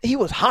 He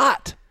was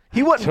hot.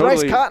 He wasn't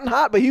Bryce Cotton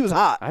hot, but he was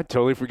hot. I'd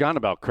totally forgotten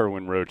about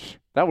Kerwin Roach.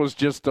 That was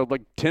just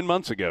like 10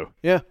 months ago.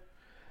 Yeah.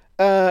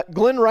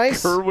 Glenn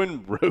Rice.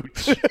 Kerwin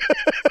Roach.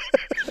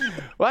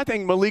 Well, I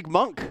think Malik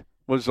Monk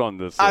was on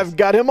this list. I've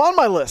got him on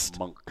my list.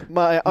 Monk.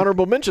 My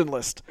honorable mention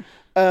list.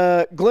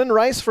 Glenn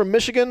Rice from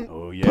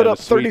Michigan yeah, put up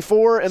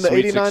 34 in the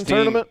 89 16.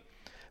 tournament.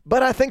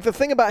 But I think the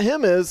thing about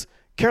him is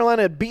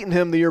Carolina had beaten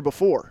him the year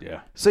before.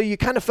 Yeah. So you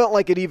kind of felt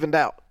like it evened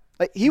out.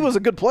 Like, he was a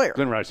good player.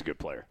 Glenn Rice is a good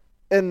player.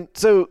 And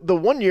so the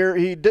one year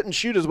he didn't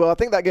shoot as well. I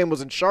think that game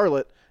was in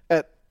Charlotte,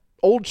 at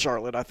Old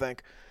Charlotte, I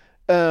think.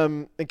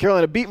 And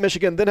Carolina beat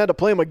Michigan, then had to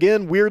play him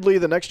again weirdly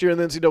the next year in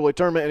the NCAA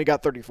tournament, and he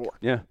got 34.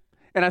 Yeah.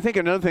 And I think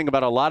another thing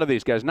about a lot of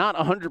these guys, not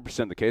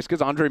 100% the case,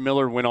 because Andre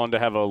Miller went on to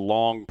have a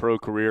long pro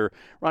career.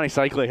 Ronnie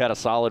Cycli had a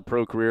solid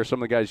pro career.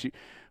 Some of the guys,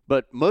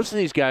 but most of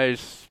these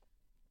guys,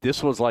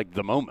 this was like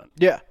the moment.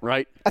 Yeah.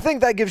 Right? I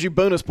think that gives you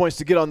bonus points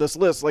to get on this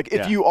list. Like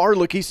if you are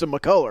Lakeista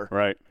McCullough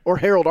right. or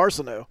Harold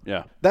Arsenault,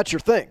 that's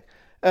your thing.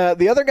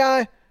 The other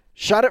guy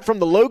shot it from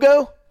the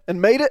logo and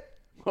made it.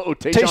 Oh,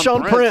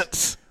 Tayshaun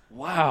Prince.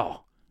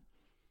 Wow.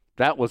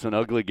 That was an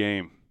ugly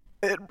game.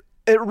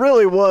 It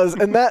really was.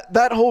 And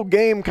that whole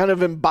game kind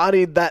of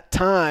embodied that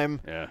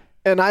time. Yeah.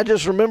 And I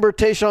just remember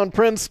Tayshaun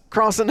Prince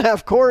crossing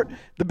half court,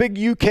 the big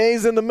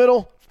UK's in the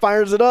middle,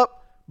 fires it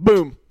up,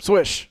 boom,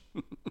 swish.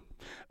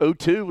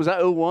 02? Was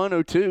that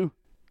 01, 02?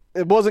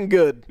 It wasn't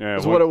good. Yeah,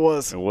 is what it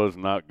was. It was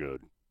not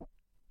good.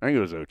 I think it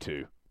was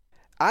 02.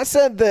 I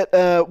said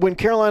that when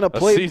Carolina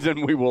played a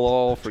season we will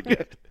all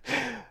forget.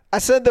 I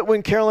said that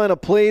when Carolina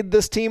played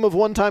this team of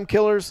one-time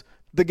killers,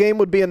 the game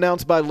would be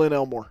announced by Lynn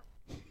Elmore.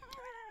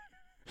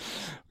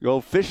 The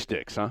old fish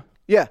sticks, huh?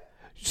 Yeah.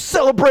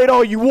 Celebrate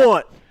all you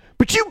want,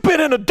 but you've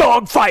been in a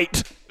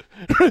dogfight.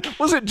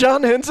 Was it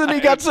John Henson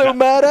he got so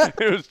mad at?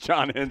 It was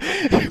John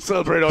Henson.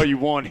 Celebrate all you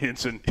want,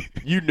 Henson.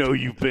 You know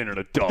you've been in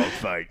a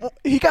dogfight.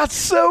 He got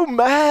so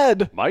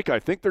mad. Mike, I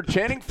think they're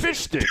chanting fish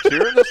sticks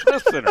here in the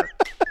Smith Center.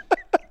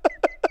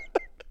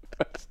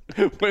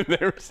 When they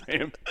were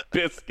saying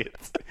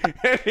biscuits.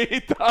 And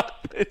he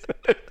thought they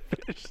said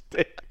fish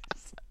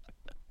sticks.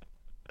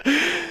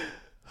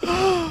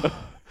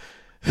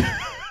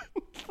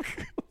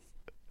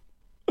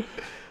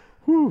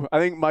 I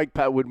think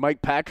would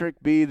Mike Patrick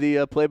be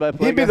the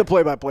play-by-play He'd guy? be the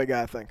play-by-play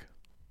guy, I think.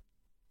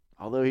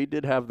 Although he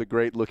did have the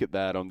great look at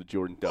that on the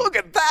Jordan dunk. Look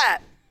at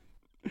that.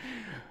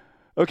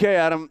 Okay,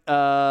 Adam.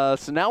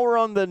 So now we're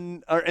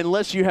on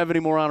unless you have any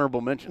more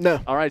honorable mentions.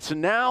 No. All right, so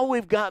now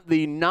we've got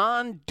the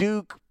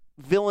non-Duke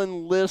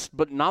villain list,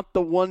 but not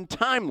the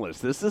one-time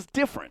list. This is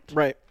different.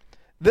 Right.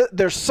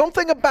 There's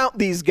something about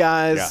these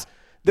guys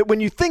that when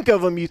you think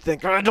of them, you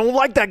think, I don't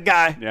like that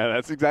guy. Yeah,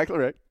 that's exactly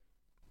right.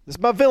 This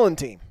is my villain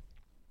team.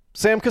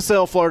 Sam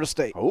Cassell, Florida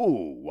State.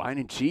 Oh, wine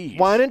and cheese.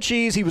 Wine and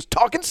cheese. He was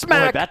talking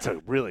smack. Boy, that's a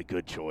really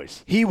good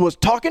choice. He was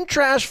talking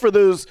trash for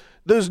those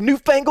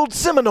newfangled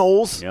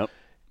Seminoles. Yep.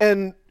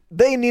 And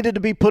they needed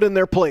to be put in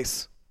their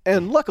place.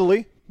 And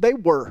luckily, they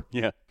were.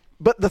 Yeah.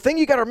 But the thing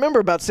you got to remember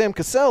about Sam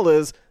Cassell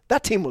is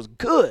that team was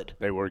good.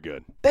 They were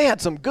good. They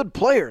had some good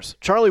players.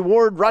 Charlie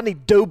Ward, Rodney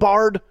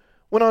Dobard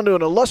went on to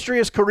an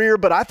illustrious career,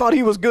 but I thought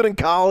he was good in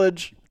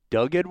college.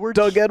 Doug Edwards?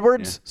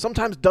 Yeah.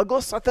 Sometimes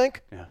Douglas, I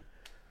think. Yeah.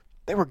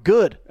 They were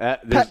good.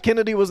 Pat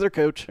Kennedy was their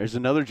coach. There's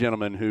another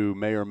gentleman who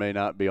may or may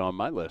not be on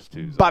my list,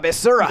 too. Bobby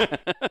Sura.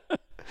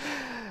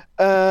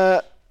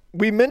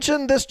 We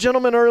mentioned this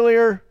gentleman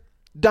earlier,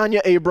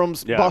 Danya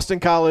Abrams, Boston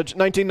College,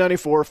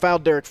 1994,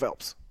 fouled Derek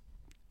Phelps.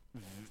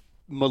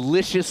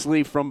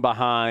 Maliciously from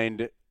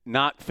behind,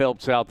 knocked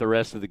Phelps out the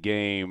rest of the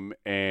game,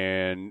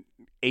 and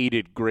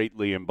aided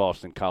greatly in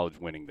Boston College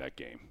winning that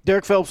game.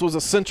 Derek Phelps was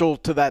essential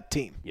to that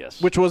team.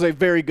 Yes. Which was a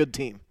very good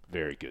team.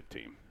 Very good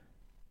team.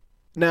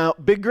 Now,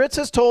 Big Grits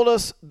has told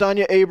us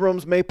Danya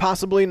Abrams may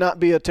possibly not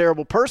be a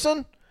terrible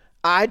person.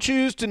 I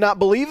choose to not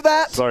believe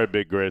that. Sorry,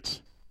 Big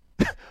Grits.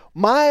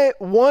 My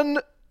one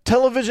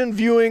television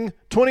viewing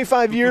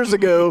 25 years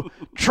ago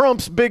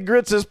trumps Big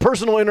Grits'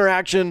 personal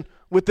interaction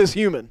with this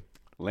human.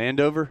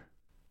 Landover?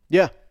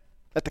 Yeah,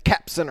 at the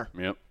Cap Center.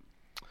 Yep.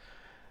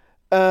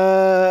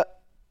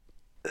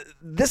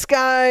 This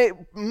guy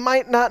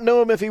might not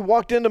know him if he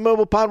walked into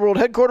Mobile Pod World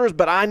headquarters,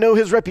 but I know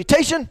his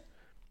reputation.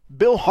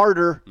 Bill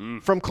Harder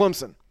from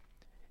Clemson.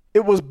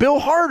 It was Bill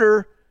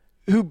Harder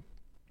who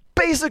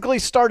basically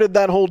started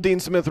that whole Dean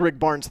Smith-Rick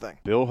Barnes thing.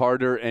 Bill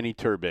Harder and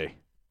Iturbe.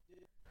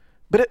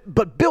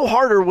 But Bill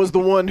Harder was the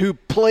one who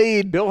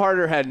played Bill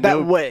Harder had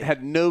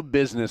had no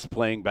business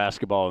playing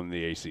basketball in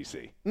the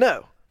ACC.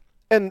 No.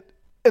 And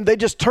they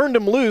just turned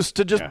him loose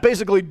to just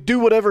basically do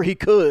whatever he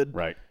could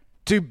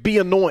to be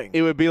annoying.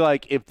 It would be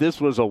like if this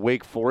was a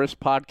Wake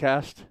Forest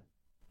podcast.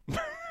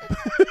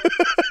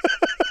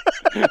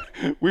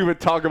 We would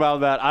talk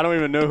about that. I don't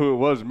even know who it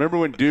was. Remember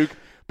when Duke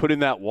put in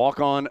that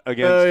walk-on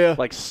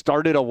against,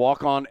 started a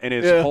walk-on, and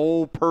his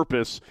whole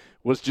purpose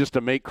was just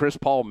to make Chris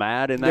Paul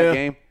mad in that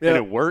game? Yeah. And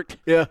it worked?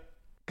 Yeah.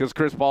 Because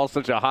Chris Paul's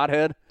such a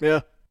hothead?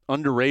 Yeah.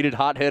 Underrated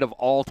hothead of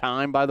all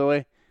time, by the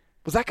way.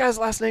 Was that guy's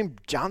last name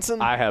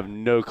Johnson? I have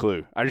no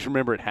clue. I just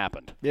remember it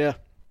happened. Yeah.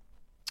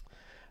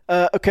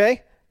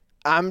 Okay.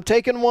 I'm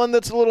taking one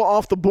that's a little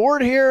off the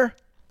board here.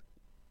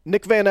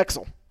 Nick Van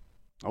Exel.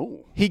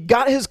 Oh. He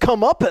got his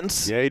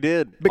comeuppance. Yeah, he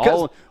did.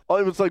 Because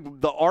it was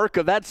like the arc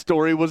of that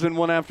story was in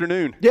one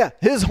afternoon. Yeah,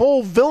 his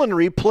whole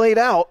villainy played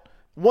out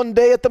one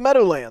day at the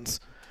Meadowlands.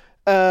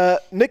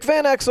 Nick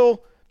Van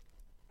Exel,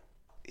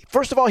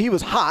 first of all, he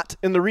was hot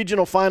in the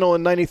regional final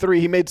in 93.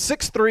 He made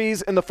 6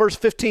 threes in the first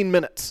 15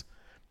 minutes.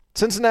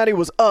 Cincinnati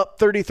was up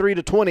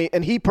 33-20,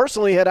 and he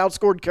personally had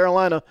outscored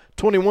Carolina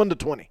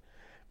 21-20.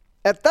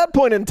 At that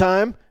point in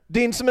time,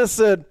 Dean Smith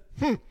said,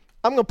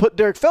 I'm going to put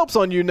Derek Phelps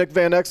on you, Nick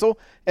Van Exel,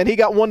 and he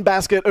got 1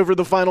 basket over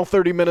the final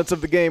 30 minutes of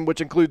the game,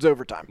 which includes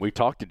overtime. We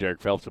talked to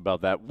Derek Phelps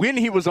about that when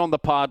he was on the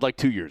pod like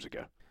 2 years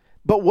ago.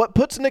 But what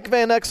puts Nick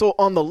Van Exel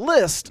on the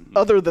list,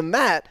 other than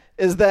that,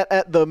 is that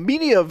at the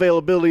media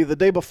availability the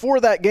day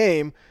before that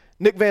game,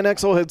 Nick Van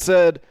Exel had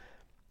said,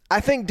 I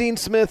think Dean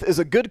Smith is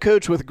a good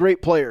coach with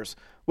great players.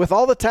 With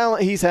all the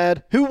talent he's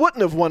had, who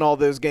wouldn't have won all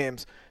those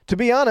games? To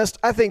be honest,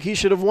 I think he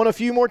should have won a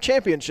few more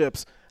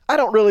championships. I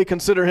don't really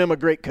consider him a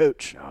great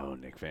coach. Oh,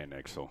 Nick Van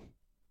Exel.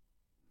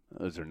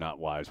 Those are not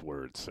wise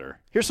words, sir.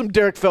 Here's some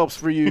Derek Phelps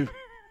for you,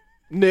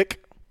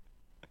 Nick.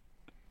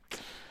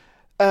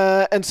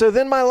 And so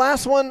then my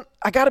last one,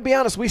 I got to be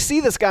honest, we see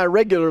this guy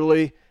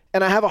regularly,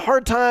 and I have a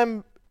hard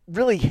time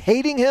really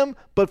hating him,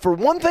 but for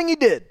one thing he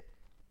did,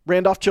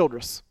 Randolph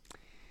Childress.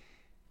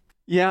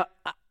 Yeah.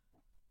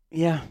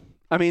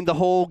 I mean, the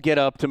whole get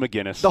up to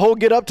McGinnis.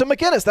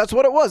 That's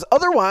what it was.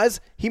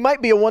 Otherwise, he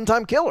might be a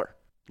one-time killer.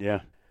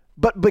 Yeah.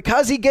 But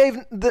because he gave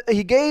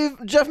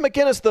Jeff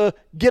McGinnis the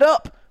get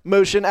up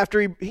motion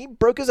after he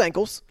broke his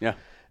ankles. Yeah.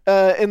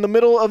 In the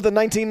middle of the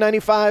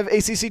 1995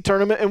 ACC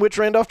tournament in which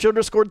Randolph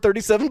Childress scored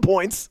 37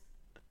 points.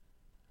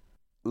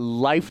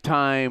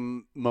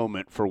 Lifetime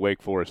moment for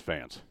Wake Forest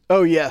fans.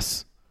 Oh,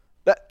 yes.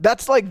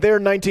 That's like their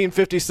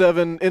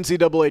 1957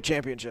 NCAA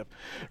championship.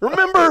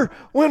 Remember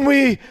when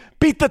we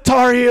beat the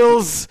Tar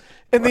Heels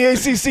in the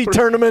ACC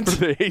tournament? For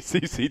the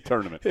ACC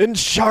tournament. In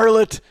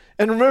Charlotte.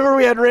 And remember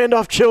we had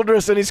Randolph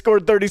Childress and he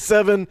scored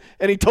 37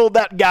 and he told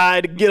that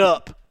guy to get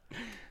up.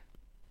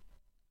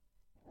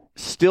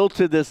 Still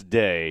to this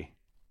day,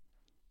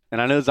 and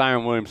I know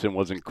Zion Williamson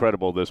was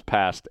incredible this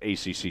past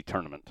ACC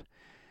tournament,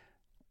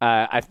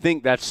 I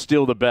think that's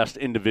still the best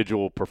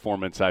individual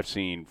performance I've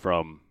seen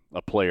from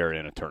a player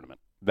in a tournament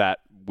that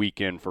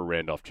weekend for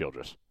Randolph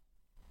Childress.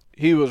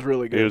 He was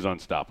really good. He was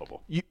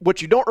unstoppable.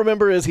 What you don't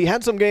remember is he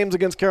had some games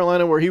against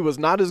Carolina where he was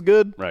not as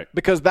good. Right.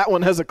 Because that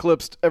one has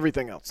eclipsed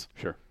everything else.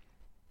 Sure.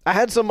 I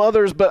had some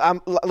others,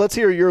 but let's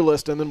hear your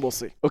list and then we'll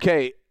see.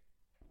 Okay.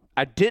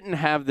 I didn't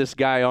have this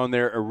guy on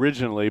there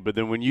originally, but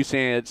then when you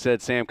said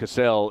Sam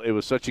Cassell, it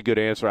was such a good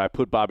answer. I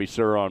put Bobby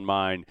Sura on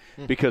mine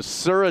because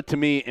Sura, to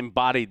me,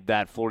 embodied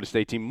that Florida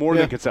State team more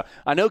than Cassell.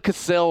 I know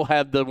Cassell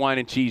had the wine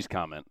and cheese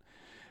comment,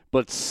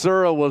 but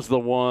Sura was the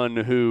one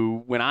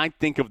who, when I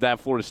think of that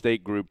Florida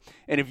State group,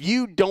 and if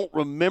you don't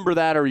remember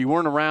that or you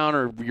weren't around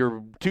or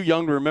you're too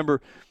young to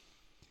remember,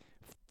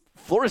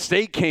 Florida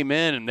State came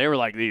in and they were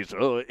like these.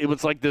 It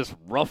was like this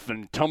rough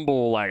and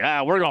tumble, like,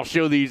 we're going to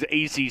show these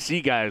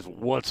ACC guys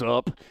what's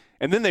up.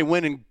 And then they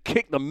went and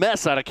kicked the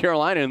mess out of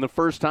Carolina in their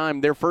first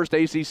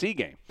ACC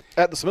game.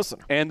 At the Smith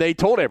Center. And they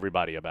told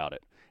everybody about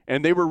it.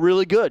 And they were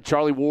really good.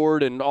 Charlie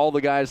Ward and all the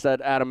guys that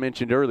Adam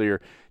mentioned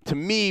earlier. To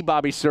me,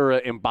 Bobby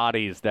Sura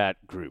embodies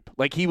that group.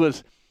 Like he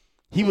was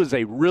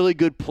a really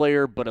good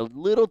player, but a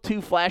little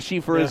too flashy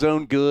for his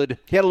own good.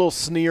 He had a little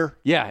sneer.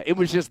 Yeah, it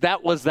was just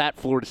that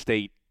Florida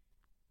State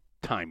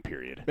time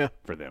period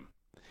for them.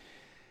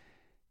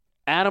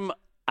 Adam,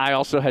 I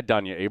also had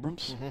Danya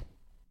Abrams. Mm-hmm.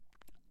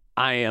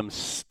 I am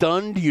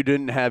stunned you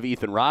didn't have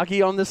Ethan Wragge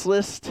on this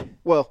list.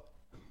 Well,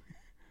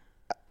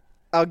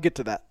 I'll get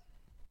to that.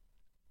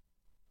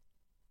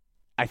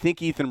 I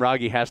think Ethan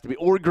Wragge has to be,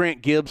 or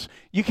Grant Gibbs.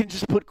 You can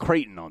just put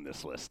Creighton on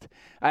this list.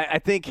 I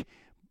think,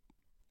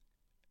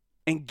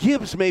 and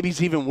Gibbs maybe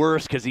is even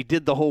worse because he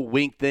did the whole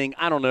wink thing.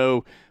 I don't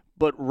know,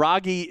 but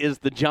Wragge is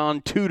the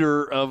John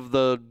Tudor of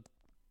the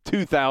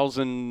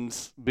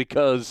 2000s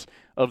because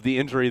of the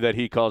injury that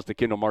he caused to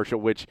Kendall Marshall,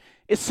 which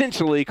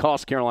essentially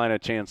cost Carolina a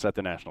chance at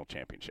the national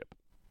championship.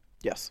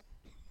 Yes.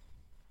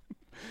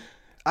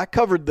 I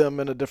covered them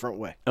in a different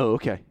way. Oh,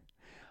 okay.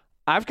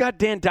 I've got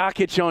Dan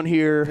Dakich on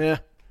here. Yeah.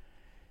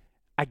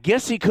 I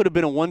guess he could have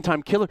been a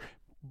one-time killer,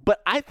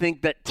 but I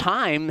think that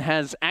time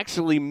has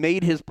actually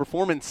made his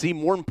performance seem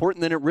more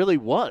important than it really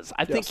was.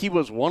 I think he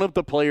was one of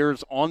the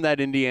players on that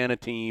Indiana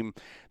team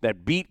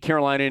that beat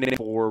Carolina in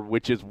 84,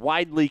 which is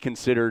widely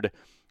considered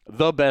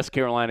the best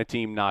Carolina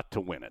team not to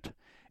win it.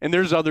 And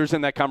there's others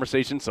in that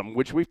conversation, some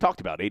which we've talked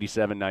about,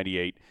 87,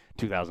 98,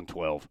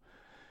 2012.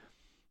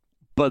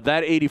 But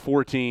that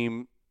 84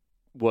 team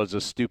was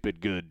a stupid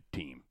good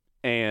team.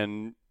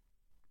 And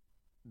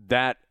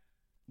that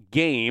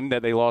game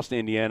that they lost to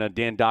Indiana,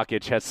 Dan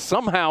Dakich has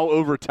somehow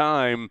over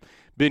time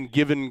been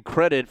given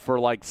credit for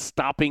like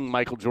stopping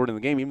Michael Jordan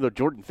in the game, even though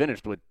Jordan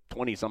finished with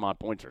 20-some-odd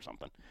points or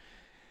something.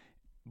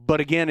 But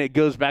again, it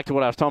goes back to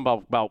what I was talking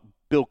about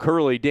Bill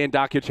Curley. Dan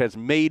Dakich has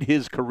made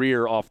his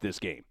career off this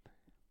game.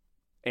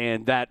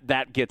 And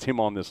that gets him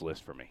on this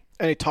list for me.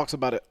 And he talks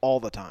about it all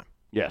the time.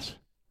 Yes.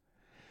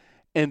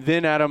 And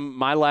then, Adam,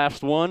 my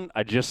last one,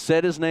 I just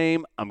said his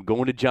name. I'm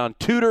going to John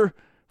Tudor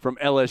from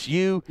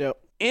LSU. Yep.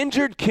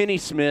 Injured Kenny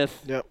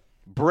Smith. Yep.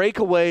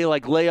 Breakaway,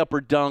 like layup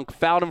or dunk,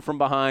 fouled him from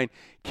behind.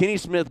 Kenny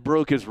Smith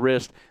broke his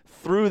wrist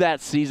through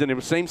that season. It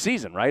was same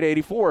season, right?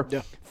 84.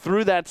 Yeah.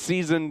 Through that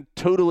season,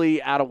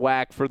 totally out of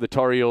whack for the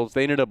Tar Heels.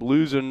 They ended up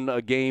losing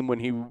a game when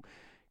he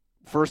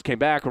first came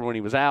back or when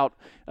he was out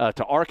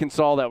to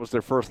Arkansas. That was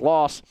their first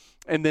loss.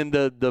 And then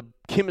the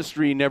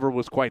chemistry never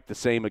was quite the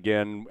same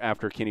again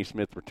after Kenny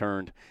Smith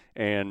returned.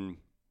 And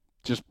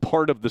just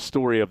part of the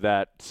story of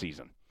that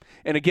season.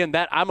 And again,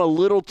 that I'm a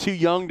little too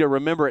young to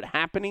remember it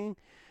happening,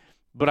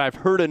 but I've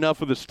heard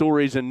enough of the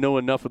stories and know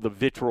enough of the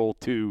vitriol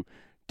to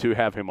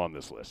have him on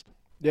this list.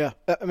 Yeah.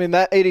 I mean,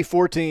 that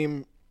 84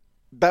 team,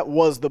 that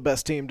was the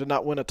best team to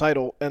not win a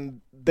title,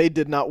 and they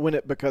did not win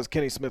it because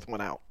Kenny Smith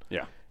went out.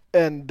 Yeah.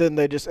 And then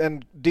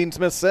and Dean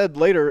Smith said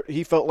later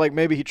he felt like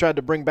maybe he tried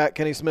to bring back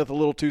Kenny Smith a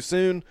little too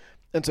soon,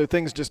 and so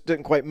things just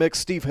didn't quite mix.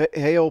 Steve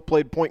Hale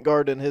played point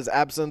guard in his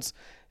absence,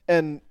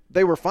 and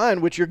they were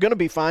fine, which you're going to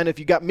be fine if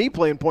you got me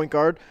playing point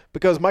guard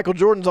because Michael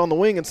Jordan's on the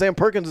wing and Sam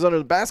Perkins is under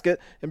the basket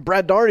and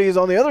Brad Daugherty is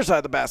on the other side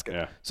of the basket.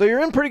 Yeah. So you're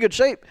in pretty good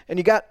shape, and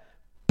you got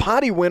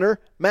potty winner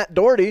Matt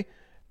Daugherty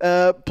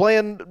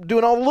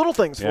doing all the little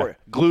things for you.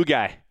 Glue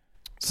guy.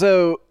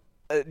 So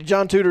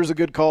John Tudor's a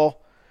good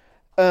call.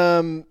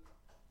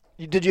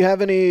 Did you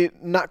have any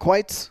not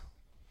quites?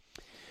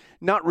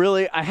 Not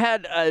really. I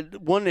had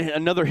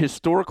another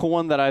historical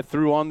one that I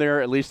threw on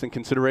there, at least in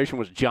consideration,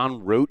 was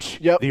John Roach,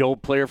 the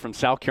old player from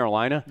South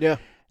Carolina. Yeah.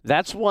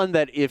 That's one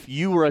that if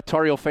you were a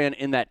Tar Heel fan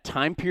in that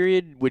time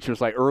period, which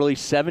was like early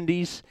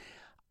 70s,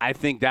 I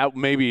think that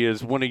maybe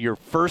is one of your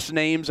first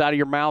names out of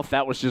your mouth.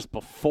 That was just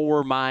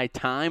before my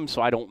time,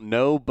 so I don't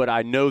know. But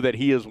I know that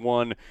he is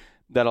one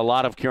that a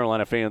lot of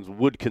Carolina fans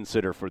would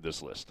consider for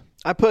this list.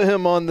 I put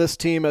him on this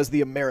team as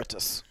the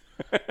emeritus.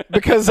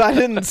 Because I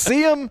didn't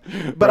see him,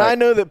 but right. I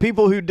know that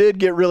people who did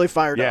get really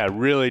fired up. Yeah,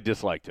 really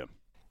disliked him.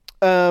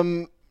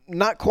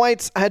 Not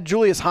quite. I had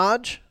Julius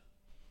Hodge.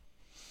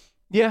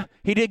 Yeah,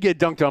 he did get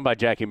dunked on by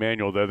Jackie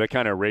Manuel, though. That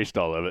kind of erased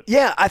all of it.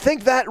 Yeah, I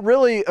think that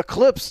really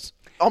eclipsed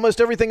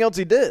almost everything else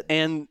he did.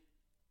 And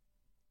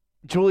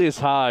Julius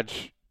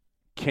Hodge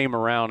came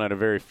around at a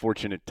very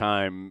fortunate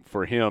time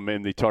for him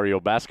in the Tar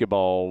Heel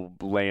basketball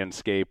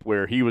landscape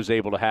where he was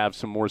able to have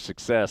some more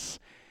success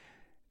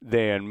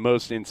than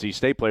most NC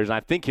State players. And I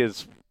think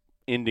his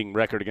ending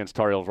record against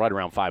Tar Heels right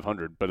around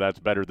 500, but that's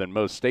better than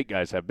most State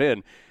guys have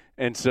been.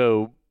 And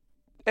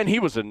he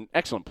was an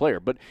excellent player.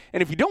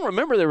 And if you don't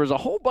remember, there was a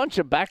whole bunch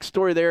of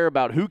backstory there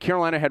about who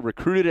Carolina had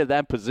recruited at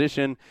that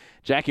position,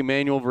 Jackie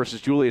Manuel versus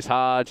Julius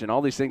Hodge, and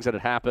all these things that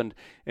had happened.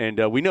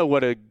 And we know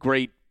what a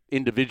great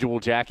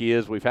individual Jackie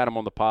is. We've had him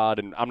on the pod,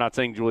 and I'm not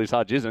saying Julius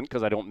Hodge isn't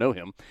because I don't know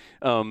him.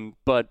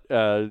 But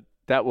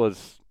that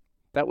was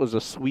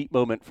a sweet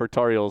moment for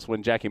Tar Heels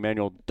when Jackie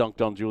Manuel dunked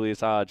on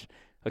Julius Hodge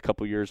a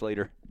couple years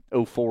later.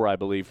 2004, I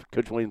believe,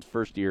 Coach Williams'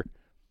 first year.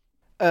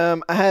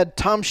 I had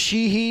Tom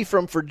Sheehy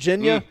from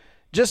Virginia,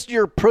 just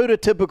your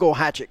prototypical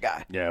hatchet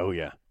guy. Yeah, oh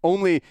yeah.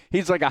 Only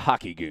he's like a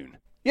hockey goon.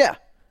 Yeah.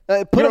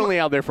 Put him only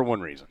out there for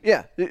one reason.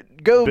 Yeah.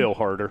 Go Bill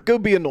Harder. Go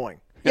be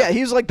annoying. Yeah,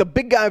 he's like the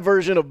big guy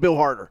version of Bill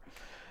Harder.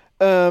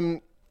 I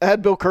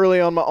had Bill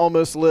Curley on my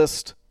almost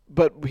list,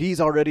 but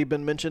he's already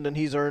been mentioned and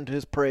he's earned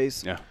his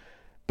praise. Yeah.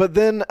 But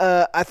then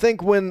I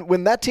think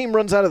when that team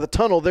runs out of the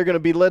tunnel, they're going to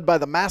be led by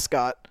the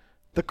mascot,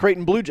 the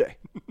Creighton Blue Jay.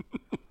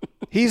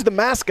 He's the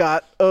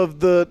mascot of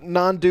the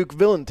non-Duke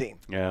villain team.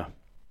 Yeah.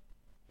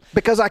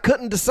 Because I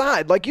couldn't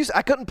decide. Like you said,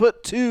 I couldn't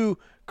put two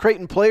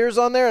Creighton players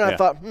on there, and I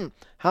thought,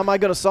 how am I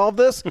going to solve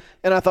this?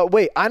 And I thought,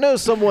 wait, I know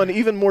someone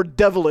even more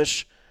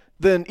devilish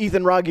than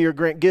Ethan Wragge or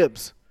Grant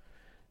Gibbs.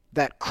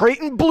 That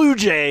Creighton Blue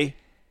Jay,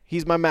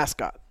 he's my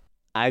mascot.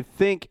 I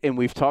think, and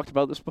we've talked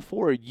about this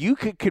before, you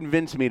could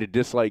convince me to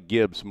dislike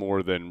Gibbs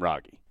more than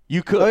Wragge.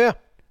 You could. Oh, yeah.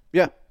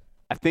 Yeah.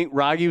 I think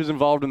Wragge was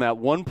involved in that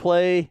one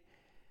play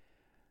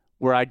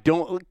where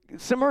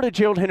similar to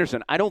Gerald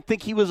Henderson, I don't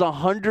think he was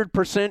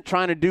 100%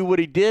 trying to do what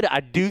he did. I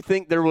do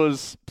think there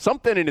was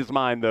something in his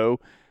mind,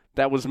 though,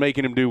 that was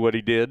making him do what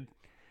he did.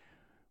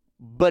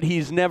 But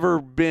he's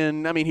never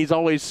been, he's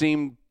always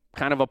seemed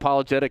kind of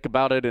apologetic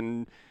about it.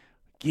 And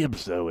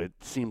Gibbs, though, it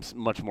seems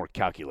much more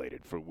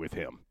calculated with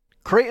him.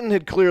 Creighton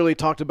had clearly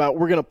talked about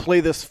we're going to play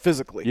this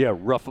physically. Yeah,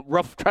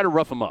 try to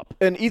rough him up.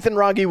 And Ethan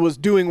Wragge was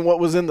doing what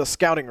was in the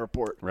scouting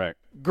report. Right.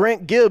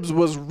 Grant Gibbs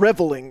was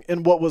reveling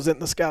in what was in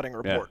the scouting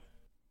report.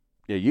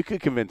 Yeah, you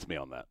could convince me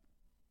on that.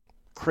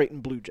 Creighton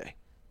Blue Jay.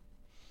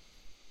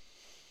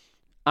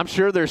 I'm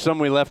sure there's some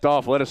we left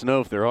off. Let us know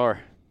if there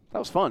are. That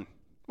was fun.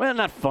 Well,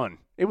 not fun.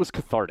 It was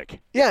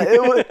cathartic. Yeah,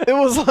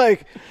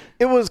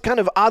 it was kind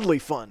of oddly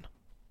fun.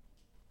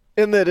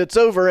 In that it's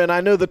over, and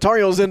I know the Tar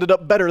Heels ended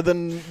up better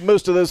than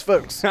most of those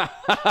folks.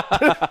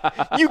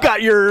 You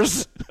got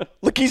yours,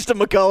 Lakeista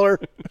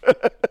McCullough.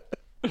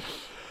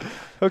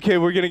 Okay,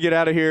 we're going to get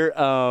out of here.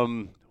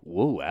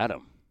 Whoa,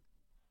 Adam.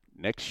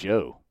 Next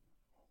show,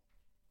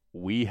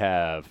 we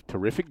have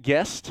terrific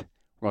guest.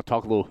 We're going to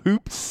talk a little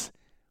hoops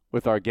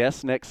with our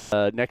guest next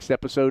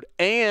episode.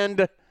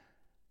 And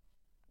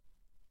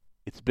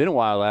it's been a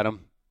while,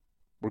 Adam.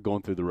 We're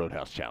going through the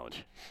Roadhouse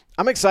Challenge.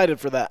 I'm excited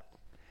for that.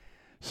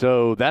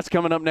 So that's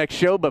coming up next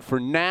show. But for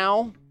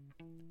now,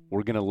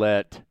 we're going to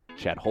let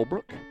Chad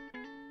Holbrook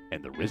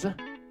and the RZA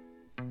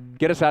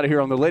get us out of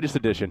here on the latest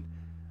edition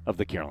of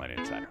the Carolina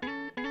Insider.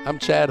 I'm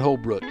Chad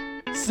Holbrook.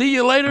 See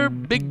you later,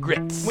 Big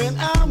Grits. When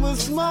I was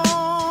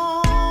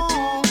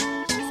small,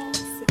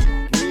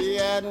 we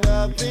had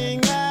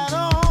nothing at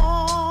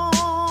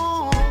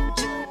all.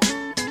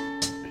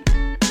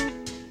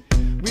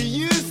 We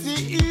used to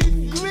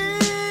eat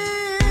grits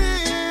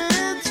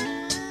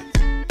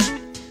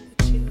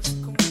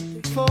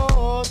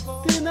for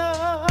dinner.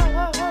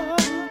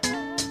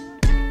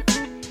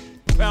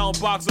 Pound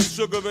box of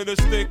sugar and a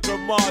stick of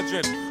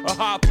margarine. A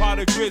hot pot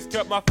of grits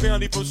kept my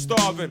family from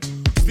starving.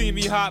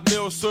 Steamy hot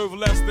meal served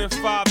less than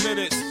 5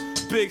 minutes.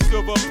 Big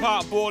silver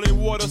pot, boiling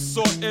water,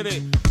 salt in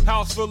it.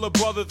 House full of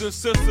brothers and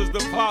sisters, the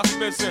pot's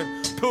missing.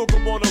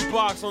 Pilgrim on the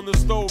box, on the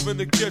stove in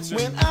the kitchen.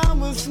 When I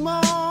was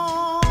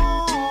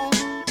small,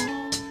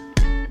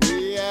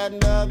 we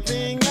had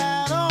nothing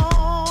at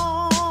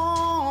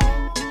all.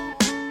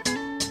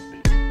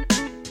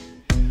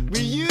 We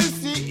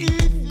used to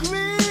eat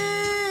grits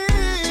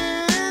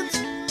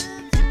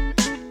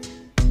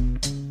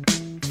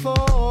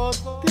for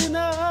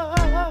dinner.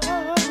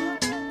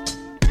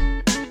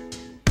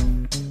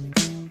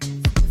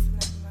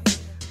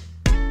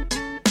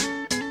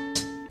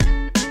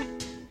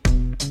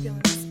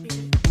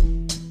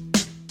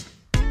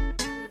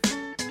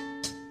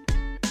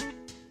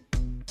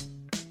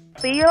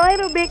 See you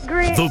later, Big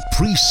Grit. The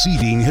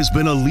preceding has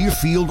been a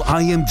Learfield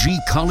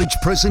IMG College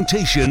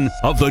presentation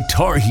of the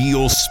Tar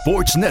Heel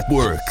Sports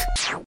Network.